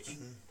Facebook page.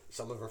 Mm-hmm.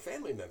 Some of our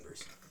family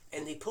members.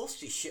 And they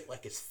post this shit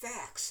like it's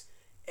facts.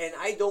 And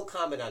I don't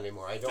comment on it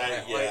anymore. I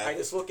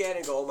just look at it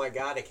and go, oh my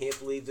God, I can't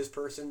believe this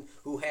person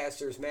who has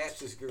their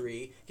master's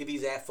degree can be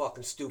that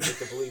fucking stupid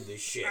to believe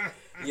this shit.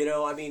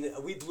 I mean,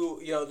 we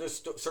blew,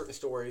 there's certain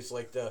stories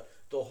like the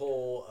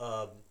whole,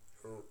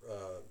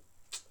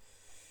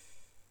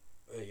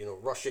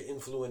 Russia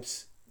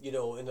influence, in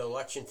the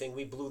election thing.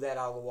 We blew that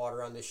out of the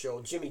water on this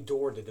show. Jimmy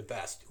Dore did the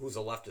best, who's a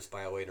leftist,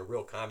 by the way, and a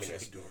real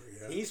communist. Jimmy Dore,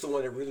 yeah. He's the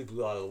one that really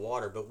blew out of the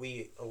water, but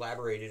we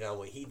elaborated on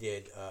what he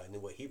did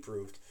and what he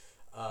proved.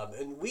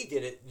 And we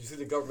did it through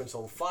the government's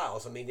own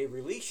files. I mean, they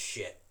released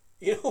shit,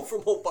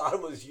 from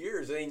Obama's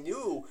years. They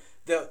knew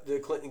that the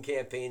Clinton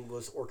campaign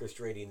was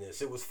orchestrating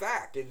this. It was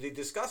fact. They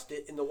discussed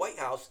it in the White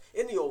House,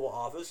 in the Oval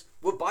Office,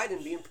 with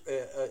Biden being,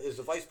 as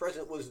the vice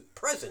president, was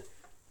present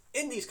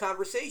in these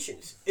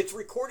conversations. It's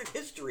recorded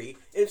history,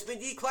 and it's been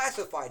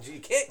declassified, so you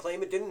can't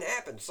claim it didn't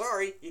happen.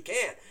 Sorry, you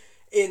can't.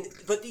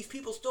 But these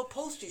people still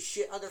post this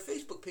shit on their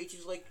Facebook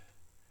pages like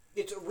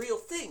it's a real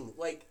thing.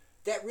 Like,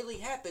 that really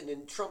happened,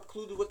 and Trump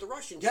colluded with the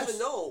Russians, Yes.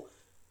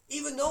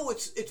 even though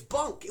it's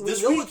bunk. We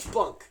This know week. it's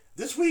bunk.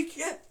 This week?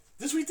 Yeah.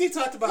 This week they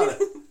talked about it.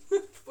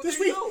 But This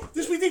there you week go.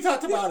 this week they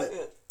talked about it.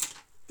 Yeah.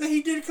 That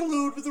he did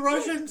collude with the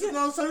Russians and Yeah.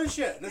 all this other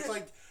shit. And it's Yeah.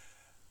 like,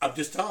 I'm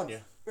just telling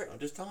you. Right. I'm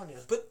just telling you.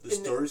 But the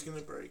story's going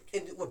to break.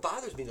 And what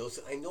bothers me, though, is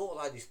I know a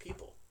lot of these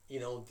people,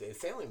 the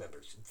family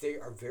members. They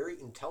are very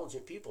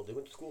intelligent people. They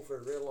went to school for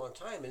a very long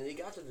time, and they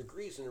got their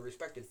degrees in their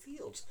respective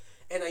fields.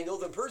 And I know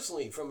them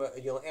personally from a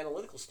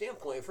analytical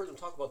standpoint. I've heard them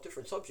talk about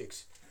different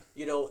subjects,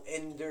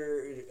 and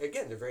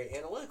they're very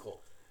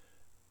analytical.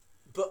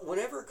 But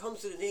whenever it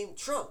comes to the name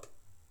Trump,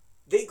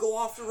 they go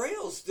off the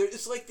rails.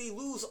 It's like they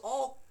lose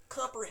all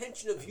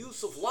comprehension of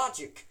use of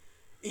logic,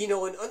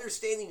 and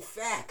understanding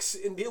facts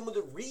and being able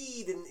to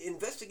read and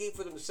investigate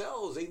for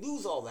themselves. They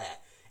lose all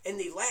that. And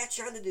they latch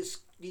onto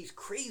these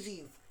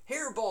crazy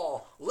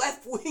hairball,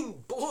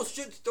 left-wing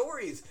bullshit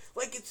stories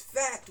like it's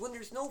fact when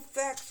there's no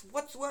facts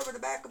whatsoever to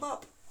back them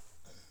up.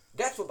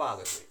 That's what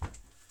bothers me.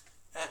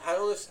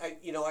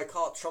 I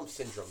call it Trump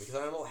syndrome because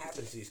I don't know what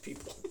happens to these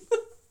people.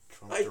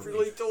 I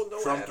really don't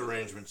know. Trump what happens.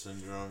 derangement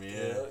syndrome,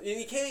 yeah. And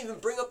you can't even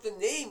bring up the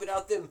name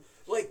without them,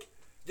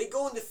 they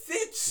go into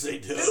fits. They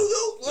do. They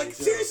do. They do.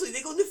 Seriously,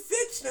 they go into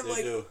fits. And I'm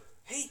They do.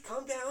 hey,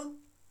 calm down.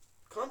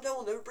 Calm down.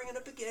 We'll never bring it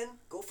up again.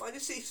 Go find a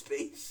safe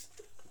space.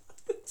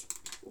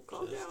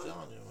 Calm Just down.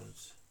 telling you,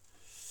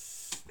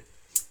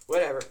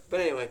 Whatever.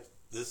 But anyway.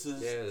 this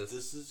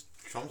is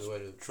Trump's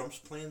What is- Trump's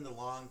playing the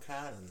long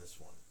con in this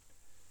one.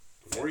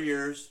 4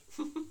 years,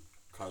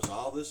 cause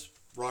all this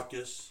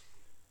ruckus,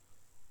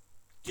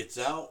 gets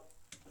out,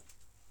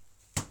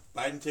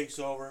 Biden takes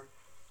over,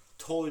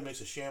 totally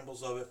makes a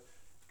shambles of it.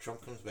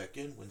 Trump comes back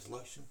in, wins the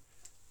election,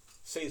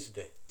 Saves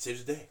the day.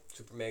 saves the day.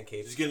 Superman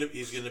cave. He's gonna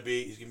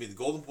be the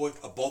golden boy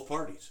of both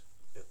parties.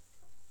 Yep.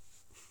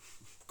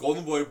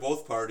 Golden boy of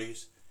both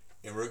parties,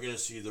 and we're gonna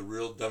see the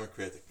real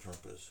Democrat that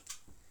Trump is.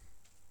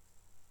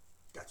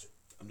 Gotcha.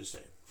 I'm just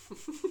saying.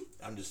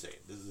 I'm just saying.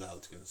 This is how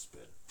it's gonna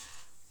spin.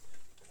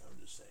 I'm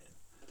just saying.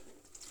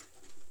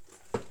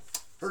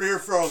 Heard it here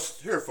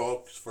first. Here,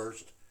 folks.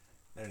 First.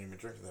 I haven't even been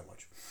drinking that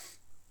much.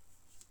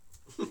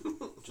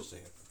 Just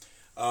saying.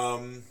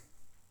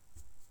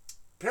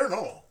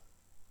 Paranormal,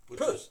 which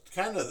is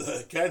kind of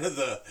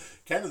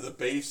the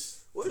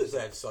base. What is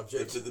that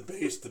subject?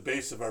 The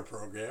base of our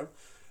program.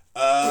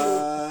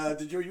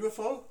 Did your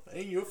UFO?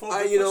 Any UFO?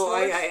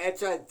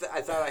 stories?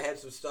 I thought I had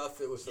some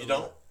stuff. It was You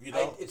don't?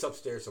 It's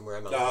upstairs somewhere.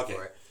 I'm not Oh, looking okay.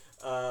 for it.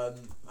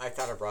 I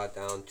thought I brought it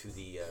down to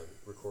the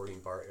recording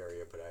bar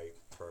area, but I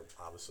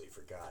obviously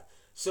forgot.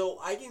 So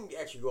I didn't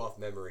actually go off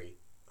memory.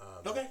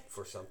 Okay.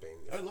 For something.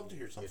 I'd love to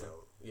hear something.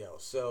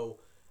 So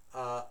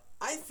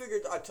I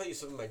figured I'd tell you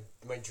some of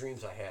my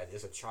dreams I had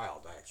as a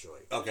child,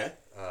 actually. Okay.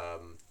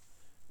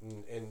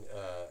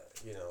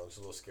 It's a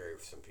little scary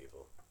for some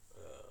people.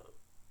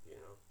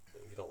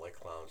 If you don't like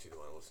clowns, you don't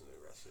want to listen to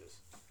the rest of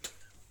this.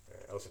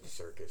 I was at the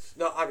circus.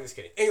 No, I'm just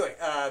kidding. Anyway,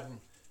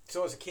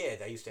 so as a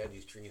kid, I used to have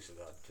these dreams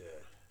about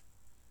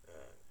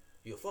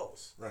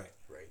UFOs. Right.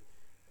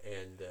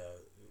 And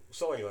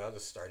so anyway, I'll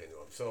just start into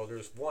them. So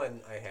there's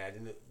one I had,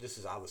 and this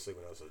is obviously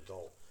when I was an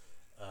adult.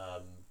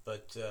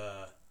 But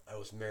I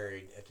was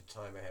married at the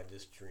time I had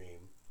this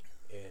dream,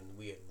 and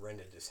we had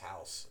rented this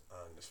house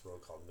on this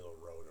road called Middle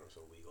Road. It was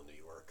illegal in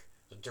New York.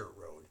 It's a dirt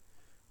road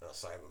on the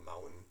side of a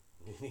mountain.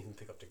 You didn't even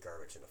pick up the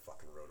garbage in the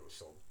fucking road. It was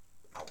so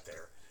out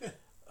there.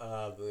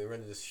 But we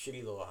rented this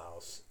shitty little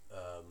house.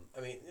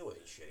 It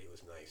wasn't shitty. It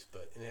was nice,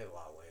 but it had a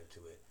lot of land to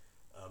it.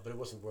 But it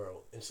wasn't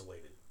well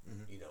insulated,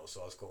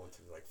 so I was going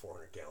through like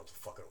 400 gallons of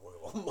fucking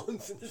oil a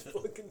month in this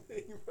fucking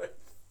thing, right?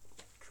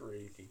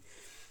 Crazy.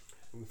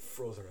 We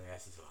froze our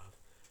asses off.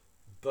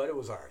 But it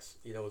was ours.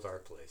 It was our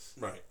place.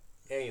 Right.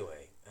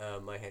 Anyway,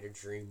 I had a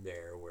dream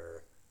there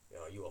where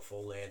a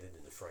UFO landed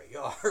in the front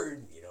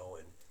yard,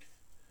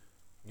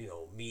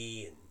 and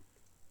me and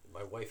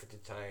my wife at the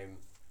time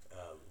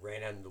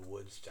ran out in the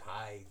woods to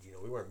hide.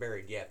 We weren't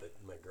married yet, but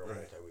my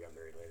girlfriend at the time, we got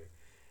married later.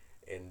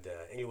 And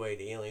anyway,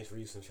 the aliens were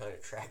using some kind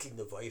of tracking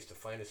device to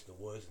find us in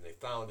the woods, and they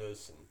found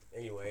us. And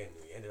anyway, and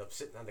we ended up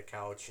sitting on the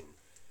couch and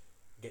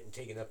getting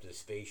taken up to the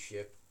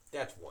spaceship.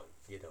 That's one,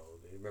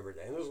 remember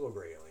that. And those little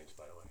gray aliens,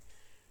 by the way.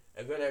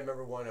 And then I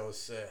remember when I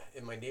was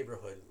in my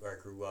neighborhood where I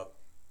grew up,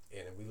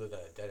 and we lived on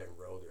a dead-end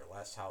road. Our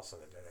last house on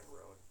a dead-end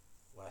road.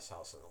 Last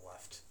house on the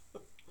left.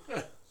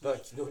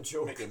 No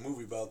joke. Make a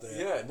movie about that.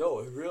 Yeah,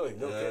 no, really,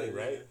 no kidding,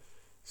 right?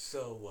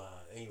 So,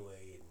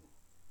 anyway,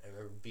 I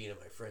remember being at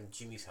my friend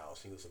Jimmy's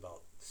house. He was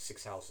about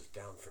 6 houses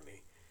down from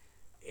me.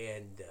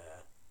 And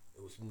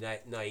it was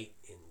night,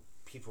 and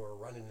people are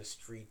running the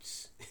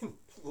streets in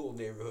the little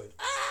neighborhood,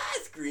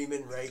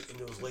 screaming, right? And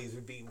those laser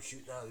beams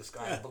shooting out of the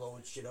sky,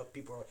 blowing shit up.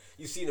 People are,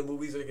 you see in the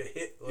movies that get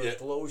hit with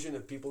explosion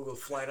and people go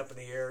flying up in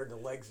the air and the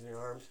legs and their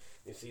arms.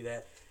 You see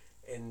that?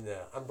 And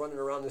I'm running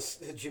around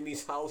this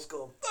Jimmy's house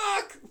going,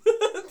 fuck,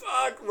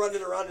 fuck,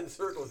 running around in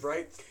circles,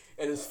 right?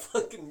 And this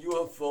fucking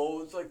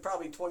UFO, it's like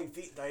probably 20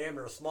 feet in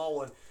diameter, a small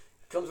one,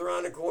 comes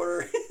around the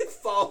corner,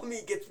 follows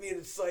me, gets me in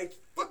his sights,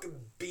 fucking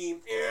beam,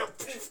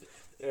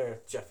 there,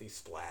 Jeffy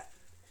splat.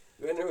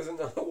 Then there was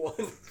another one,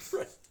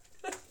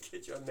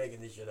 kid you, I'm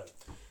making this shit up.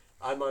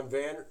 I'm on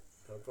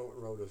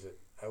what road was it?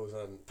 I was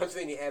on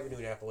Pennsylvania Avenue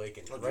in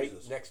Appalachian, right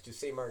next to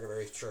St. Margaret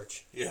Mary's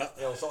Church. Yeah.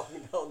 And I was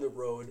walking down the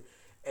road,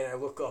 and I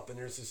look up, and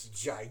there's this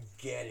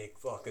gigantic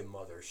fucking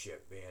mothership,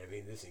 man. I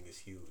mean, this thing is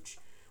huge.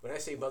 When I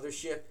say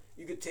mothership,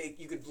 you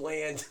could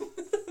land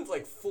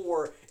like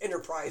 4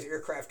 Enterprise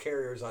aircraft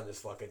carriers on this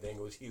fucking thing.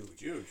 It was huge.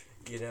 Huge.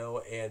 You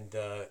know, and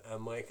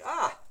I'm like,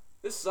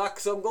 this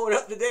sucks. I'm going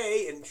up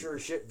today. And sure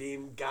shit,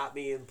 beam got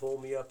me and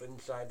pulled me up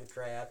inside the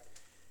craft.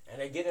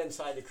 And I get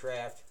inside the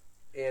craft,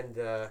 and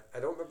I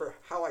don't remember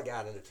how I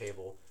got on the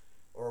table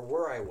or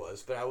where I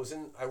was, but I was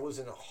in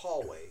a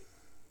hallway,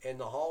 and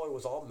the hallway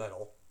was all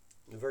metal,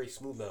 very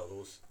smooth metal. There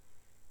was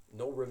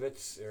no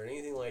rivets or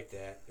anything like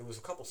that. There was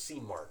a couple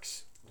seam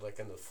marks, like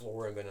on the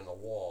floor and then on the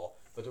wall,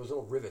 but there was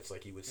no rivets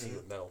like you would see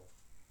with metal.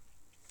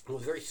 It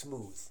was very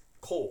smooth,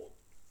 cold.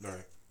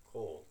 Right.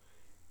 Cold.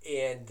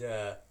 And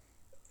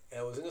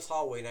I was in this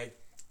hallway, and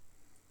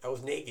I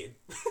was naked.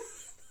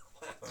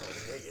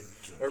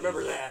 I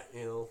remember that,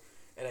 you know.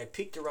 And I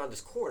peeked around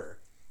this corner,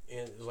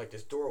 and it was like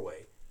this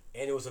doorway,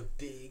 and it was a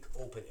big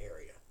open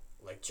area,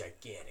 like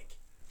gigantic,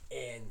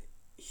 and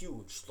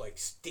huge, like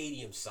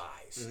stadium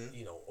size,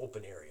 you know,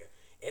 open area.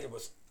 And it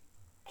was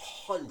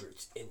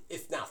hundreds, and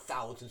if not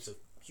thousands of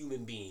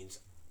human beings,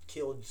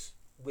 kids,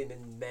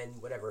 women, men,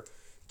 whatever,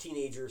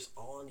 teenagers,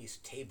 all on these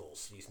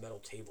tables, these metal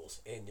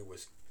tables, and there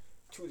was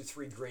 2 to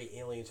 3 gray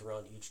aliens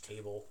around each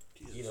table,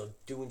 you know,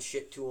 doing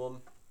shit to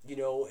them, you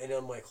know, and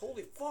I'm like,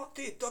 holy fuck,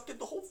 they abducted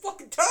the whole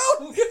fucking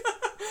town,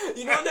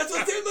 you know, and that's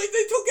what they're like,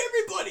 they took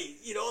everybody,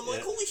 you know, I'm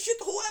like, holy shit,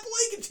 the whole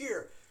Appalachian's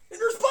here, and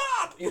there's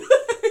Bob, you know,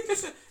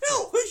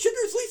 hell, shit,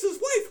 there's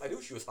Lisa's wife, I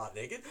knew she was hot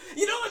naked,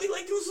 you know, I mean,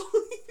 like, there was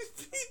all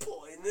these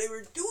people, and they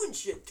were doing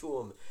shit to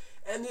them,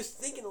 and just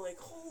thinking, like,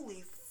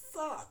 holy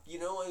fuck, you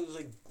know, it was,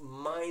 like,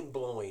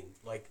 mind-blowing,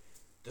 like,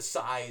 the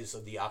size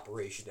of the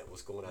operation that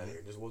was going on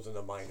here. This wasn't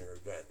a minor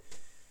event.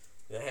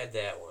 And I had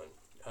that one.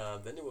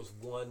 Then there was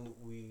one,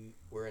 we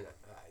were in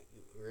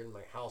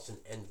my house in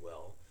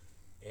Endwell,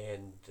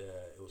 and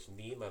it was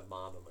me, my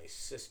mom, and my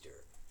sister.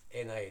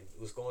 And I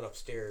was going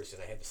upstairs,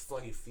 and I had this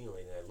funny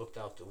feeling, and I looked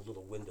out the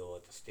little window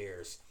at the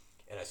stairs,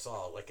 and I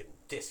saw like a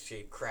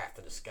disc-shaped craft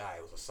in the sky.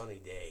 It was a sunny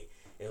day,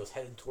 and it was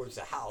headed towards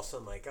the house.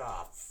 I'm like,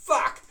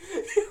 fuck!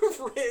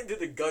 Ran to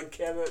the gun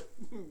cabinet,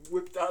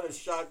 whipped out a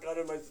shotgun,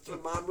 and my sister,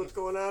 Mom, what's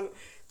going on?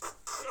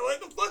 Like,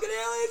 the fucking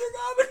aliens are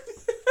coming!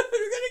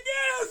 They're gonna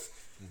get us!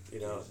 You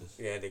know,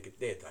 yeah,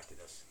 they abducted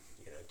us.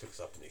 You know, took us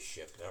up in this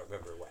ship. And I don't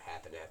remember what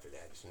happened after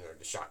that.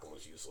 The shotgun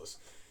was useless.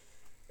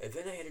 And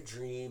then I had a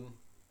dream.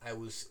 I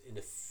was in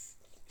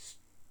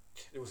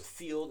there was a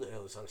field, and I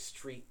was on a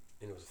street,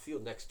 and there was a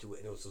field next to it,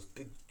 and it was those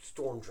big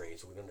storm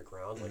drains that went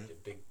underground, like the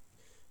big,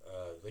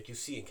 like you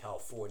see in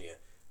California,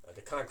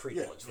 the concrete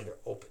ones where they're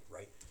open,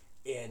 right?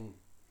 And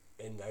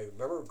I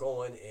remember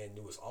going, and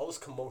there was all this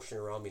commotion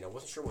around me, and I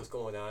wasn't sure what was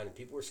going on, and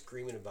people were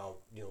screaming about,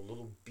 you know,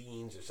 little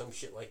beans or some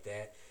shit like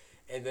that.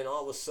 And then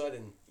all of a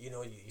sudden, you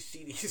know, you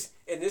see these,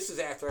 and this is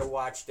after I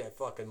watched that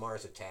fucking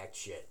Mars Attack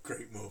shit.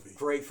 Great movie.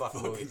 Great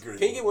fucking movie. Great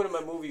Can you get one of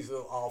my movies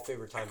of all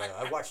favorite time?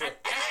 I watched it.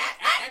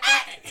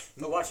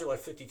 I watched it like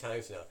 50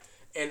 times now.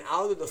 And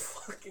out of the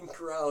fucking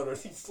crowd are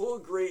these little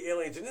gray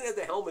aliens. They didn't have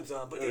the helmets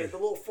on, but they had the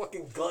little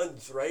fucking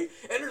guns, right?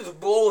 And they're just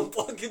blowing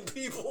fucking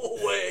people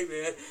away,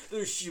 man.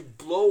 They're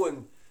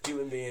blowing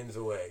human beings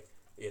away,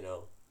 you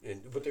know.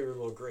 But they were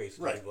little grays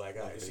with big black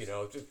eyes, you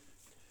know. Just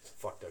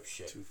fucked up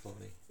shit. Too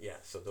funny. Yeah,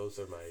 so those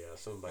are my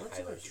some of my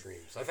highlight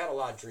dreams. I've had a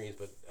lot of dreams,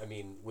 but I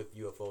mean with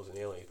UFOs and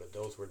aliens, but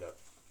those were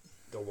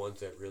the ones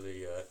that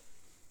really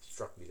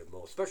struck me the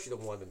most, especially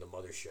the one in the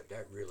mothership.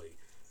 That really,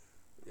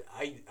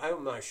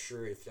 I'm not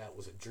sure if that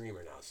was a dream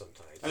or not.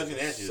 Sometimes I was going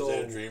to ask you, is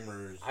that a dream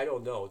or? I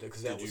don't know,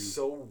 because that was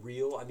so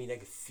real. I mean, I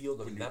could feel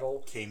the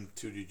metal.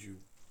 Did you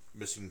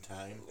missing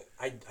time?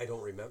 I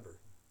don't remember.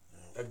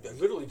 I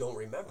literally don't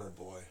remember.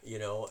 Oh boy. You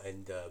know,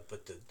 and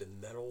but the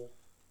metal.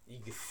 You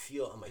could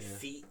feel it on my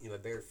feet, my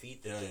bare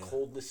feet, the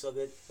coldness of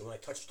it. And when I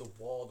touched the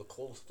wall, the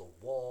coldness of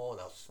the wall,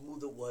 and how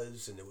smooth it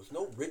was, and there was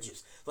no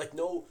ridges, like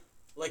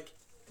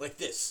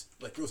this,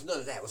 like there was none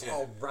of that. It was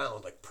all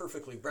round, like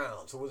perfectly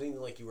round. So it wasn't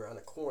even like you were on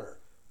a corner.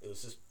 It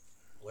was just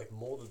like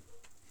molded.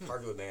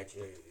 Hard to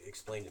imagine,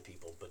 explain to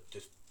people, but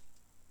just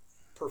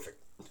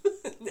perfect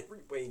in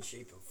every way, and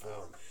shape, and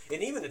form.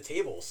 And even the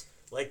tables,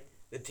 like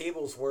the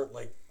tables weren't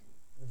like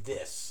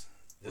this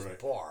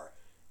bar.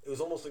 It was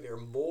almost like they were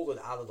molded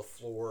out of the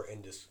floor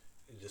and just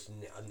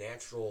a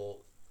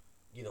natural,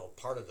 you know,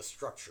 part of the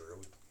structure. It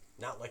was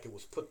not like it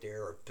was put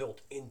there or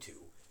built into.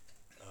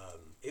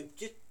 It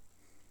just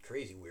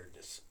crazy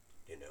weirdness,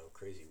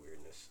 crazy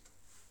weirdness.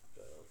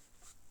 So,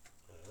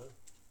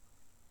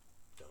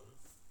 don't know.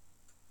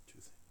 Two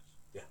things.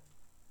 Yeah.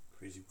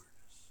 Crazy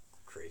weirdness.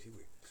 Crazy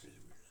weirdness. Crazy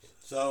weirdness.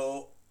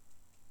 So,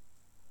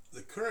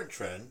 the current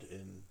trend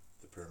in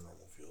the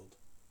paranormal field,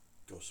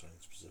 ghost hunting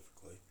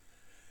specifically,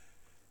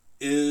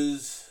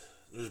 is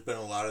there's been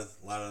a lot of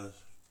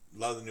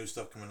the new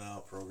stuff coming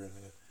out,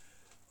 programming.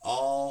 I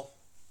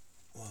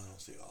don't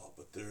say all,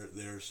 but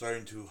they're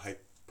starting to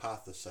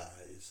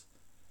hypothesize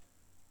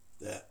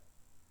that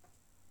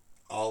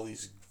all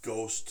these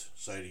ghost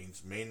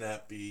sightings may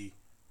not be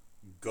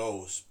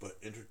ghosts,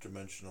 but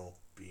interdimensional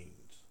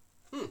beings.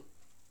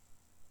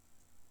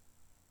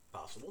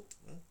 Possible.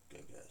 I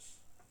guess.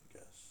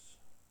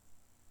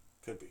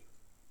 Could be.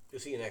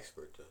 Is he an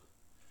expert, though?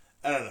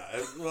 I don't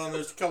know. Well,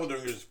 there's a couple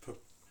different groups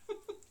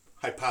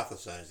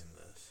hypothesizing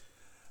this.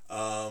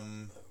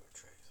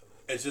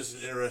 It's just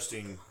an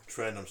interesting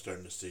trend I'm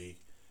starting to see.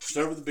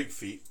 Start with the big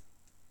feet.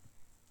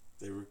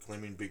 They were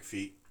claiming big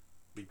foots,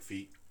 big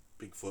feet.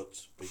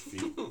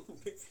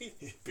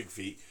 Big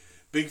feet.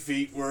 Big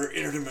feet were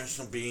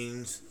interdimensional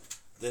beings.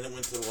 Then it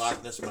went to the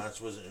Loch Ness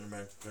Monster, was an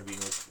interdimensional being,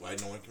 why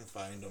no one can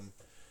find them.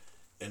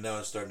 And now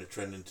it's starting to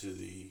trend into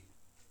the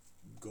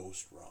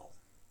ghost realm.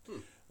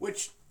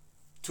 Which,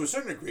 to a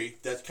certain degree,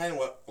 that's kind of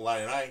what Eli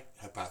and I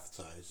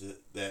hypothesize,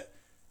 that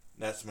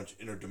not so much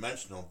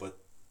interdimensional, but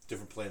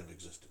different plane of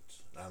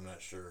existence. I'm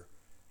not sure.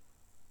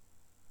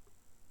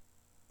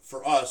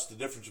 For us, the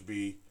difference would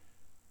be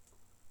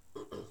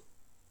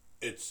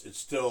it's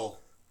still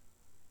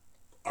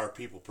our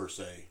people per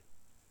se,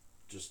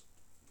 just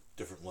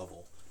different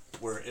level.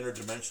 Where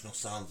interdimensional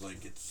sounds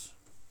like it's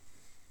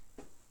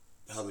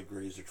how the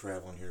Greys are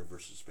traveling here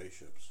versus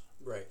spaceships.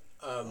 Right.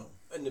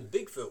 In the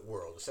Bigfoot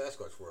world, the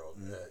Sasquatch world,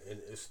 and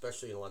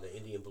especially in a lot of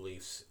Indian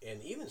beliefs,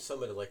 and even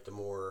some of the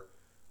more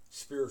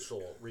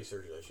spiritual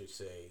researchers, I should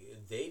say,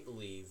 they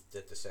believe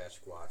that the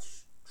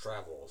Sasquatch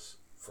travels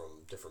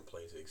from different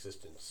planes of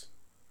existence.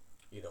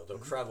 They'll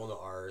travel into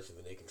ours, and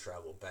then they can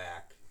travel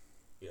back.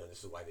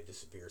 This is why they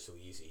disappear so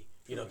easy.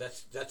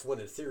 That's one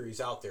of the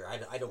theories out there.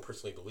 I don't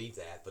personally believe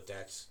that, but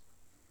that's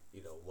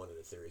one of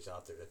the theories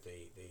out there, that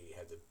they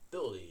have the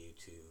ability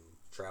to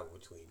travel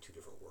between two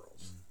different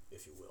worlds,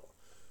 if you will.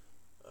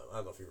 I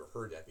don't know if you've ever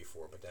heard that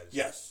before, but that is...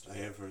 Yes, I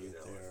have heard it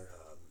there.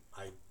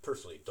 I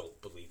personally don't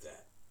believe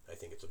that. I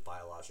think it's a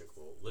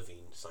biological, living,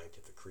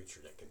 scientific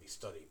creature that can be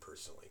studied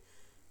personally.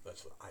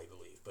 That's what I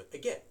believe. But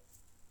again,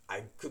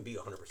 I could be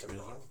 100%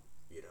 wrong.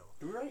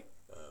 You're right.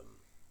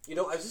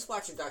 I was just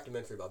watching a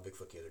documentary about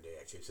Bigfoot the other day,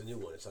 actually. It's a new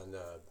one. It's on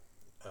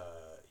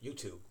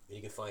YouTube, and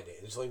you can find it.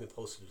 And it's only been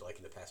posted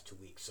in the past 2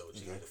 weeks, so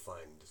it's easy to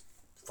find. Just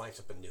find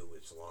something new.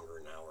 It's longer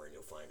than an hour, and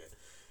you'll find it.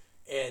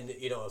 And,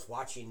 I was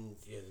watching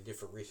the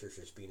different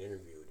researchers being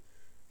interviewed,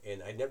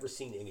 and I'd never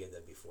seen any of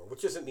them before,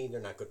 which doesn't mean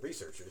they're not good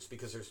researchers,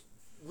 because there's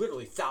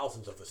literally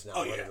thousands of us now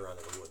running around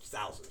in the woods.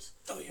 Thousands.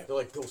 Oh, yeah. They're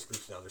like ghost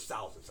groups now. There's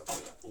thousands of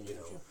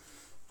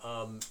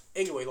them,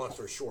 Anyway, long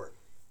story short.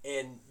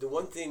 And the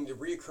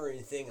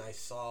reoccurring thing I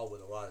saw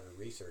with a lot of the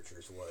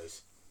researchers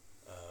was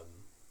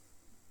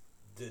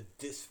the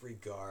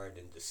disregard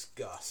and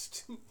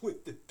disgust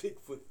with the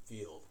Bigfoot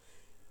field.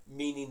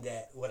 Meaning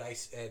that what I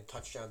had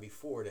touched on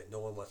before, that no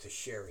one wants to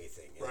share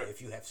anything. And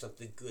if you have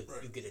something good,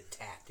 you get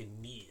attacked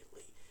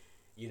immediately.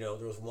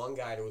 There was one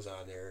guy that was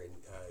on there, and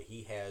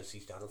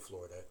he's down in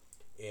Florida,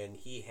 and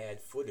he had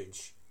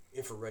footage,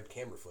 infrared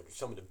camera footage,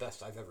 some of the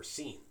best I've ever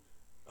seen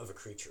of a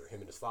creature him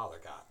and his father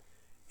got.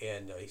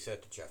 And he said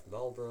it to Jeff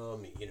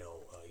Meldrum, he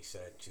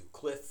said it to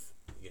Cliff,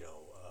 I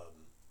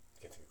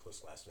can't think of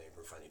Cliff's last name,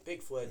 for finding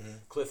Bigfoot.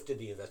 Cliff did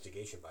the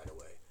investigation, by the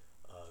way,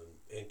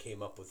 and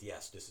came up with,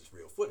 yes, this is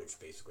real footage,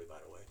 basically, by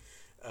the way.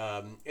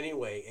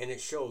 Anyway, and it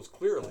shows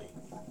clearly,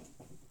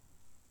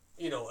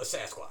 a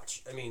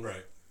Sasquatch.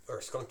 Or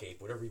a skunk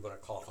ape, whatever you want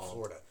to call it in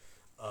Florida.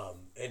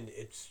 And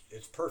it's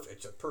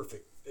perfect.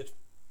 It's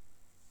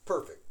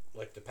perfect,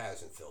 like the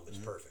Patterson film. It's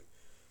perfect.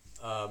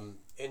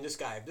 And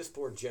this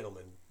poor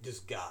gentleman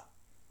just got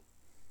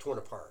torn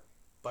apart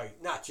by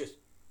not just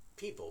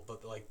people,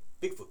 but like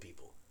Bigfoot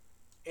people.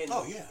 And,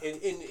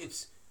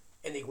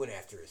 and they went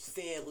after his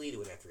family, they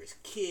went after his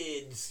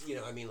kids,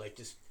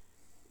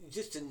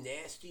 just the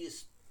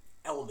nastiest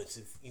elements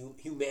of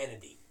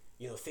humanity,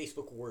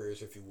 Facebook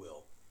warriors, if you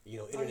will,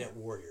 internet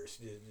warriors,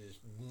 this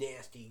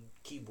nasty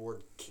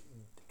keyboard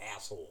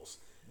assholes,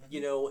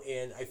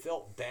 and I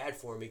felt bad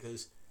for him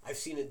because I've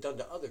seen it done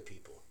to other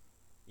people.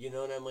 And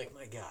I'm like,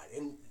 my God,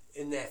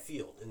 in that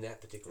field, in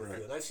that particular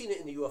field. And I've seen it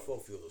in the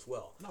UFO field as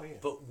well.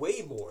 But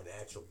way more in the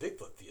actual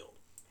Bigfoot field.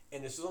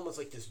 And it's almost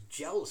like this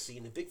jealousy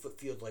in the Bigfoot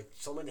field, like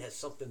someone has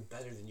something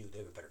better than you. They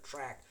have a better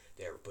track,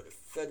 they have a better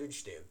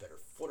footage, they have better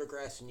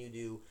photographs than you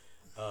do.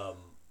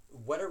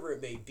 Whatever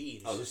it may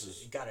be,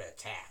 you got to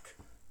attack.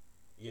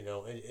 And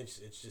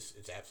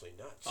it's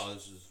absolutely nuts. Oh,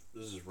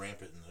 this is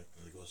rampant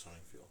in the ghost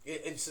hunting field.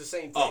 It's the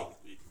same thing. Oh,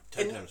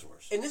 10 times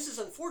worse. And this is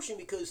unfortunate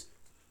because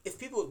if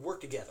people would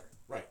work together,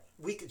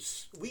 we could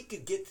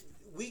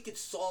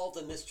solve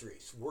the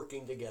mysteries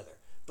working together.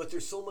 But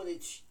there's so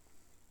much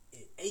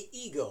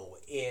ego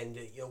and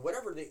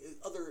whatever the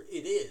other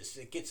it is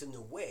that gets in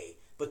the way.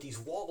 But these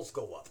walls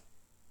go up,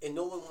 and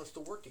no one wants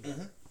to work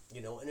together.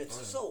 And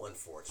it's so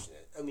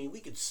unfortunate. I mean, we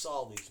could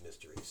solve these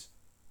mysteries,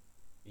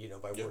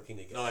 by working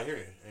together. No, I hear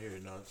you.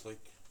 No, it's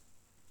like,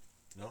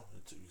 no,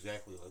 it's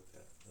exactly like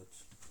that.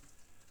 That's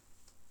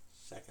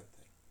second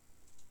thing.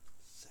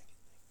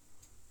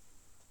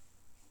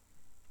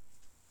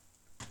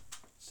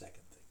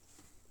 Second thing.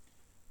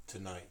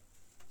 Tonight,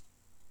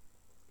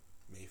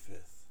 May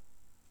 5th,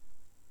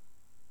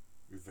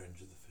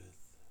 Revenge of the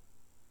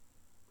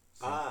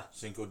 5th.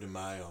 Cinco de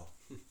Mayo.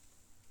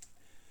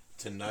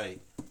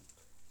 Tonight,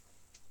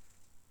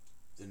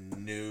 the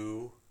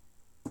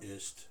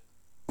newest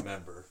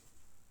member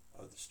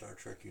of the Star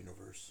Trek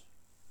universe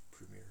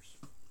premieres.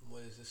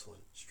 What is this one?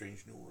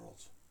 Strange New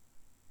Worlds.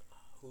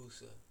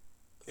 Who's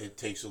It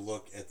takes a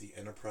look at the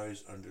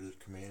Enterprise under the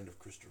command of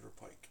Christopher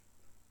Pike.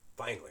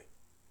 Finally.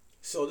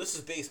 So this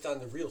is based on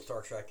the real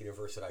Star Trek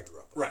universe that I grew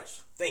up with. Right.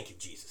 Thank you,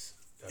 Jesus.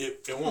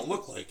 It won't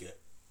look like it.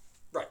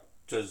 Right.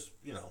 Because,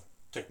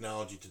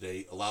 technology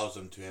today allows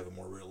them to have a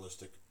more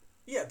realistic...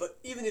 Yeah, but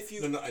even if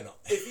you... No, I know.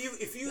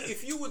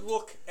 If you would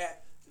look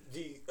at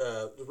the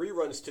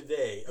reruns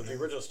today of the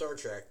original Star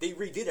Trek, they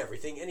redid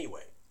everything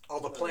anyway. All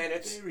the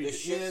planets, They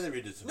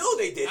redid some. No,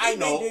 they didn't. I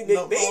know. They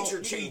made major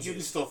You changes.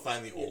 can still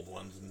find the old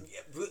ones. And...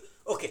 Yeah,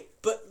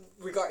 but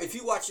if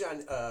you watch it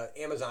on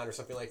Amazon or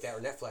something like that or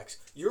Netflix,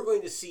 you're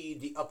going to see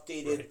the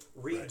updated,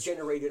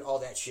 regenerated, all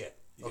that shit.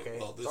 Okay,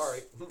 well,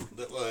 sorry.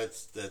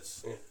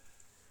 That's. Yeah.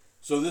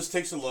 So this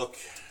takes a look.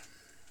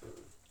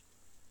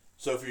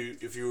 So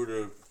if you were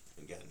to,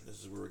 again, this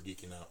is where we're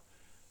geeking out.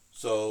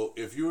 So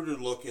if you were to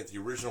look at the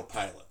original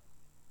pilot,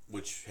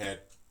 which had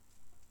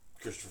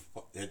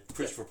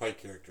Christopher Pike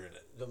character in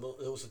it.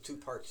 It was a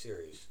 2-part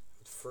series.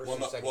 First well,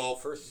 and second.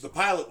 The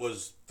pilot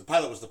was the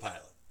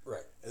pilot.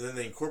 Right. And then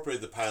they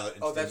incorporated the pilot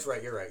into that's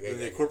right, you're right. Yeah,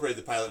 they incorporated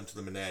the pilot into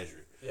the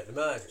menagerie. Yeah, the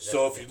menagerie.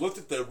 So if you looked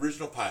at the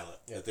original pilot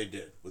that they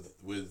did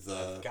with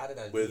got it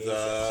on with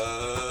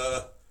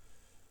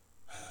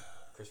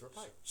Christopher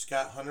Pike.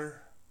 Scott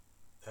Hunter.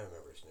 I don't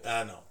remember his name.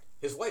 I know.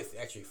 His wife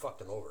actually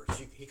fucked him over.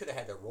 He could have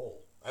had that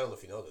role. I don't know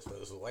if you know this, but it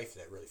was the wife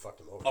that really fucked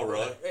him over. Oh,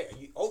 really?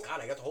 Yeah. God,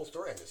 I got the whole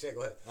story on this. Yeah,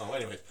 go ahead. Oh,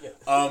 anyways. Yeah.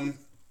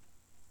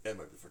 That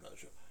might be for another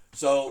show.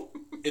 So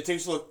it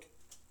takes a look.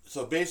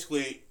 So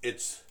basically,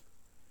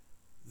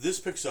 this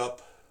picks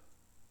up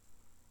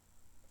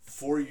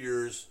 4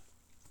 years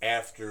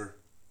after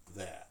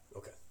that.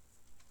 Okay.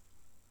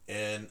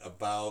 And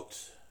about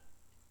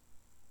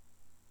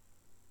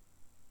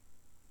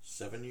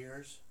 7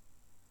 years.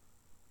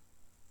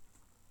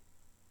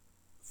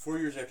 4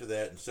 years after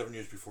that, and 7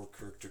 years before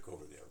Kirk took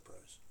over the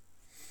Enterprise.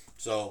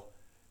 So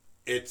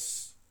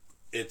it's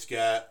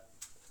got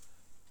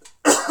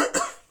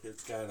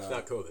it's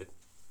not COVID.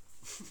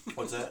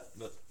 What's that?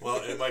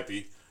 Well, it might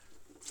be.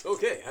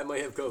 Okay, I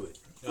might have COVID.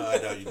 No, I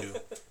doubt you do.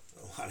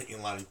 A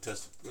lot of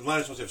tests.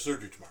 Lana's supposed to have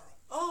surgery tomorrow.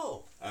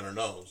 Oh. On her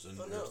nose and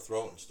her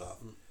throat and stuff.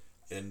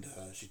 And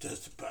she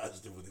tested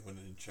positive when they went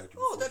in and checked her.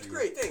 Oh, that's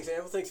great. Thanks,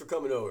 Anna. Thanks for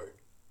coming over.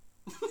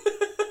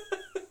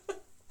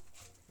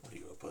 What are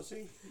you, a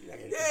pussy? Yeah,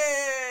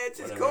 it's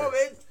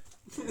COVID.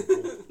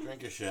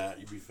 Drink a shot,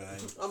 you'll be fine.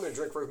 I'm going to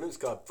drink from a moose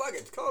cup. Fuck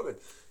it, it's COVID.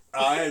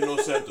 I have no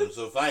symptoms.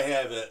 So if I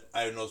have it,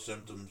 I have no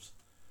symptoms.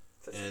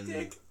 Such and a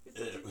dick.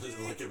 It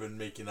wasn't like I've been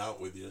making out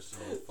with you, so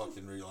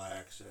fucking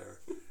relax there,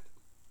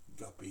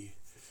 guppy.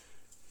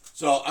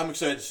 So I'm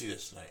excited to see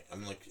this tonight.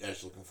 I'm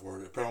actually looking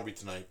forward to it. Probably won't be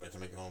tonight by the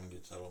time I get home and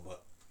get settled.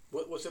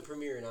 But what's it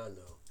premiering on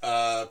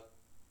though?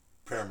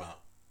 Paramount.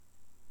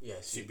 Yeah,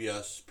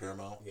 CBS,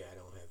 Paramount. Yeah, I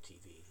don't have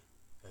TV.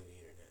 I have the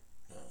internet.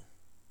 No.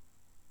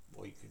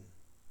 Well, you can.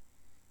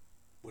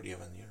 What do you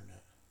have on the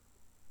internet?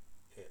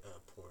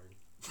 Porn.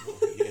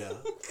 Oh, yeah.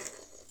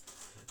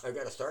 I've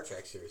got a Star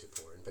Trek series of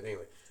porn, but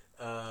anyway,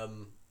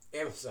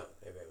 Amazon.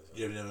 I have Amazon.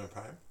 You have Amazon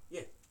Prime?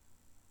 Yeah.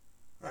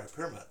 All right,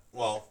 Paramount.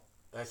 Well,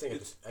 I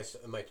think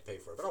I might have to pay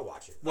for it, but I'll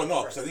watch it. Well,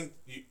 no, because I think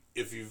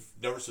if you've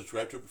never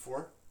subscribed to it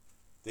before,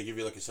 they give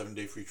you like a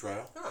 7-day free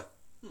trial. Huh.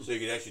 So you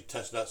can actually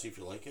test it out, see if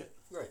you like it.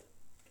 Right.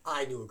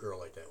 I knew a girl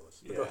like that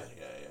once. Yeah.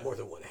 More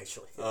than one,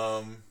 actually.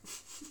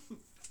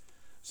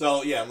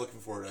 So, yeah, I'm looking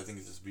forward. I think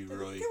this will be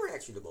really... They were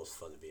actually the most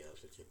fun, to be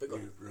honest with you. But go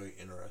ahead. Really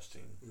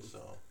interesting. Mm-hmm.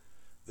 So,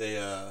 they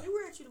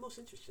were actually the most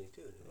interesting,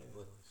 too.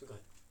 Yeah. So, go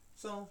ahead.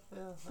 So,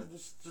 yeah, I'm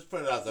just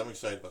putting it out there. I'm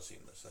excited about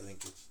seeing this. I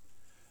think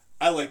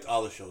I liked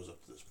all the shows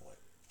up to this point.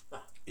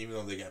 Even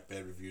though they got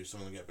bad reviews. Some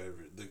of them got bad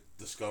reviews. The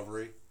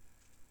Discovery,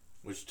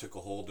 which took a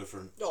whole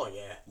different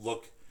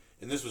look.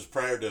 And this was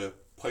prior to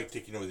Pike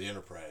taking over the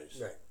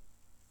Enterprise. Right.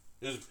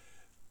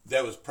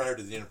 That was prior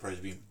to the Enterprise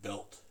being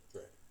built.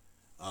 Right.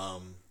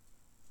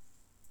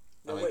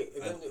 No,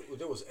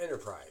 there was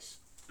Enterprise.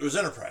 It was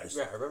Enterprise.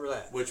 Yeah, I remember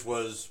that. Which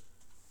was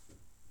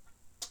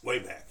way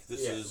back.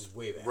 This is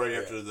way back. Right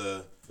after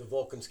the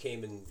Vulcans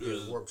came and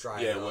warp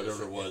drive. Yeah,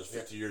 whatever it was.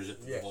 50 years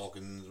after the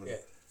Vulcans. Yeah.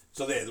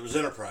 So there was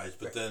Enterprise,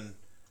 but then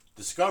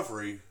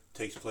Discovery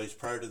takes place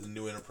prior to the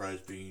new Enterprise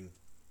being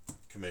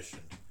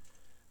commissioned.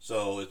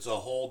 So it's a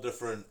whole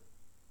different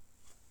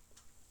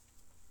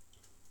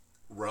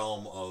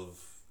realm of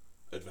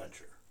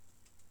adventure.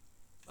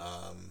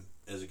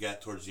 As it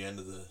got towards the end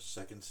of the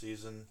second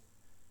season,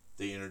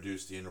 they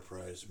introduced the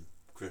Enterprise and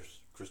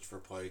Christopher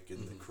Pike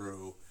and the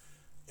crew,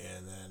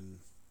 and then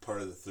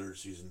part of the third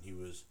season he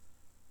was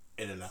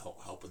in and out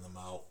helping them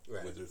out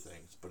with their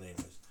things. But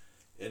anyways,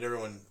 and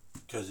everyone,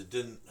 because it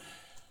didn't,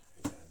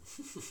 again,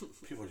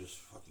 people are just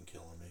fucking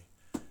killing me.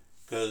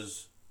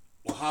 Because,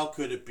 well, how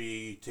could it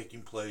be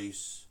taking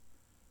place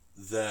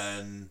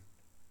then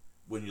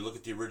when you look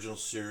at the original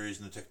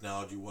series and the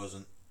technology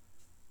wasn't?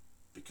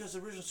 Because the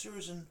original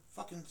series in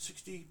fucking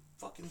 63.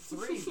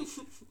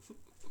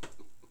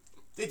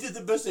 They did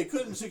the best they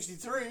could in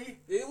 63.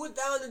 They went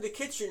down in the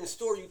kitchen and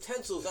stored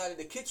utensils out of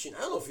the kitchen.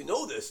 I don't know if you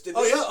know this. Did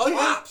Oh, they? yeah, oh, yeah.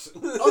 Props.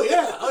 Oh,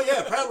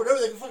 yeah. Probably whatever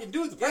they can fucking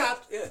do with the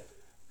props. Yeah.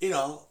 You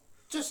know,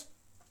 just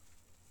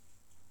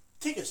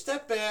take a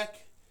step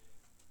back,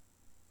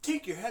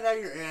 take your head out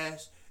of your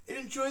ass, and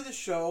enjoy the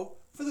show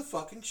for the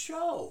fucking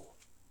show.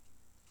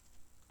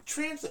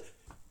 Translate.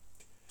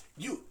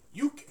 You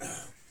you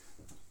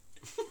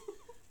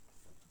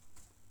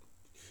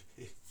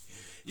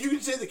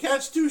can say the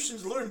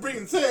Constitution's a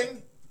living,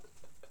 thing,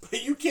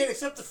 but you can't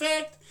accept the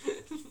fact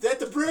that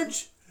the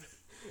bridge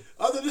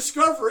of the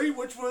Discovery,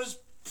 which was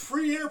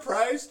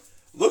pre-Enterprise,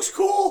 looks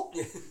cool.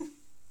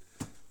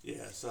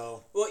 Yeah,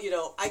 so... Well, you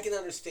know, I can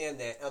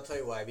understand that. I'll tell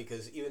you why.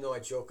 Because even though I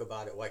joke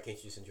about it, why can't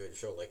you just enjoy the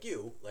show like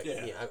you? Like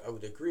me, I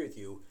would agree with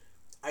you.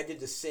 I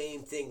did the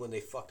same thing when they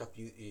fucked up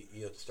the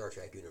Star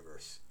Trek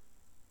universe.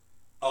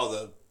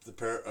 Oh,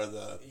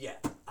 yeah.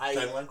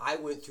 timeline? I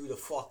went through the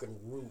fucking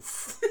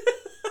roof.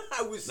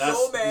 I was Now,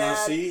 so mad. Now,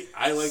 see,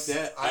 I like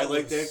that. I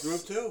like that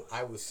group too.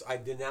 I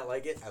did not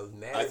like it. I was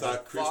mad. I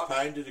thought Chris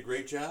Pine did a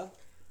great job.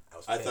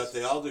 I thought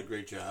they all did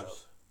great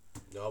jobs.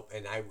 Nope.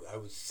 And I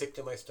was sick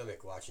to my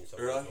stomach watching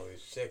something. Really? I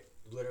was sick,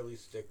 literally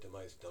sick to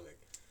my stomach.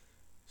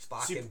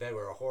 Spock in bed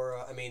with a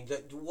horror. I mean,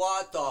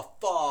 what the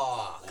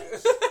fuck?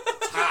 It's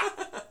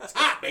hot. It's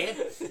hot, man.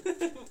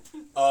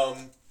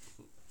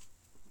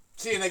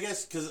 See, and I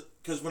guess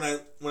because when I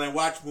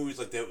watch movies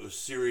like that with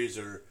series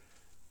or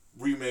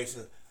remakes,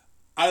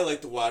 I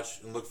like to watch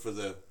and look for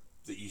the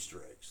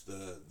Easter eggs,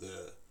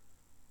 the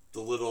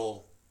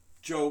little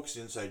jokes,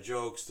 inside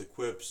jokes, the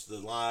quips, the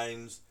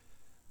lines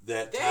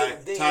that tie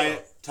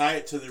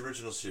it to the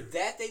original series.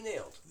 That they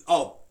nailed.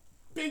 Oh,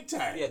 big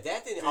time. Yeah,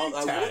 that they nailed.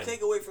 I won't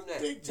take away from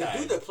that. Big the time.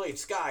 dude that played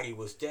Scotty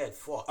was dead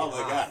fucking Oh my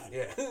hot. God.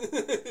 Yeah.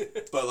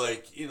 But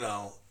like, you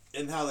know,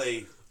 and how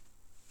they,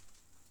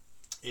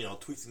 you know,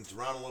 tweak things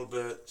around a little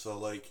bit. So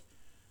like,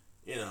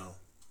 you know,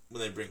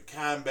 when they bring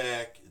Khan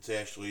back, it's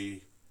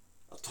actually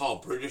a tall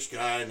British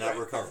guy, not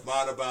Ricardo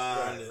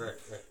Montalban. Right.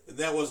 And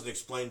that wasn't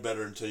explained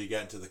better until you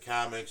got into the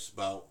comics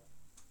about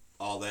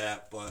all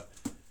that. But,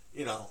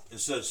 you know,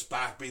 instead of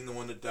Spock being the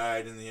one that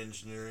died in the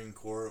engineering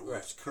corps, it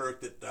was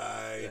Kirk that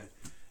died. Yeah.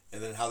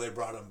 And then how they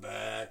brought him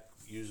back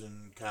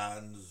using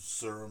Khan's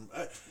serum.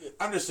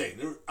 I'm just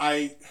saying,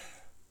 I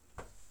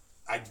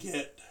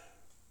get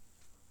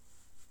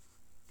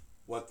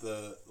what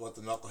the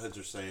knuckleheads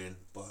are saying,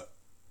 but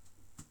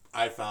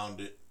I found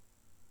it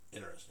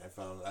interesting.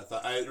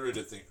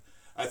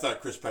 I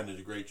thought Chris Penn did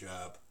a great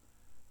job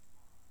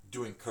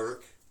doing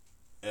Kirk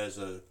as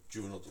a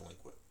juvenile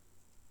delinquent.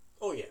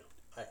 Oh yeah,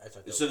 I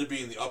thought instead of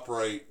being the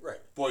upright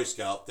Boy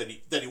Scout that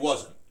he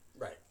wasn't.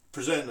 Right.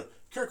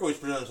 Kirk always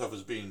presented himself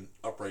as being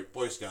upright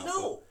Boy Scout.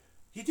 No,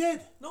 he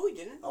did. No, he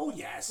didn't. Oh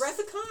yes. Wrath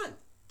of Khan.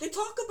 They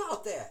talk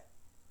about that.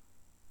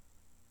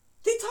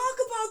 The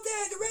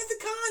Wrath of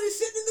Khan is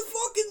sitting in the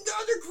fucking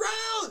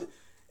underground.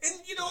 And,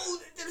 you know,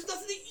 there's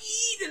nothing to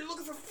eat, and they're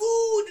looking for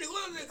food, and they go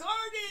out in the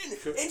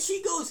garden. And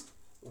she goes,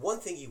 one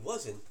thing he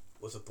wasn't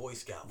was a Boy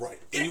Scout. Right.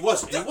 And he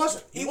wasn't. He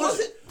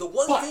wasn't. The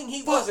one thing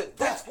he wasn't.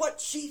 That's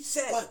what she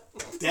said. But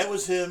that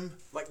was him.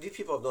 Like, these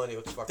people have no idea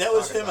what the fuck that they're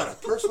was talking him about. on a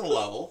personal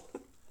level.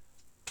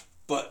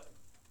 But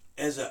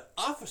as an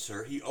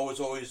officer, he always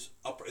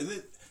up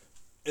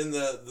in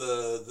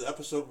the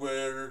episode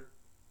where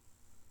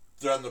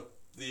they're on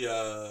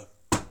the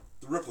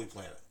Ripley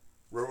planet,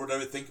 where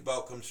whatever they think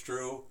about comes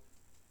true.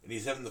 And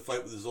he's having the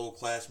fight with his old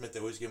classmate that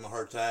always gave him a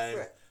hard time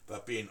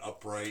about being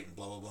upright and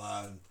blah, blah,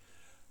 blah. And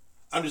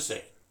I'm just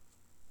saying,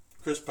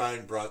 Chris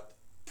Pine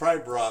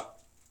probably brought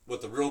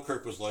what the real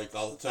Kirk was like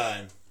all the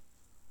time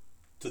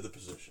to the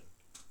position.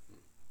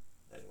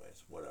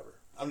 Anyways, whatever.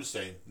 I'm just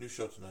saying, new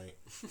show tonight.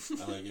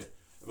 I like it.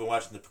 I've been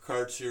watching the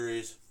Picard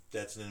series.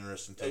 That's an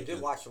interesting take. I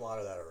did watch a lot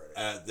of that already.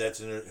 Have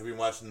you been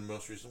watching the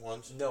most recent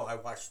ones? No, I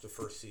watched the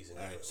first season.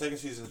 All right, second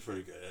season's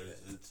pretty good.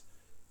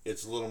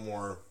 It's a little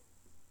more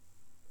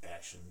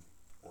action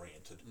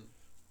oriented.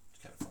 It's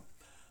kind of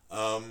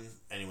fun.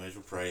 Anyways,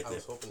 we'll probably. I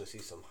was hoping to see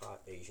some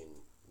hot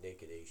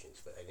naked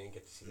Asians, but I didn't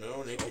get to see.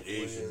 No naked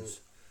Asians.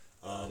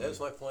 That was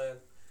my plan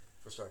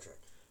for Star Trek.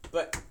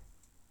 But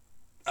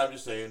I'm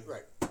just saying.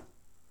 Right.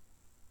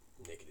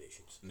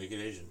 Naked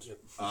Asians. Yep.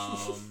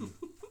 I'll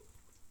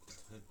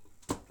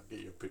get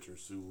you a picture of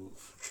Sulu.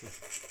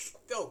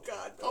 Oh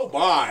God. No. Oh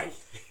my.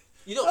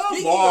 You know,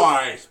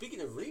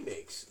 speaking of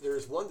remakes,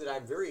 there's one that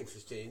I'm very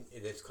interested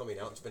in that's coming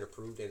out. It's been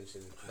approved and it's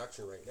in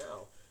production right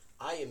now.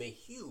 I am a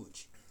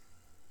huge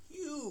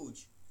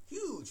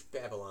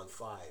Babylon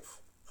 5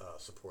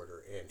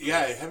 supporter. And Yeah,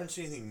 I haven't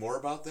seen anything more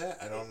about that.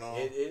 I don't know.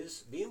 It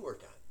is being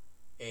worked on.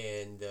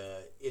 And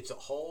it's a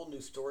whole new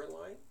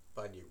storyline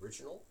by the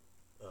original.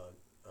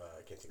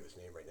 I can't think of his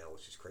name right now,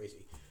 which is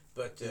crazy.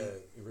 But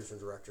the original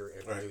director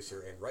and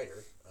producer and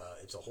writer.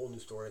 It's a whole new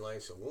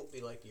storyline, so it won't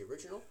be like the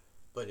original,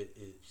 but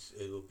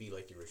it'll be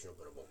like the original,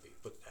 but it won't be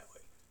put that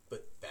way.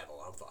 But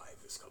Babylon 5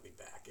 is coming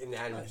back. And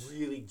I'm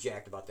really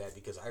jacked about that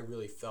because I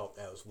really felt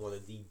that was one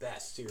of the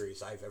best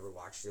series I've ever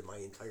watched in my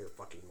entire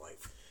fucking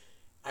life.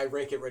 I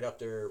rank it right up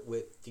there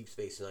with Deep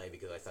Space Nine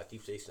because I thought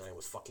Deep Space Nine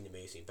was fucking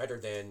amazing.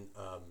 Better than,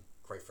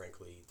 quite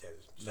frankly,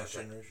 Next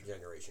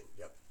Generation.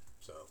 Yep.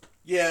 So.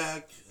 Yeah,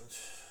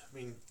 I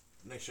mean,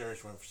 Next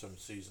Generation went for 7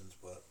 seasons,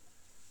 but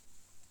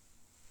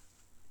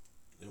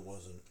it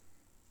wasn't.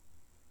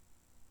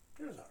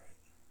 It was alright.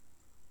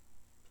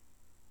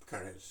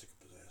 Picard had to stick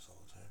up his ass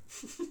all the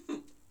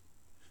time.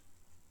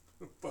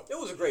 But it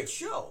was a great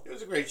show. It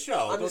was a great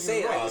show. I'm just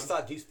saying, I just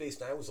thought Deep Space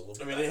Nine was a little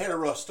bit I mean, better. it had a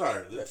rough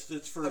start.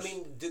 It's first. I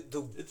mean,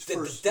 its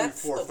first 3,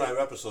 4, 5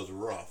 episodes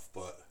were rough,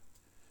 but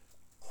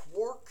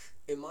Quark,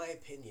 in my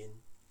opinion,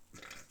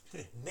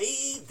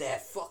 made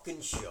that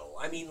fucking show.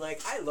 I mean,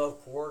 like, I love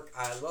Quark.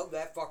 I love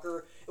that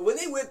fucker. And when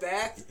they went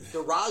back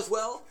to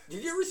Roswell,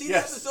 did you ever see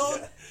that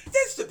episode? Yeah.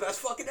 That's the best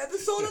fucking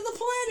episode on the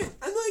planet.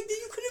 I'm like,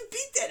 you couldn't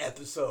beat that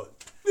episode.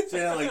 See,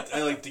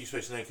 I like Deep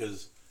Space Nine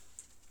because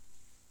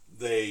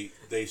they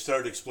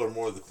started to explore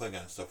more of the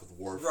Klingon stuff with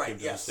Worf came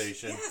to the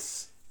station.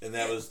 Yes. And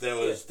that was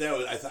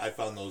I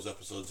found those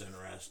episodes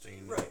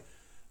interesting. Right.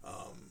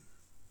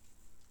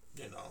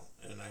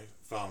 And I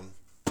found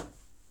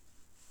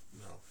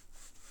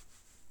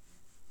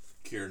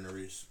Keira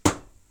Nerys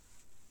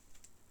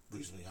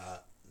reasonably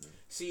hot.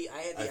 See, I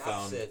had the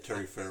opposite. Found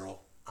Terry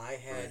Farrell. I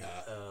had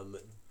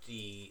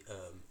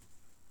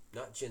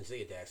not Jen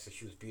Zia Dax,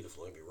 she was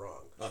beautiful, don't get me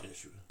wrong. Oh, yeah,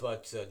 she was.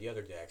 But the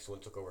other Dax, one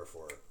took over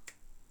for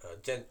her.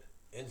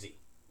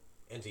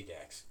 Enzi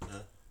Dax.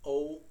 Huh?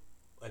 Oh,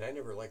 and I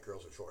never liked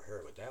girls with short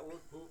hair, but that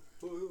one,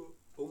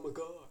 oh my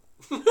God.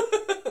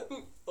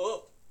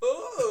 oh.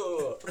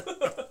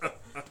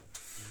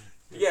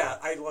 Yeah,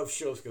 I love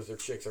shows because their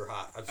chicks are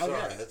hot. I'm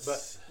sorry.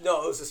 But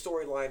no, it was a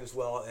storyline as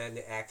well, and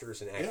the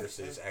actors and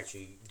actresses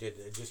actually did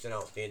just an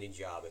outstanding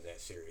job in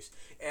that series.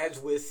 As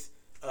with,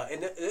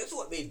 and that's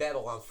what made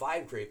Babylon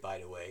 5 great, by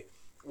the way,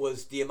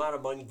 was the amount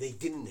of money they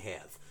didn't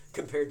have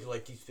compared to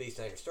like Deep Space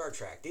Nine or Star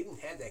Trek. They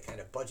didn't have that kind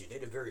of budget. They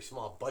had a very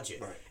small budget.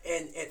 Right.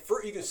 And at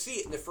first, you can see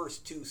it in the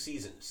first 2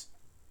 seasons.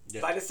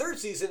 Yeah. By the 3rd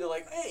season, they're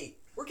like, hey,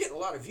 we're getting a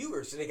lot of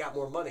viewers, and they got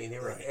more money, and they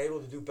were able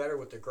to do better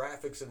with the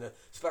graphics and the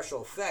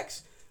special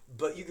effects.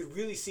 But you could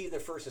really see in the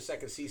 1st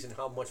and 2nd season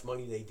how much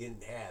money they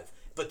didn't have.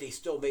 But they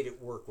still made it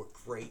work with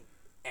great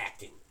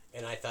acting,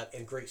 and I thought,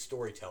 and great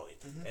storytelling.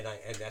 Mm-hmm.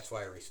 And that's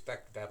why I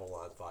respect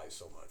Babylon 5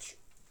 so much.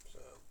 So.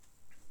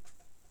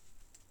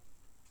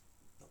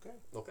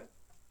 Okay.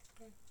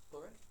 All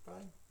right.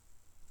 Fine.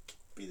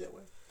 Be that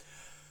way.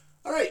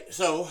 All right.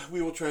 So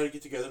we will try to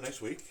get together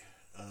next week.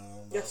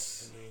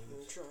 Yes.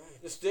 We'll try.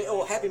 This day.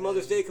 Oh, happy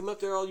Mother's Day! Come up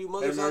there, all you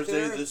mothers out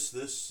there. Happy Mother's Day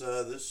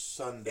this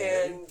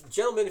Sunday. And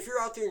gentlemen, if you're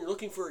out there and you're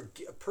looking for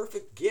a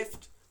perfect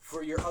gift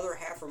for your other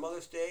half for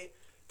Mother's Day,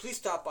 please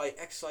stop by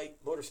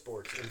Excite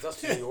Motorsports in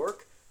Dustin, New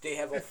York. They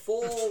have a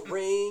full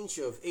range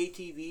of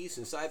ATVs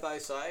and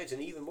side-by-sides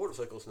and even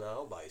motorcycles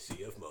now by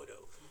CF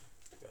Moto.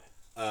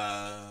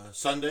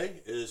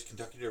 Sunday is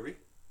Kentucky Derby.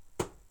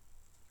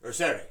 Or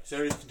Saturday.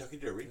 Saturday is Kentucky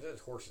Derby.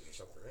 That's horses or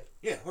something, right?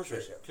 Yeah, horse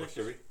race. Yeah,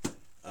 Kentucky Derby.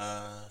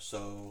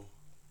 So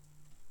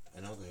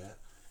I know that.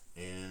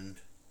 And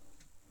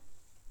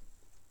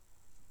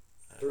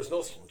there's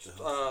no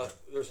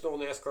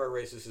NASCAR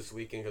races this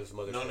weekend because of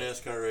Mother's Day. No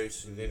NASCAR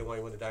race. They don't want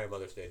anyone to die on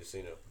Mother's Day, just so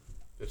you know.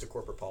 It's a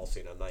corporate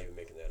policy, and I'm not even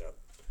making that up.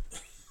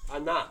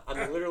 I'm not.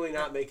 I'm literally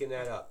not making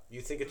that up.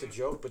 You think it's a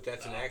joke, but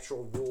that's an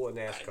actual rule in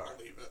NASCAR. I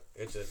believe it.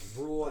 It's a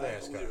rule in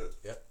NASCAR. Believe it.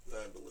 Yep.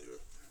 I believe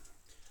it.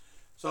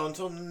 So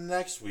until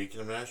next week,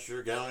 and I'm not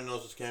sure, God only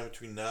knows what's coming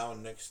between now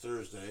and next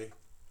Thursday.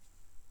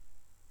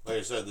 Like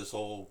I said, this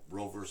whole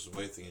Roe versus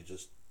Wade thing,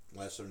 just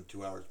last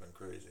 72 hours been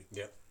crazy.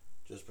 Yep.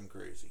 Just been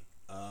crazy.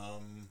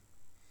 I'll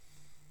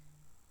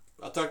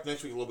talk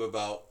next week a little bit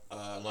about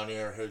Lonnie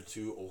and I are headed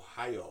to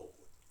Ohio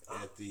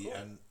at the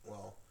end,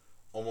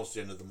 almost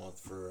the end of the month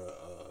for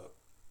a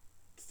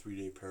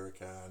 3-day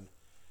Paracon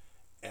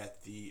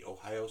at the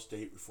Ohio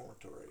State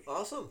Reformatory.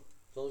 Awesome.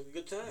 Sounds like a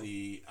good time.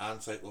 The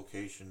on-site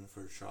location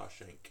for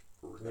Shawshank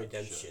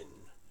Redemption.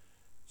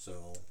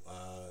 So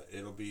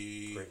it'll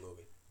be great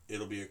movie.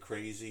 It'll be a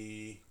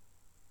crazy,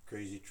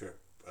 crazy trip.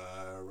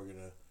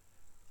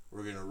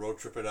 We're gonna road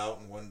trip it out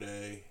in one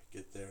day.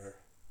 Get there,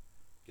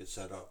 get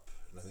set up,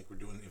 and I think we're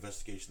doing the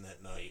investigation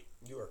that night.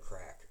 You are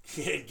crack.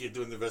 Get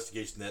doing the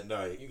investigation that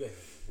night. You guys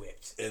are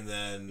whipped. And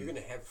then you're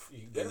gonna have.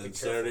 You better be careful.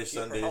 Saturday,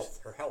 Sundays.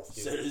 Her health.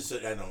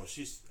 Saturday, I know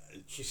she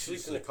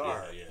sleeps in the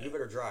car. Yeah. You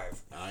better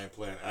drive. I ain't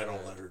planning. I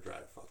don't let her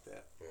drive. Fuck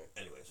that. Yeah.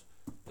 Anyways,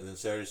 and then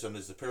Saturday,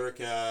 Sunday's the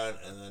Paracon,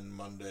 and then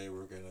Monday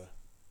we're gonna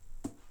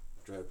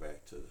drive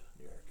back to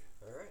New York.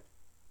 All right.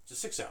 It's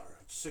a 6 hour.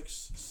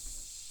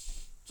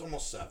 It's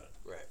almost 7.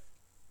 Right.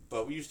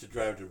 But we used to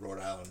drive to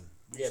Rhode Island.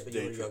 Yeah, but you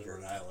were Day trip to younger.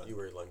 Rhode Island. You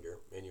were younger,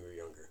 and you were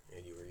younger,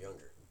 and you were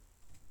younger.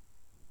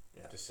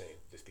 Yeah. Just saying.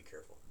 Just be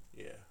careful.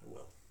 Yeah, it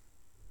will.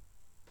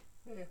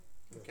 Yeah.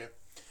 Okay.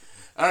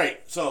 All right.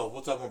 So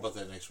we'll talk more about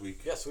that next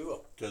week. Yes, we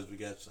will. Because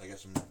I got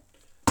some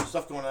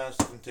stuff going on,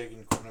 stuff I'm taking,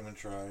 equipment I'm gonna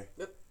try.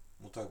 Yep.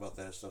 We'll talk about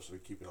that stuff so we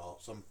keep it all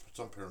some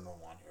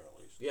paranormal on here at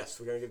least. Yes,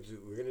 we're gonna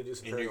do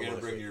some. And you're gonna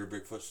paranormal bring next your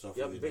Bigfoot stuff.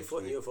 week. with Yep, you Bigfoot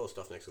and next week. UFO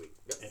stuff next week.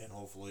 Yep. And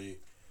hopefully,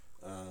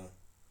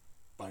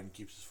 Biden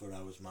keeps his foot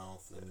out of his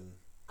mouth. And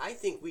I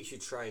think we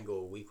should try and go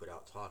a week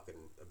without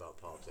talking about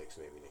politics.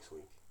 Maybe next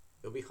week.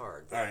 It'll be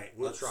hard. But all right,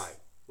 we'll try.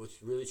 We'll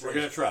really try. We're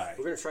gonna try.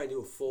 We're gonna try and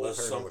do a full Unless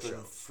paranormal something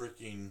show.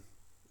 freaking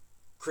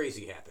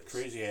Crazy happens.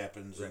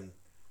 happens Right. and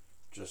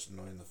just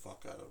annoying the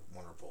fuck out of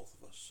one or both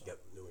of us. So.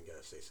 Yep. Then we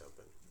gotta say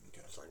something.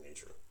 Okay. It's our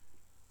nature.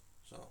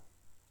 So,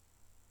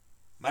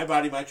 my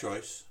body, my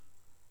choice.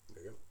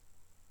 There you go.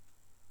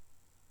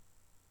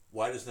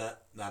 Why does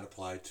that not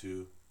apply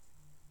to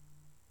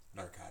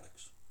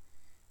narcotics?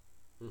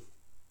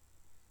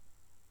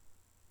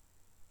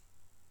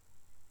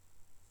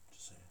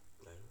 Just saying.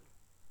 I don't know.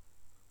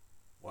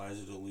 Why is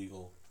it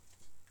illegal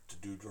to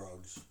do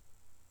drugs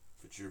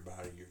if it's your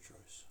body, your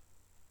choice?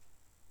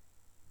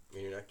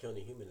 And you're not killing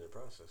a human in the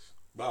process.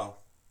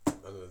 Well,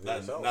 Other than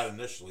yourself. not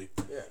initially.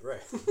 Yeah,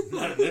 right.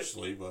 Not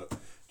initially, but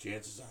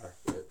chances are.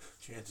 Yep.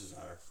 Chances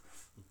are.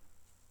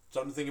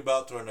 Something to think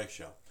about to our next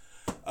show.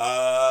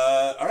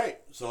 All right,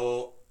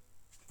 so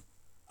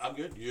I'm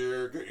good.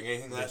 You're good.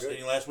 Any last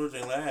words?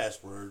 Any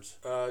last words?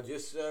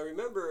 Just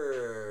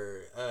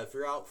remember, if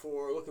you're out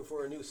looking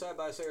for a new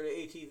side-by-side or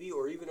ATV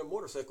or even a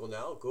motorcycle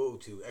now, go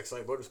to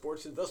Excite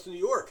Motorsports in Vestal, New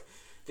York.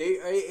 They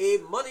are a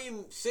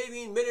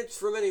money-saving minutes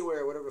from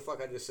anywhere, whatever the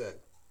fuck I just said.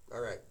 All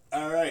right.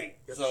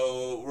 Yep.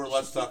 So we're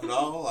Let's Talk It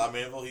All. I'm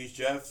Anvil. He's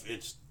Jeff.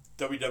 It's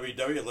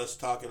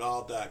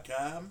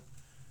www.letstalkitall.com.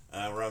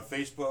 We're on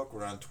Facebook.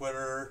 We're on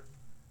Twitter.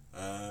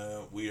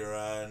 We are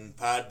on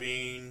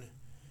Podbean.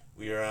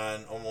 We are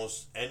on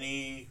almost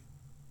any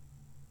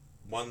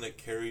one that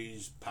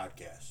carries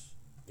podcasts.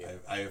 Yeah.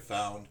 I have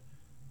found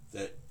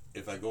that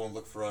if I go and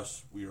look for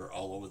us, we are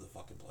all over the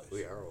fucking place.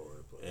 We are all over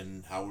the place.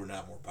 And how we're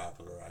not more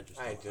popular, I just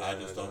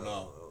don't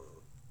know.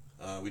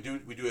 We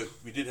did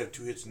have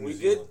 2 hits in New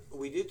Zealand.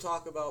 We did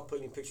talk about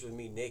putting pictures of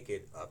me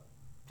naked up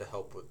to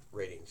help with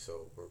ratings,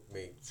 so we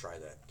may try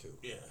that too.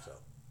 Yeah. So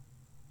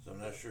I'm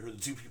not sure who the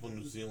 2 people in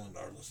New Zealand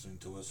are listening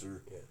to us,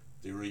 or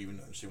they really even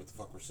understand what the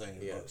fuck we're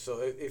saying. Yeah. But, So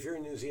if you're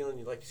in New Zealand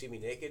and you'd like to see me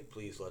naked,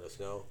 please let us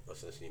know.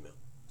 Send us an email.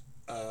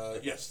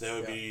 yes, that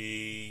would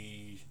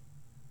be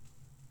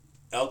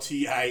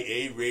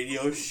LTIA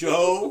radio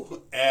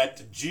show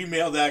at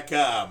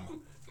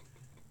gmail.com.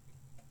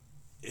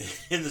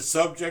 In the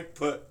subject,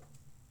 put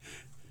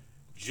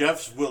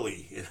Jeff's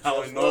Willie, and I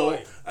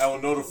will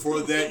know to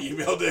forward that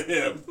email to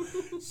him.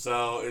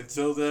 So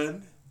until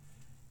then,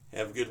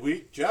 have a good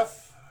week,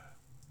 Jeff.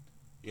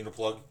 You gonna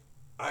plug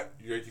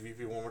your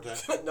ATVP one more time?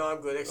 No,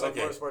 I'm good. Excite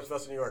Okay. Motorsports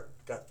Fest in New York.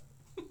 Got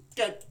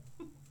Good.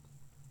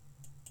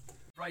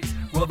 Right.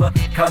 Well, the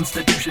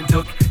Constitution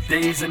took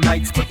days and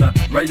nights, but the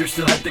writers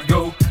still had to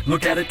go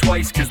look at it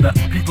twice, cause the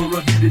people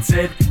reviewed it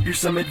said, here's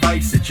some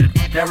advice, it should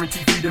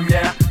guarantee freedom,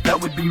 yeah, that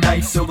would be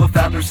nice. So the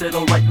founders said,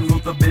 alright, and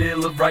wrote the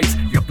Bill of Rights.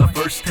 Yep, the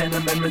first 10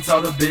 amendments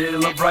are the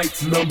Bill of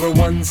Rights. Number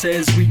 1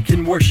 says we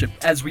can worship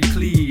as we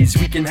please,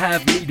 we can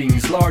have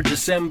meetings, large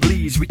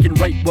assemblies, we can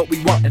write what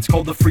we want, it's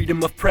called the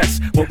freedom of press.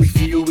 What we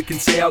feel we can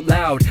say out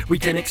loud, we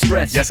can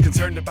express. Yes,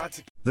 concerned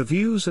about The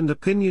views and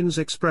opinions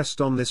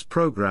expressed on this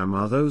program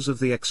are those of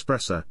the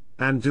expresser,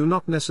 and do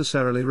not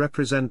necessarily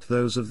represent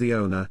those of the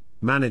owner,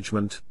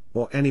 management,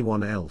 or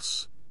anyone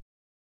else.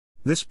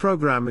 This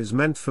program is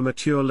meant for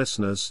mature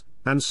listeners,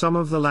 and some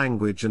of the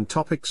language and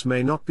topics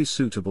may not be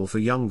suitable for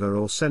younger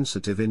or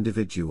sensitive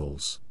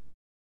individuals.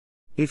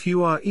 If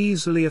you are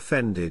easily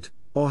offended,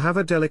 or have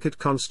a delicate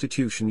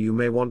constitution, you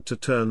may want to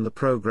turn the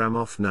program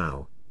off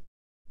now.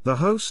 The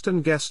host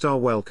and guest are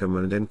welcome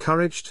and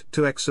encouraged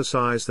to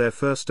exercise their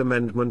First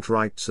Amendment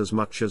rights as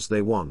much as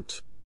they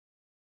want.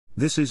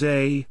 This is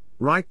a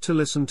right to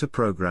listen to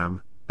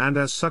program, and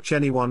as such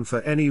anyone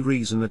for any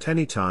reason at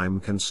any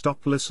time can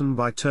stop listen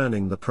by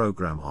turning the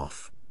program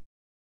off.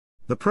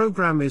 The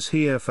program is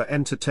here for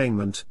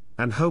entertainment,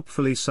 and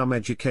hopefully some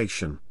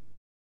education.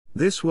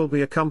 This will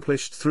be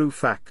accomplished through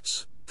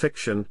facts,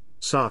 fiction,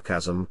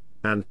 sarcasm,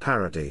 and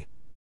parody.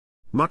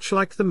 Much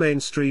like the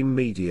mainstream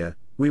media,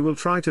 we will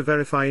try to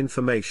verify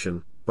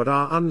information, but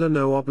are under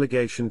no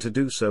obligation to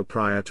do so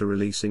prior to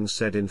releasing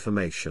said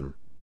information.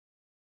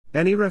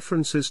 Any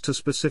references to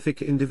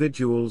specific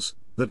individuals,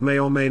 that may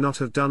or may not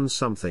have done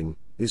something,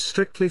 is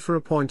strictly for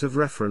a point of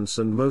reference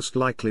and most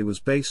likely was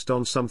based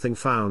on something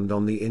found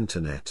on the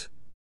internet.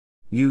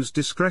 Use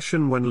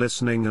discretion when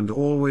listening and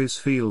always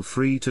feel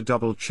free to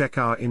double check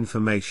our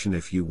information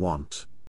if you want.